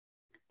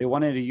they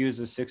wanted to use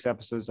the 6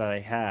 episodes that I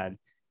had.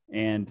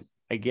 And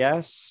I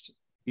guess,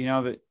 you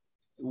know, the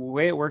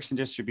way it works in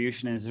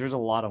distribution is there's a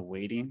lot of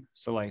waiting.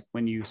 So like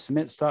when you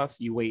submit stuff,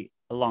 you wait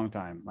a long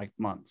time, like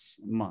months.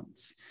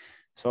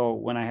 So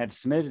when I had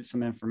submitted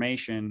some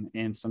information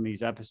in some of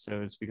these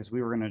episodes, because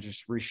we were going to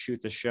just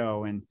reshoot the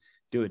show and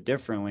do it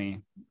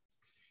differently,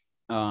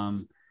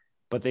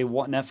 but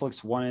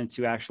Netflix wanted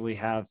to actually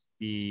have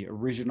the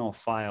original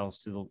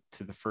files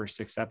to the first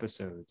 6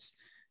 episodes.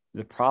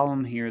 The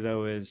problem here,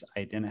 though, is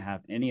I didn't have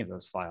any of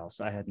those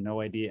files. I had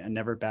no idea. I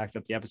never backed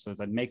up the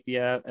episodes. I'd make the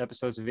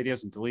episodes of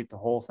videos and delete the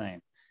whole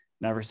thing.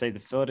 Never saved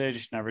the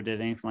footage, never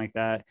did anything like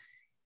that.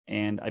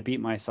 And I beat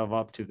myself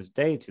up to this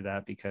day to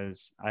that,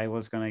 because I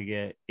was going to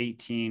get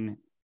 18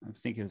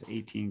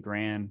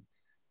 grand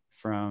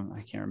from,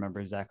 I can't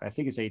remember exactly. I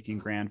think it's 18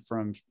 grand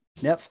from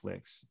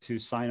Netflix to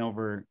sign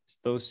over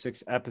those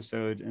 6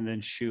 episodes and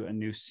then shoot a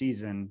new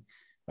season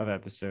of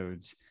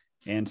episodes.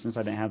 And since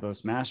I didn't have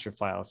those master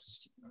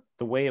files,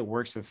 the way it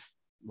works with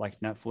like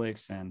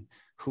Netflix and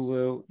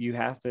Hulu, you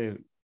have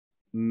to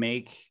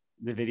make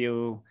the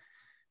video.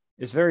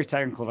 It's very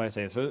technical if I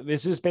say it. So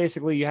it's just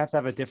basically you have to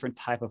have a different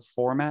type of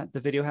format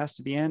the video has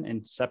to be in,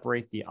 and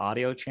separate the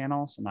audio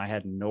channels. And I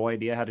had no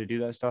idea how to do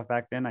that stuff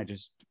back then. I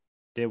just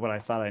did what I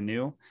thought I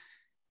knew.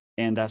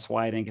 And that's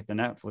why I didn't get the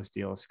Netflix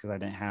deals, because I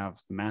didn't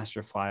have the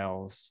master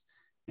files.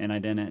 And I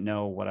didn't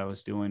know what I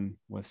was doing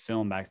with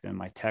film back then.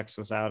 My text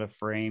was out of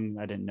frame.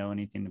 I didn't know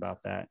anything about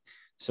that.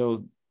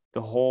 So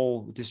the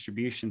whole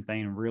distribution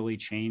thing really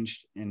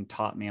changed and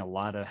taught me a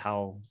lot of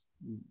how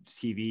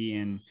TV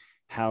and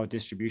how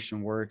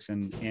distribution works,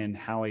 and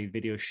how a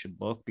video should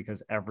look,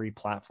 because every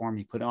platform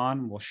you put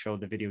on will show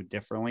the video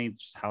differently,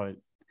 just how it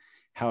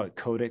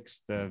codecs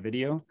the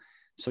video.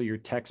 So your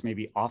text may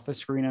be off the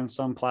screen on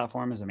some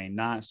platforms, it may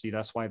not. So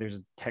that's why there's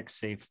a text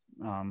safe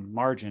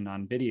margin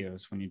on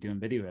videos when you're doing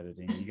video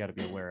editing, you got to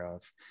be aware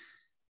of.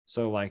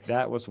 So like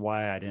that was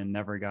why I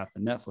never got the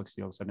Netflix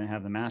deal, because I didn't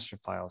have the master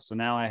file. So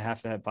now I have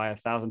to buy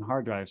 1,000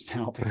 hard drives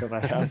now, because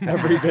I have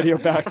every video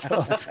backed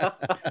up.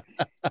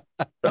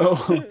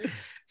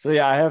 So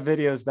yeah, I have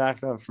videos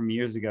backed up from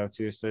years ago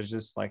too. So it's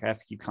just like I have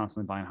to keep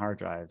constantly buying hard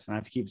drives, and I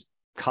have to keep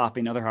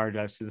copying other hard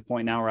drives, to the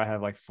point now where I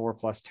have like 4+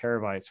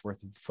 terabytes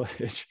worth of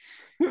footage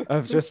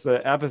of just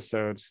the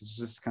episodes. It's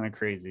just kind of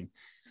crazy.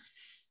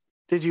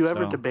 Did you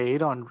ever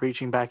debate on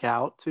reaching back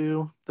out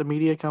to the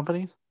media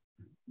companies?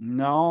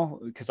 No,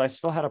 because I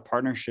still had a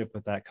partnership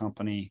with that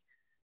company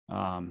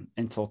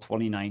until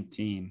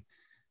 2019.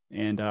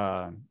 And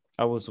I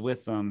was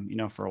with them, you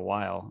know, for a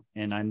while.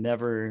 And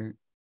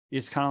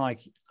it's kind of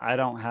like I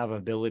don't have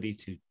ability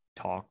to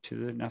talk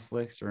to the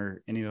Netflix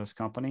or any of those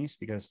companies,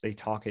 because they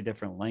talk a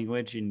different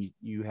language, and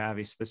you have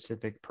a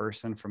specific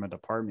person from a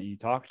department you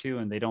talk to,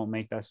 and they don't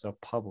make that stuff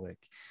public.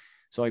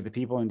 So like the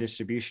people in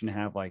distribution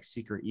have like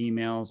secret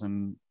emails,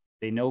 and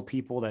they know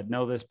people that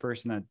know this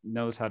person that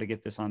knows how to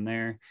get this on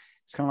there.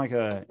 It's kind of like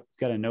a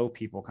got to know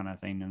people kind of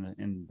thing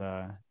in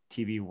the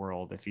TV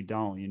world. If you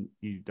don't,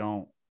 you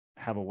don't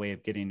have a way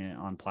of getting it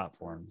on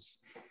platforms.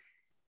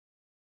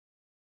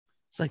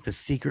 It's like the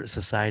secret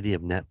society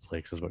of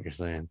Netflix is what you're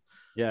saying.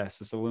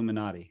 Yes, it's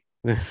Illuminati.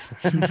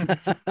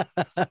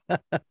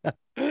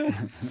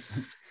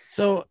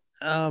 So,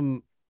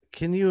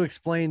 can you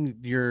explain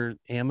your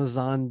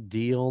Amazon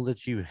deal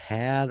that you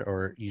had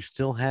or you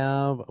still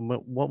have?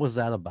 What was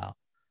that about?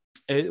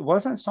 It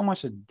wasn't so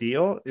much a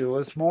deal. It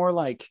was more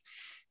like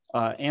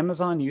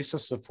Amazon used to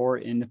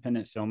support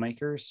independent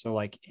filmmakers. So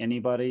like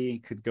anybody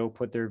could go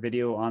put their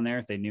video on there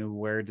if they knew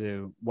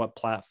what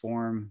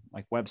platform,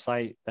 like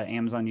website that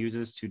Amazon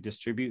uses to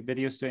distribute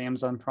videos to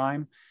Amazon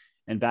Prime.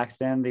 And back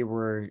then they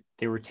were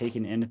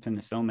taking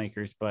independent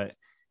filmmakers, but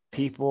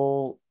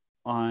people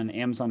on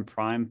Amazon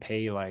Prime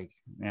pay like,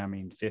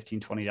 $15,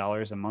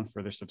 $20 a month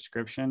for their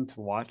subscription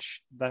to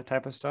watch that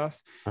type of stuff.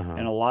 Uh-huh.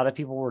 And a lot of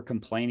people were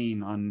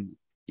complaining on,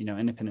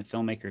 independent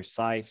filmmakers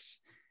sites,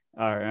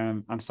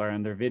 on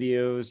their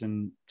videos,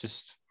 and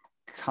just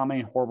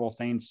commenting horrible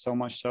things, so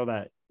much so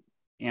that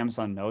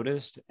Amazon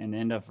noticed and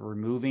ended up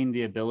removing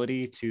the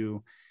ability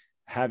to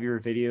have your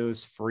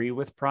videos free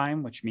with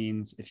Prime, which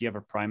means if you have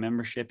a Prime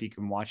membership, you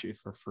can watch it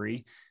for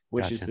free,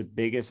 which Gotcha. is the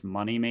biggest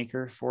money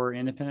maker for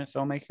independent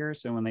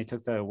filmmakers. And when they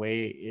took that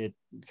away, it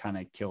kind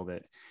of killed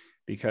it,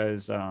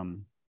 because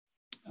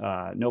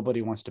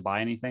nobody wants to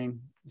buy anything.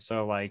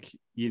 So like,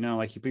 you know,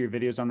 like you put your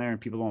videos on there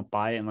and people don't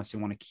buy it unless you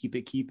want to keep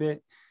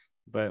it.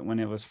 But when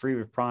it was free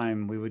with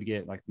Prime, we would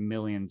get like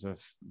millions of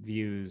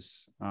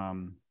views,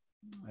 I'm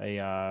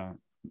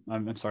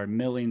sorry,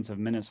 millions of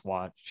minutes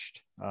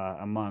watched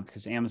a month,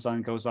 because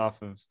Amazon goes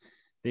off of,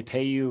 they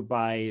pay you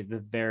by the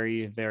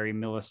very, very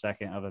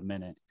millisecond of a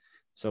minute.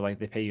 So like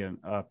they pay you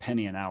a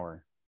penny an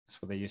hour.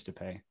 That's what they used to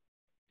pay.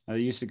 They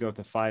used to go up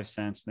to 5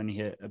 cents. Then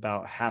you hit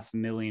about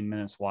 500,000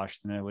 minutes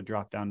watched, and it would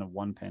drop down to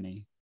 1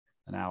 penny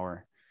an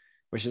hour,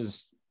 which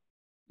is,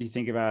 you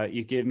think about it,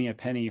 you give me a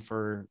penny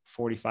for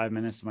 45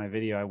 minutes of my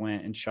video. I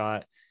went and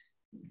spent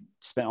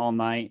all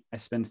night. I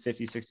spend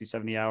 50, 60,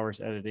 70 hours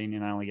editing,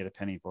 and I only get a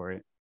penny for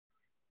it.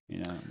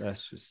 You know,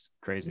 that's just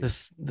crazy.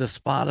 The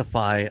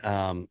Spotify,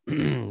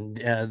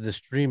 the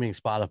streaming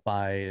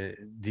Spotify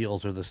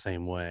deals are the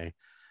same way.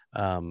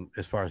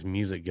 As far as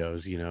music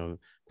goes, you know,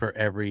 for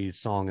every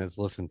song that's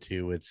listened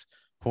to, it's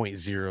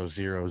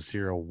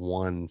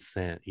 0.0001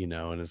 cent, you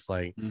know, and it's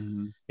like,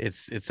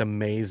 it's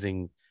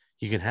amazing.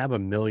 You can have a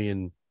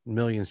million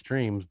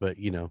streams, but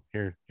you know,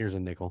 here's a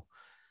nickel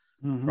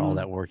for all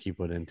that work you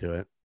put into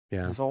it.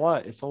 Yeah. It's a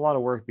lot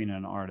of work being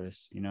an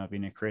artist. You know,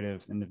 being a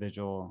creative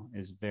individual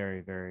is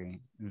very,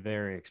 very,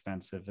 very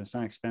expensive. It's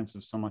not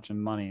expensive so much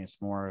in money.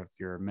 It's more of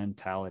your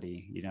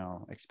mentality, you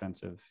know,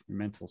 expensive, your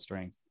mental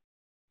strength.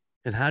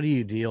 And how do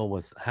you deal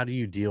with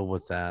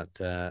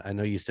that? I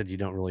know you said you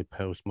don't really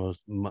post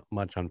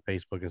much on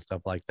Facebook and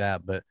stuff like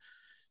that, but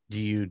do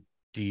you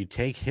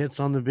take hits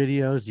on the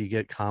videos? Do you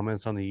get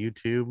comments on the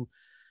YouTube?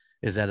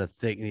 Is that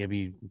have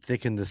you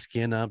thickened the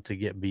skin up to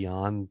get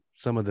beyond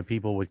some of the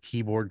people with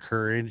keyboard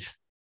courage?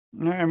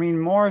 I mean,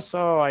 more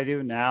so I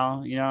do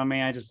now. You know, I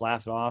mean, I just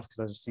laugh it off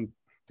because I just think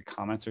the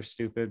comments are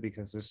stupid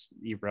because it's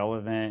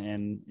irrelevant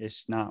and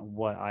it's not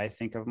what I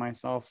think of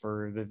myself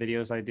or the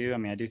videos I do. I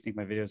mean, I do think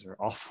my videos are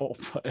awful,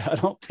 but I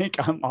don't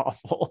think I'm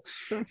awful.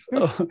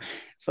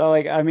 So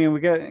like, I mean, we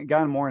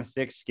gotten more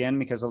thick skin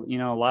because, you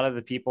know, a lot of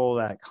the people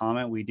that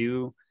comment,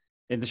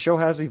 and the show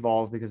has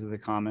evolved because of the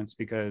comments,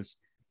 because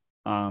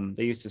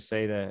they used to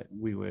say that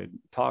we would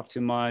talk too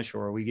much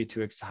or we get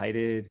too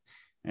excited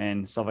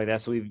and stuff like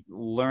that. So we've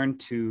learned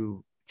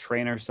to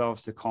train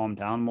ourselves to calm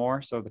down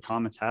more. So the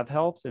comments have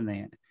helped,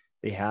 and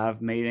they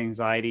have made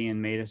anxiety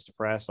and made us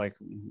depressed. Like,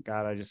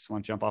 God, I just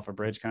want to jump off a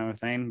bridge kind of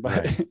thing. But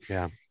right.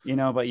 Yeah, you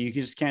know, but you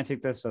just can't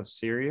take this stuff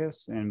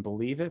serious and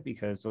believe it,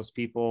 because those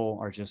people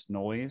are just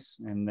noise,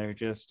 and they're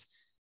just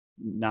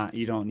not,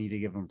 you don't need to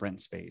give them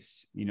rent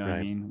space. You know what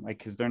I mean? Like,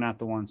 because they're not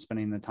the ones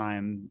spending the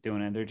time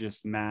doing it. They're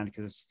just mad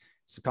because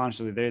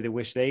subconsciously they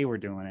wish they were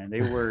doing it.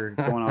 They were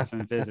going off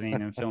and visiting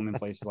and filming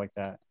places like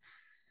that.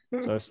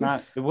 So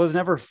it was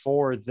never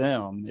for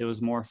them. It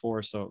was more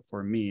for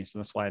me. So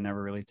that's why I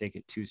never really take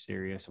it too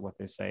serious what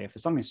they say. If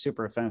it's something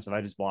super offensive,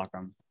 I just block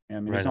them. I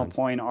mean, there's no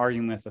point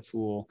arguing with a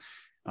fool.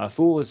 A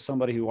fool is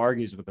somebody who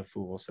argues with a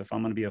fool. So if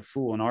I'm going to be a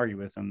fool and argue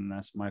with them, then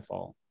that's my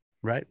fault.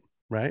 Right.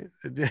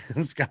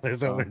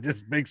 Skyler's over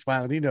just big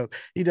smiling.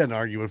 He doesn't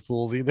argue with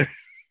fools either.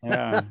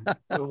 Yeah.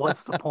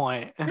 What's the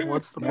point?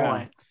 What's the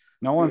point?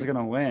 No one's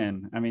gonna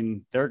win. I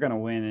mean, they're gonna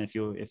win if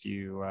you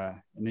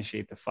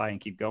initiate the fight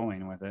and keep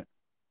going with it.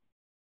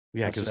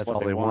 Yeah, because that's all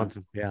they want.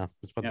 Yeah,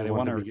 that's what they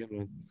want to begin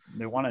with.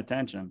 They want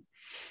attention.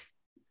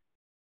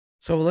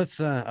 So let's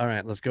all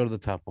right. Let's go to the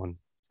tough one.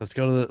 Let's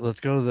go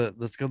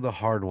to the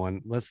hard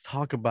one. Let's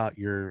talk about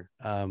your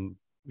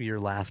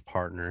last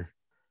partner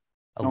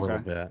a little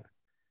bit.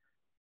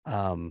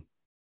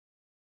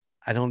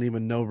 I don't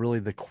even know really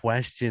the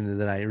question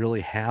that I really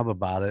have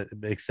about it,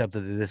 except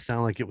that it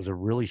sounded like it was a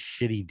really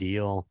shitty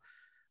deal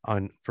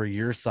for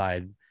your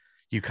side.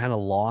 You kind of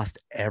lost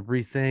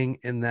everything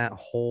in that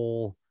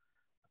whole,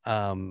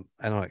 I don't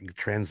know,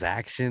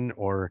 transaction,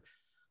 or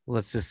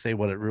let's just say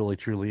what it really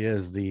truly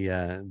is,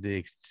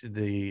 the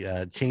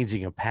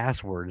changing of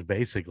passwords,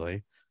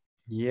 basically.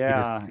 Yeah.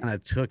 You just kind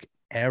of took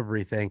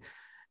everything.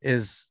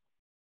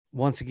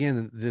 Once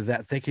again, did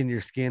that thicken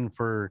your skin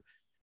for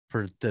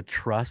the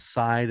trust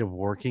side of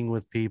working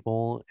with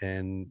people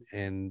and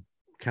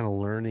kind of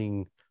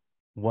learning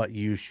what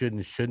you should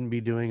and shouldn't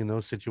be doing in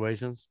those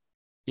situations?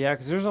 Yeah,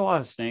 because there's a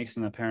lot of snakes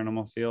in the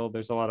paranormal field.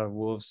 There's a lot of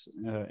wolves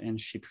in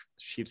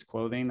sheep's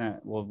clothing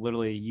that will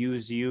literally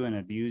use you and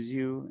abuse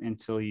you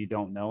until you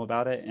don't know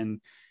about it. And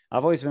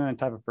I've always been the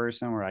type of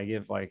person where I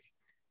give, like,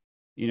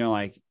 you know,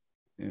 like,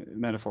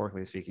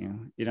 metaphorically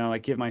speaking, you know,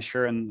 like give my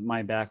shirt and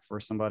my back for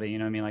somebody, you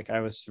know what I mean? Like,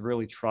 I was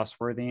really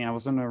trustworthy. I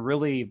was in a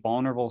really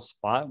vulnerable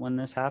spot when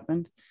this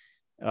happened,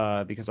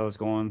 because I was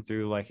going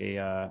through like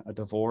a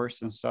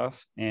divorce and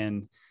stuff.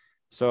 And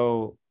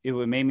so it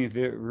would make me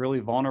really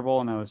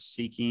vulnerable, and I was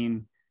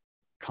seeking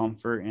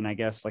comfort. And I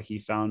guess like he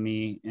found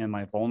me in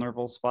my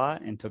vulnerable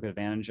spot and took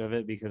advantage of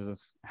it because of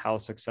how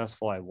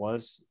successful I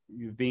was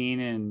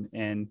being.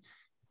 And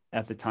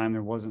at the time,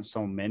 there wasn't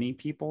so many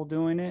people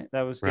doing it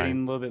that was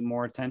getting a little bit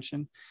more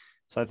attention.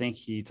 So I think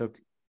he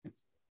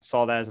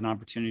saw that as an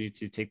opportunity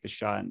to take the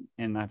shot.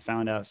 And I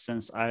found out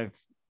since I've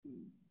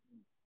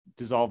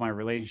dissolve my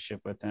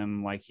relationship with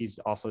him. Like he's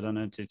also done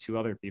it to 2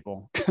 other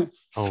people.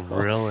 Oh,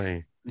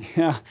 really?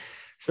 Yeah.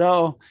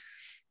 So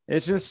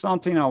it's just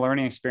something, a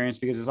learning experience,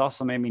 because it's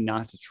also made me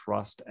not to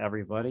trust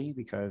everybody,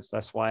 because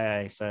that's why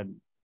I said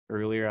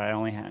earlier,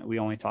 we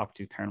only talk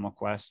to Paranormal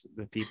Quest,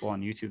 the people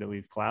on YouTube that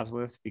we've collabed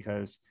with,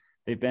 because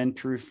they've been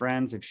true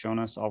friends. They've shown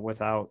us all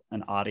without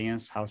an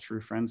audience how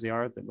true friends they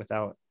are, that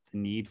without the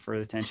need for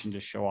attention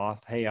to show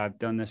off, hey, I've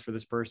done this for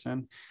this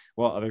person.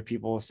 Well, other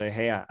people will say,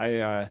 hey,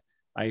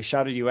 I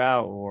shouted you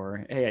out,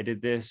 or hey, I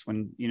did this,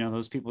 when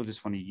those people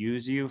just want to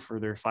use you for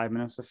their 5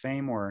 minutes of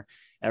fame, or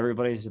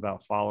everybody's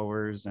about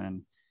followers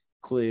and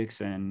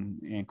clicks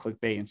and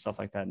clickbait and stuff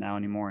like that now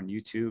anymore on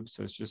YouTube.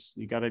 So it's just,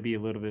 you got to be a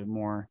little bit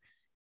more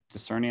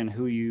discerning on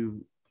who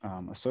you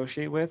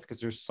associate with, because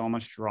there's so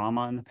much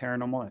drama in the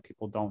paranormal that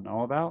people don't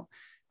know about,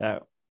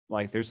 that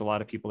like there's a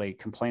lot of people, they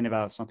complain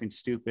about something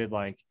stupid.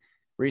 Like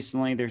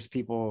recently there's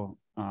people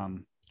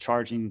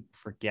charging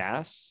for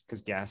gas,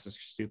 because gas is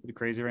stupid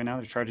crazy right now.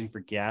 They're charging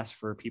for gas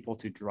for people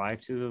to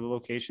drive to the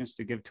locations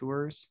to give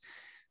tours.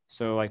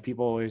 So like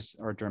people always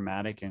are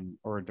dramatic and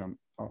or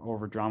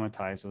over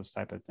dramatize those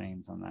type of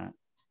things on that.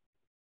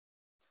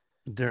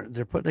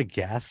 They're putting a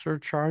gas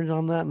surcharge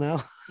on that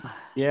now.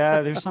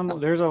 Yeah, there's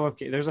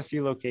a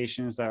few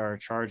locations that are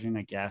charging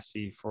a gas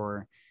fee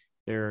for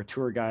their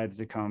tour guides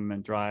to come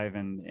and drive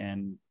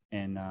and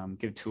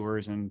give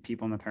tours, and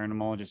people in the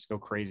paranormal just go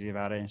crazy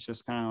about it. It's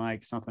just kind of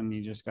like something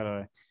you just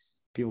gotta,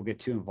 people get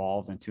too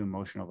involved and too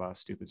emotional about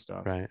stupid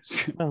stuff. Right.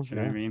 You know what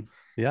I mean?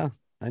 Yeah,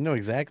 I know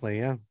exactly.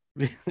 Yeah.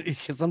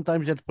 Because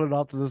sometimes you have to put it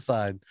off to the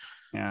side.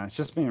 Yeah, it's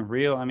just being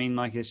real. I mean,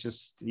 like, it's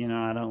just, I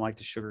don't like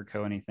to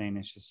sugarcoat anything.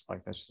 It's just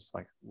like, that's just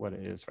like what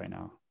it is right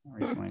now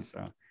recently.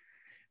 So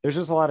there's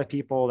just a lot of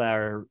people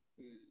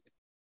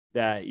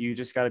that you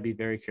just got to be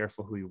very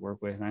careful who you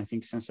work with. And I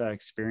think since that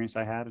experience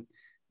I had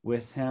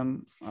with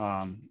him,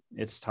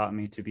 it's taught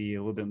me to be a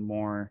little bit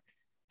more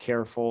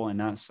careful and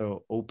not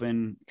so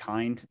open,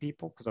 kind to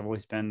people, because I've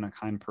always been a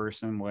kind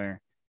person where,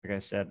 like I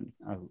said,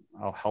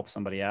 I'll help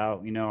somebody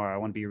out, or I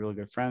want to be really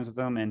good friends with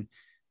them. And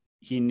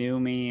he knew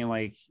me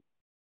like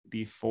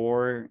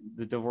before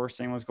the divorce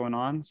thing was going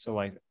on. So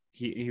like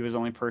he was the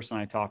only person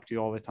I talked to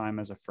all the time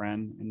as a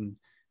friend, and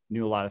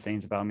knew a lot of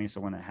things about me.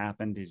 So when it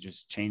happened, he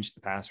just changed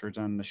the passwords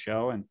on the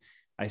show, and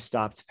I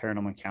stopped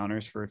Paranormal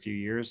Encounters for a few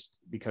years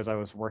because I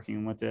was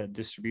working with a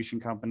distribution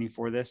company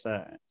for this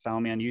that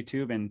found me on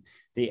YouTube, and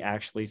they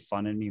actually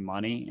funded me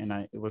money. And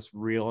it was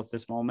real at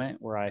this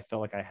moment where I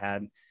felt like I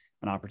had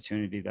an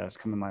opportunity that was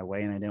coming my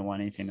way, and I didn't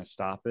want anything to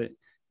stop it.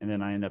 And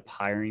then I ended up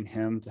hiring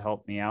him to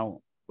help me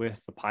out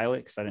with the pilot,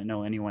 because I didn't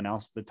know anyone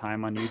else at the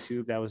time on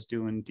YouTube that was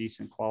doing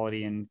decent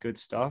quality and good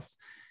stuff.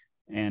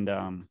 And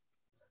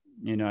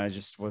it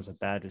just was a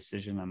bad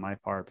decision on my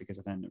part, because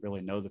I didn't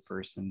really know the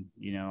person.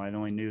 I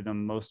only knew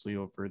them mostly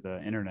over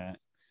the internet.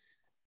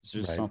 It's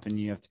just something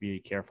you have to be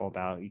careful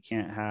about. You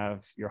can't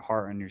have your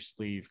heart on your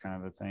sleeve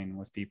kind of a thing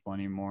with people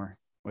anymore,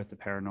 with the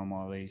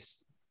paranormal at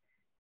least.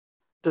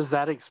 Does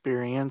that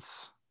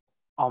experience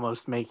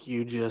almost make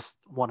you just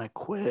want to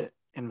quit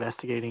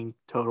investigating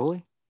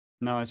totally?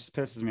 No, it just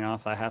pisses me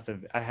off. I have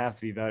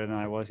to be better than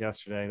I was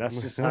yesterday. That's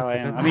just how I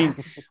am. I mean,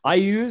 I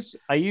use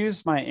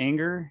my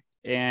anger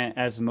and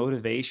as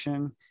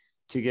motivation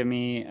to give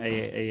me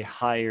a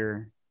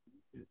higher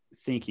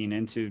thinking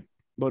into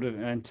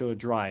a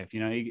drive.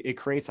 It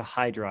creates a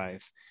high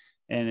drive,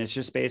 and it's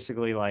just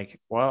basically like,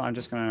 well, I'm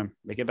just gonna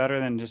make it better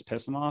than just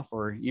piss them off,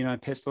 or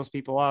piss those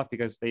people off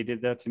because they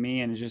did that to me.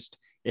 And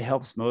it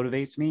helps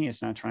motivates me.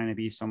 It's not trying to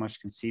be so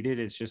much conceited.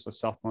 It's just a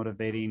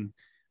self-motivating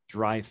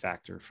drive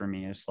factor for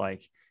me. It's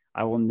like,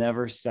 I will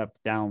never step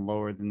down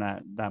lower than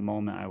that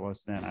moment I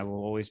was then. I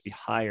will always be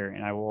higher,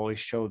 and I will always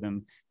show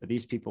them that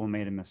these people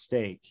made a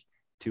mistake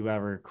to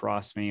ever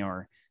cross me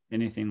or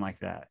anything like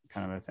that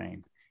kind of a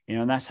thing.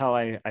 And that's how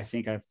I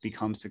think I've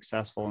become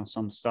successful in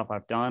some stuff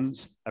I've done.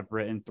 I've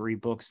written 3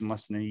 books in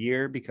less than a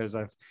year because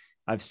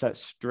I've set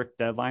strict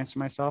deadlines for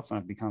myself, and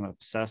I've become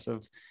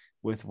obsessive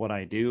with what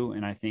I do.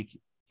 And I think,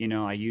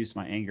 I use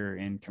my anger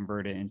and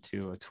convert it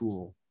into a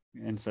tool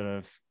instead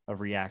of a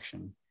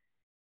reaction.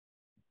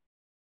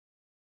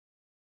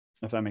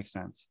 If that makes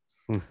sense.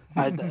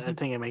 I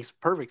think it makes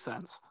perfect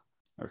sense.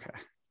 Okay.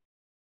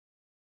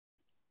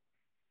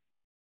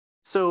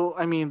 So,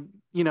 I mean,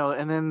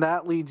 and then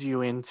that leads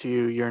you into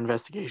your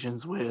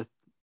investigations with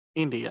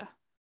India.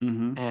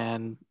 Mm-hmm.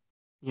 And,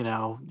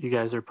 you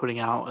guys are putting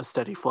out a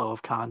steady flow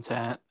of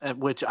content,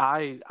 which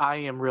I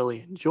am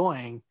really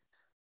enjoying.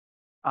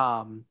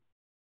 But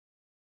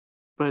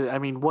I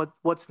mean,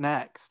 what's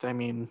next? I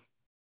mean,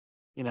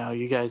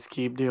 you guys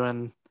keep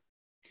doing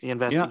the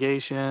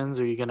investigations.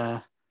 Are you going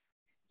to?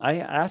 I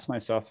asked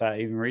myself that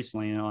even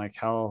recently, like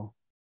how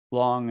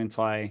long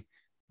until I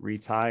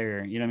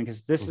retire,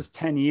 because this is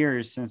 10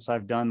 years since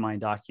I've done my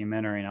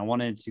documentary, and I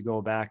wanted to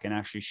go back and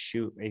actually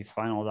shoot a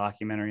final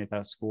documentary at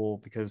that school,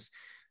 because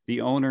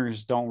the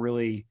owners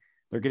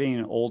they're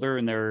getting older,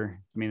 and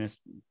it's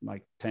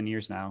like 10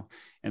 years now,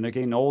 and they're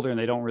getting older, and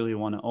they don't really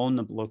want to own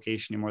the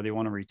location anymore. They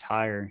want to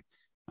retire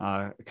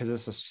because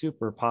it's a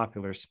super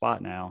popular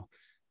spot now.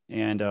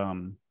 And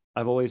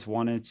I've always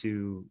wanted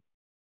to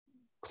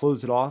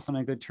close it off on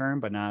a good term,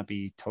 but not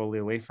be totally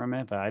away from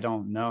it. But I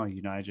don't know,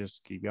 I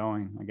just keep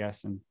going, I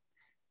guess, until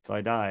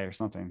I die or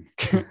something.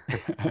 I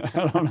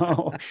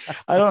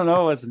don't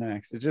know what's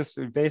next. It's just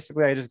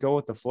basically I just go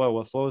with the flow.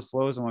 What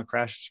flows, and what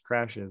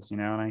crashes.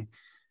 And I'm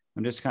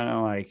just kind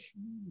of like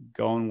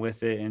going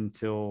with it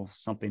until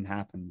something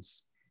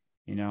happens.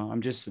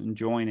 I'm just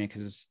enjoying it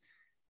because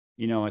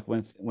like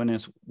when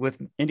it's with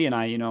Indy and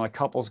I, like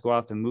couples go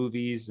out to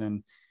movies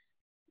and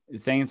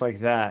things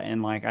like that,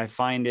 and like I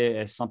find it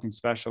as something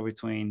special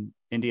between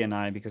Indy and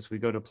I, because we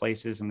go to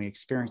places and we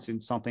experience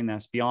something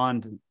that's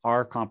beyond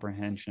our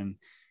comprehension,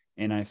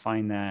 and I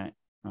find that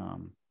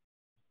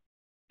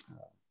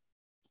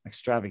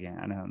extravagant.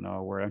 I don't know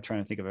a word. I'm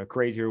trying to think of a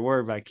crazier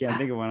word, but I can't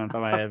think of one on top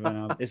of my head.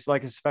 But it's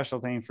like a special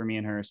thing for me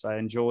and her, so I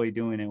enjoy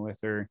doing it with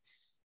her,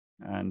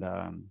 and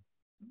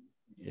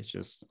it's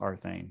just our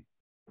thing.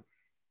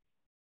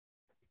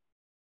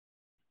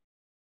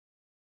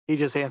 He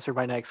just answered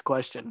my next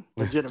question,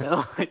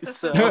 legitimately.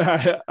 So.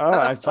 Did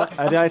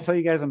I tell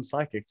you guys I'm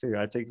psychic too?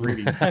 I take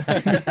readings.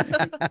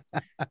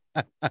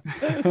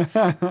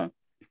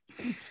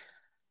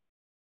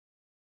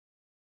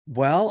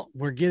 Well,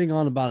 we're getting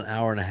on about an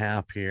hour and a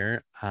half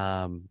here.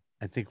 I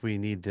think we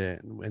need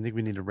to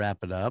wrap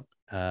it up.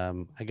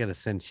 I got to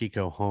send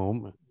Chico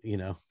home.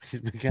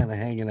 He's been kind of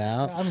hanging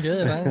out. I'm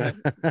good.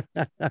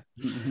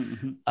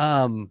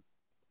 I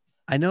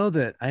know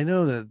that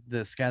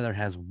Skylar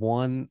has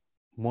one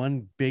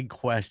big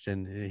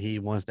question he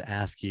wants to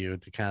ask you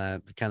to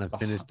kind of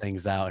finish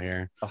things out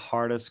here. The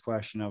hardest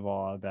question of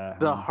all,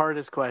 that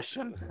hardest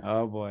question.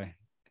 Oh boy.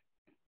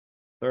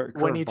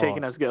 When are you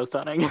taking us ghost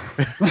hunting? When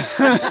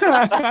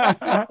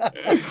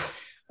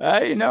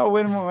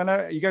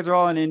you guys are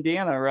all in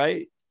Indiana,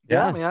 right?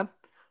 Yeah, man.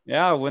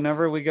 Yeah,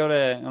 whenever when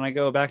I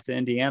go back to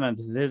Indiana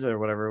to visit or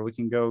whatever, we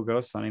can go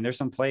ghost hunting. There's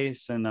some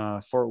place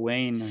in Fort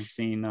Wayne I've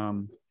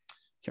seen.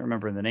 Can't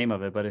remember the name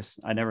of it, but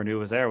I never knew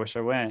it was there. I wish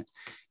I went.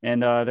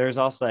 And there's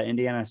also that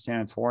Indiana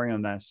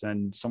Sanatorium that's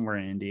somewhere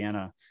in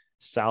Indiana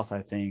South,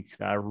 I think,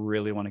 that I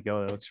really want to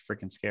go. It looks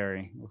freaking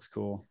scary. It looks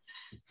cool.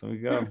 So we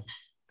go.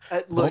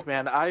 Look,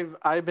 man,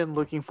 I've been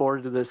looking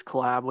forward to this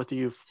collab with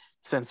you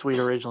since we'd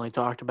originally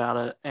talked about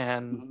it,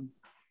 and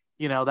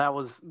that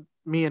was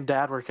me and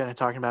Dad were kind of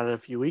talking about it a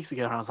few weeks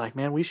ago, and I was like,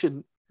 man, we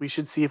should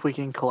see if we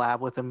can collab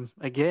with him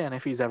again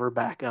if he's ever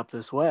back up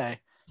this way.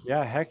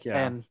 Yeah, heck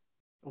yeah. And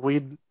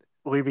we'd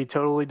be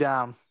totally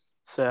down.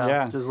 So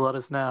yeah, just let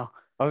us know.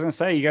 I was gonna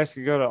say you guys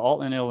could go to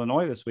Alton,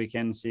 Illinois this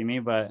weekend and see me,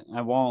 but I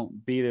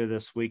won't be there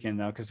this weekend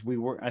though, because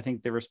I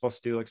think they were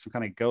supposed to do like some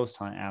kind of ghost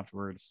hunt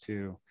afterwards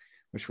too,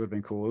 which would have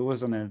been cool. It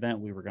was an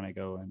event we were gonna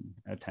go and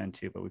attend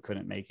to, but we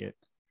couldn't make it.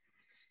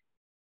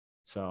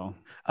 So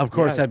of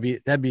course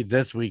that'd be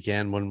this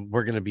weekend when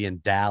we're gonna be in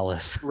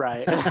Dallas.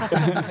 Right.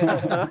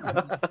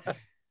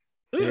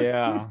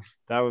 Yeah,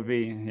 that would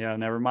be,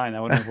 never mind.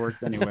 That wouldn't have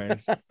worked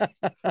anyways.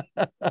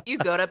 You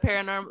go to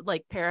Paranormal,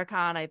 like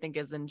Paracon, I think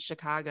is in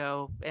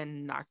Chicago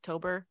in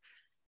October,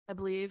 I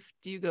believe.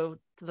 Do you go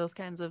to those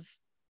kinds of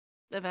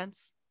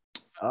events?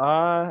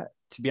 To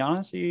be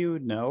honest with you,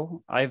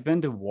 no. I've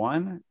been to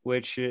one,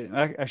 which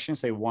I shouldn't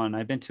say one.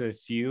 I've been to a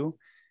few,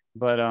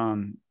 but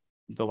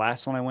the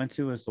last one I went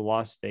to was the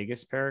Las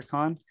Vegas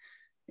Paracon,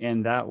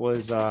 and that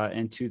was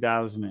in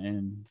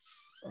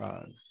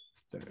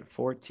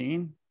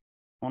 2014.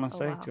 I want to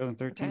say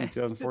 2013 and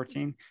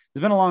 2014.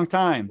 It's been a long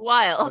time.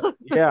 While.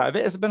 Yeah,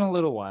 it's been a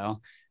little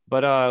while.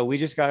 But we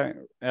just got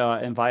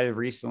invited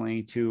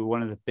recently to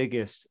one of the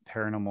biggest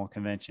paranormal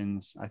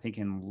conventions, I think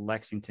in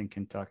Lexington,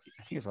 Kentucky.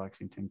 I think it's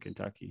Lexington,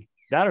 Kentucky.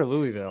 That or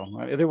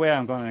Louisville. Either way,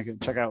 I'm going to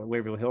check out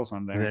Waverly Hills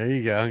one day. There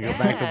you go. Go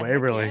back to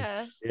Waverly.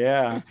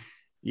 Yeah.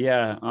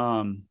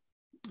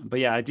 But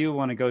yeah, I do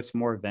want to go to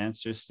more events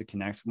just to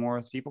connect more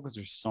with people, because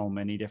there's so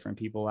many different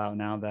people out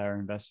now that are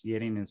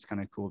investigating. It's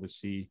kind of cool to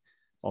see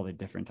all the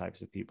different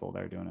types of people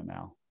that are doing it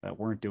now that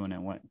weren't doing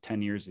it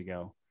 10 years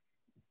ago.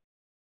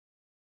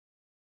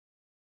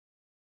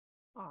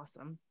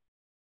 Awesome.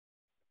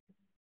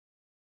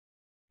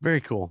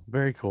 Very cool.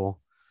 Very cool.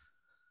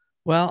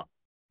 Well,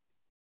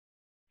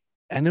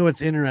 I know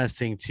it's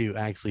interesting to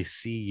actually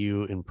see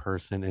you in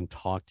person and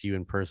talk to you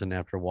in person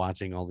after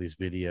watching all these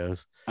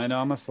videos. I know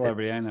I'm a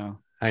celebrity. I know.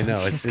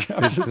 It's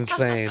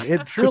insane.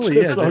 It truly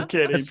is.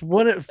 It's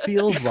what it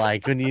feels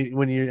like when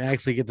you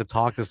actually get to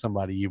talk to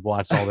somebody. You've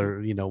watched all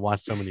their,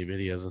 watch so many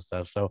videos and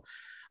stuff. So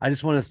I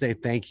just want to say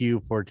thank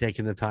you for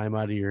taking the time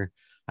out of your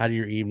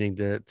evening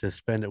to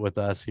spend it with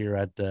us here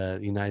at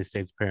United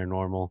States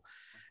Paranormal.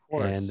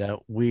 And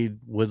we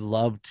would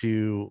love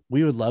to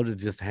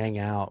just hang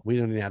out. We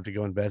don't even have to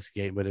go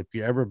investigate, but if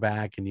you're ever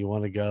back and you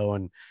want to go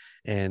and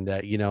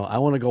I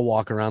want to go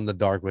walk around the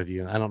dark with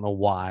you. I don't know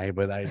why,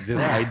 but I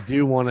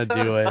do want to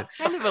do it.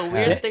 Kind of a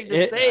weird thing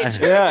to say.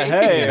 Yeah.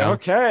 Hey.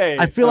 Okay.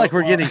 I feel like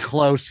we're getting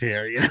close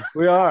here.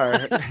 We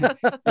are.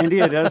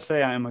 India does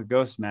say I'm a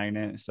ghost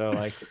magnet. So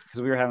because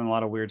we were having a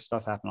lot of weird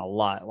stuff happen a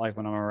lot, like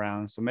when I'm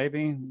around. So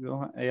maybe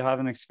you'll have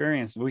an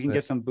experience. We can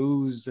get some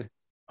booze.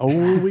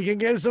 Oh, we can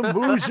get some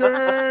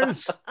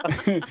boosters.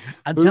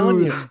 I'm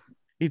telling you,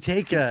 you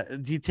take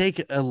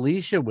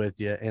Alicia with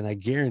you, and I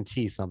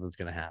guarantee something's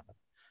gonna happen.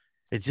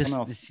 It just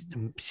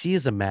she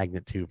is a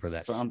magnet too for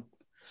that.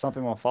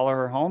 Something will follow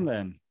her home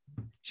then.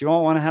 She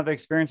won't want to have the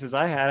experiences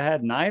I had. I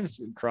had knives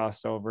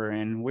crossed over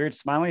and weird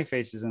smiley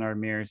faces in our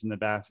mirrors in the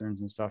bathrooms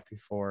and stuff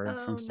before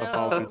from stuff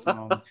always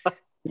home.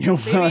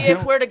 Maybe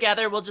if we're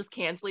together, we'll just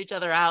cancel each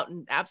other out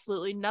and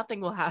absolutely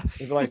nothing will happen.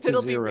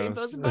 It'll be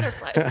rainbows and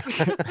butterflies.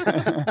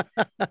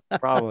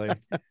 Probably.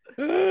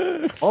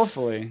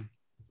 Hopefully.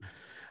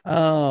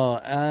 Oh,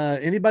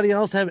 anybody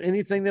else have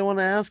anything they want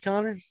to ask,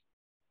 Connor?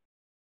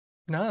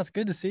 No, it's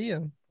good to see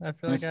you. I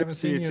feel like I haven't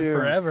seen you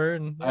forever.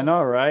 And I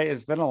know, right?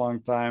 It's been a long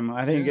time.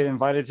 I didn't get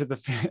invited to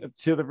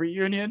the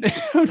reunion.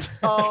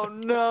 Oh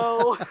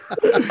no!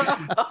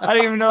 I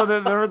didn't even know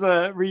that there was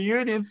a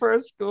reunion for a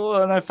school,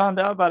 and I found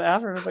out about it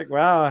after. I was like,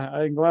 wow,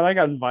 I'm glad I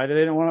got invited.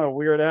 They didn't want a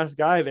weird ass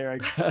guy there, I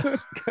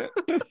guess.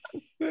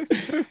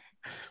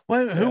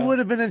 Well, who would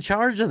have been in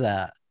charge of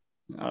that?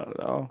 I don't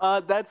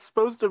know. That's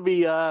supposed to be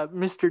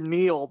Mr.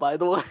 Neil, by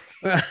the way.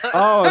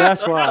 Oh,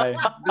 that's why.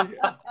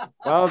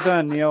 Well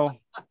done, Neil.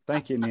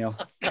 Thank you, Neil.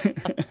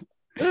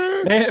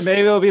 Maybe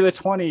it'll be the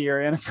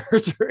 20-year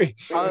anniversary.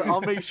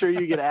 I'll make sure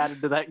you get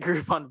added to that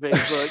group on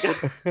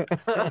Facebook.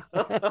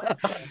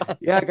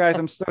 Yeah, guys,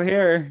 I'm still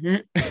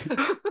here.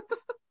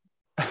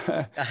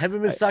 I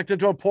haven't been sucked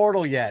into a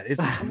portal yet.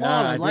 Come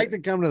on, I'd like to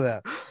come to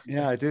that.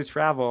 Yeah, I do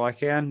travel. I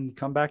can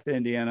come back to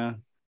Indiana.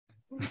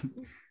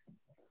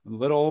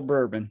 Little old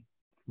bourbon.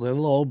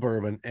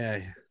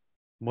 Hey,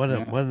 what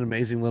an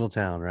amazing little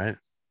town, right?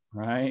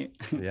 Right.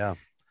 Yeah.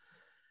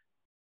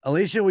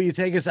 Alicia, will you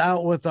take us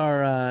out with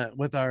our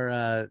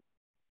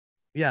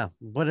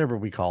whatever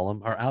we call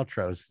them, our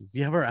outros? Do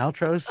you have our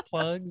outros?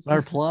 Plugs.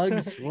 Our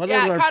plugs? What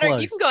yeah, are our Connor,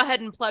 plugs? you can go ahead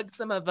and plug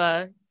some of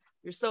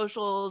your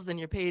socials and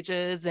your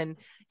pages and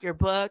your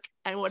book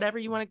and whatever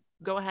you want to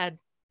go ahead.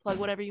 Plug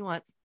whatever you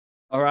want.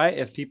 All right.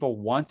 If people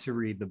want to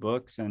read the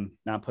books and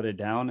not put it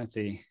down, if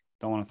they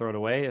don't want to throw it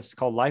away, it's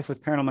called Life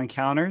with Paranormal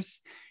Encounters.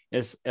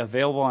 It's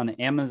available on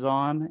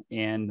Amazon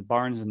and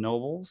Barnes and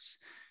Nobles.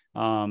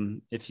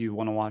 If you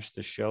want to watch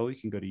the show, you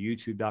can go to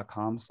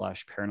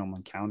youtube.com/paranormal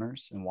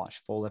encounters and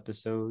watch full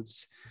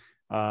episodes.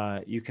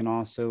 You can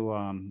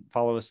also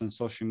follow us on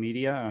social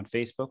media on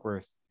Facebook,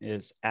 where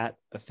it's at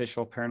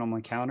official Paranormal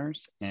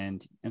Encounters,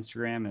 and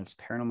Instagram is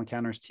Paranormal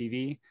Encounters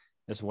TV,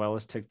 as well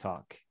as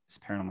TikTok is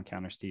Paranormal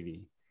Encounters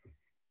TV.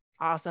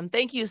 Awesome.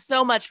 Thank you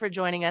so much for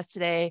joining us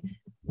today.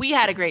 We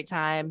had a great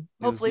time.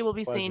 Hopefully we'll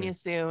be seeing you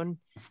soon.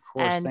 Of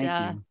course. And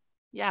thank you.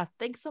 Yeah,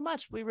 thanks so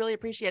much. We really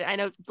appreciate it. I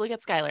know, look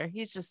at Skylar.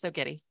 He's just so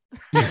giddy.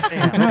 Like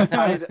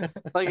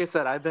I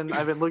said, I've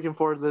been looking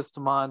forward to this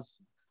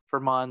for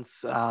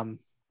months.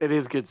 It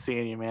is good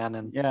seeing you, man.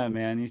 And yeah,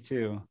 man, you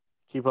too.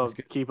 Keep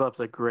up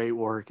the great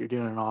work. You're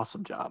doing an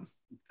awesome job.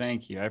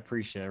 Thank you. I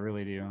appreciate it. I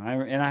really do. I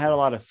had a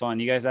lot of fun.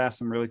 You guys asked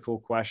some really cool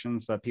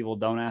questions that people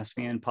don't ask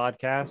me in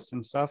podcasts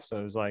and stuff. So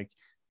it was like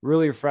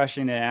really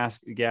refreshing to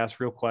ask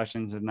real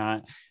questions and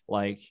not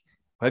like,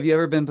 have you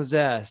ever been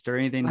possessed or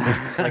anything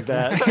like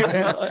that?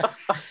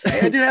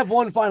 Hey, I do have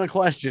one final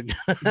question.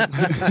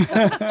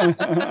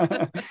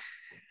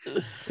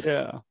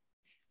 Yeah.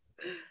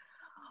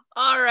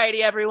 All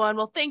righty, everyone.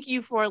 Well, thank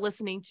you for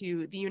listening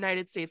to the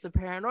United States of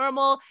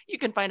Paranormal. You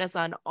can find us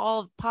on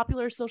all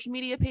popular social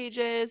media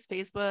pages,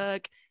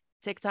 Facebook,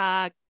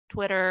 TikTok,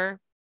 Twitter,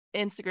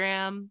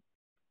 Instagram,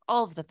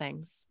 all of the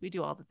things. We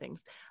do all the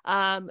things.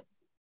 Do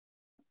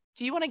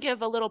you want to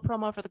give a little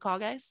promo for the call,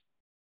 guys?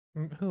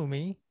 Who,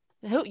 me?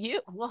 Who, you?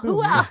 Well,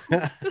 who else?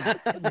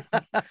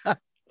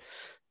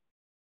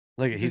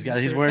 Look, he's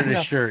wearing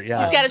his shirt.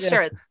 Yeah, he's got a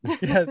shirt.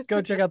 Yes,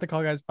 go check out the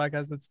Call Guys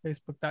podcast. It's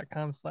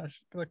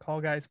facebook.com/the Call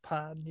Guys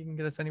pod. You can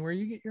get us anywhere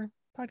you get your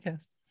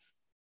podcast.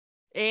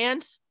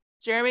 And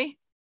Jeremy,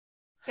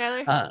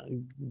 Skylar,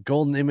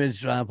 Golden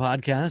Image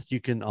podcast. You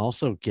can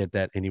also get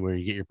that anywhere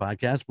you get your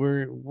podcast.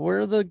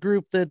 We're the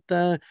group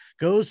that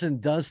goes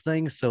and does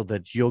things so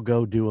that you'll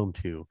go do them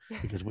too,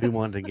 because we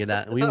want to get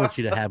out. We want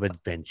you to have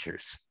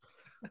adventures.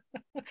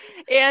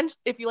 And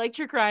if you like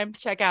true crime,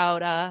 check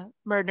out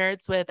Murd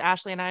Nerds with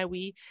Ashley and I.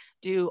 We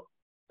do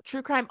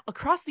true crime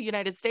across the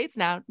United States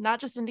now,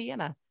 not just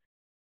Indiana.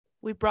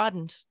 We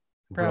broadened.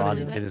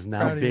 It is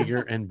now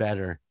bigger and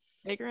better.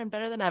 Bigger and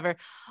better than ever.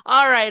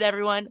 All right,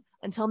 everyone.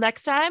 Until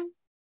next time,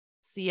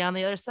 see you on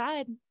the other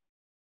side.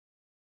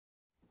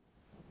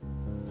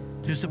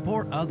 To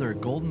support other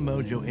Golden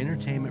Mojo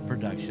Entertainment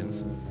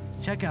productions,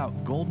 check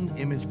out Golden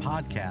Image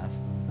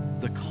Podcast,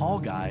 The Call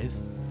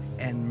Guys,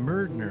 and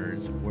Murd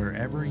Nerds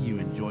wherever you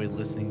enjoy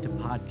listening to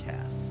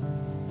podcasts.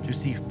 To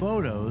see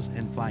photos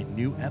and find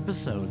new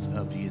episodes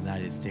of the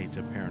United States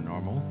of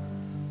Paranormal,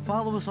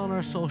 follow us on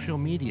our social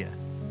media.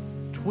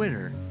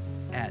 Twitter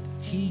at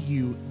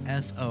TUSOPPOD,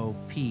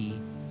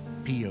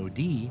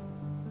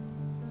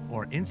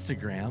 or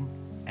Instagram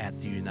at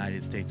the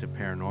United States of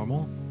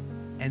Paranormal,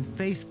 and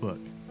Facebook,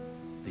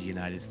 the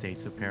United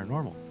States of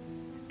Paranormal.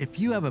 If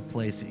you have a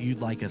place that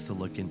you'd like us to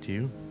look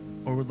into,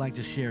 or would like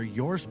to share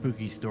your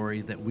spooky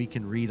story that we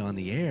can read on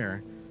the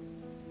air,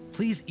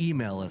 please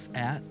email us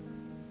at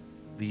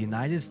the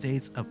United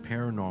States of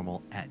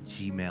Paranormal at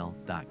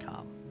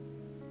gmail.com.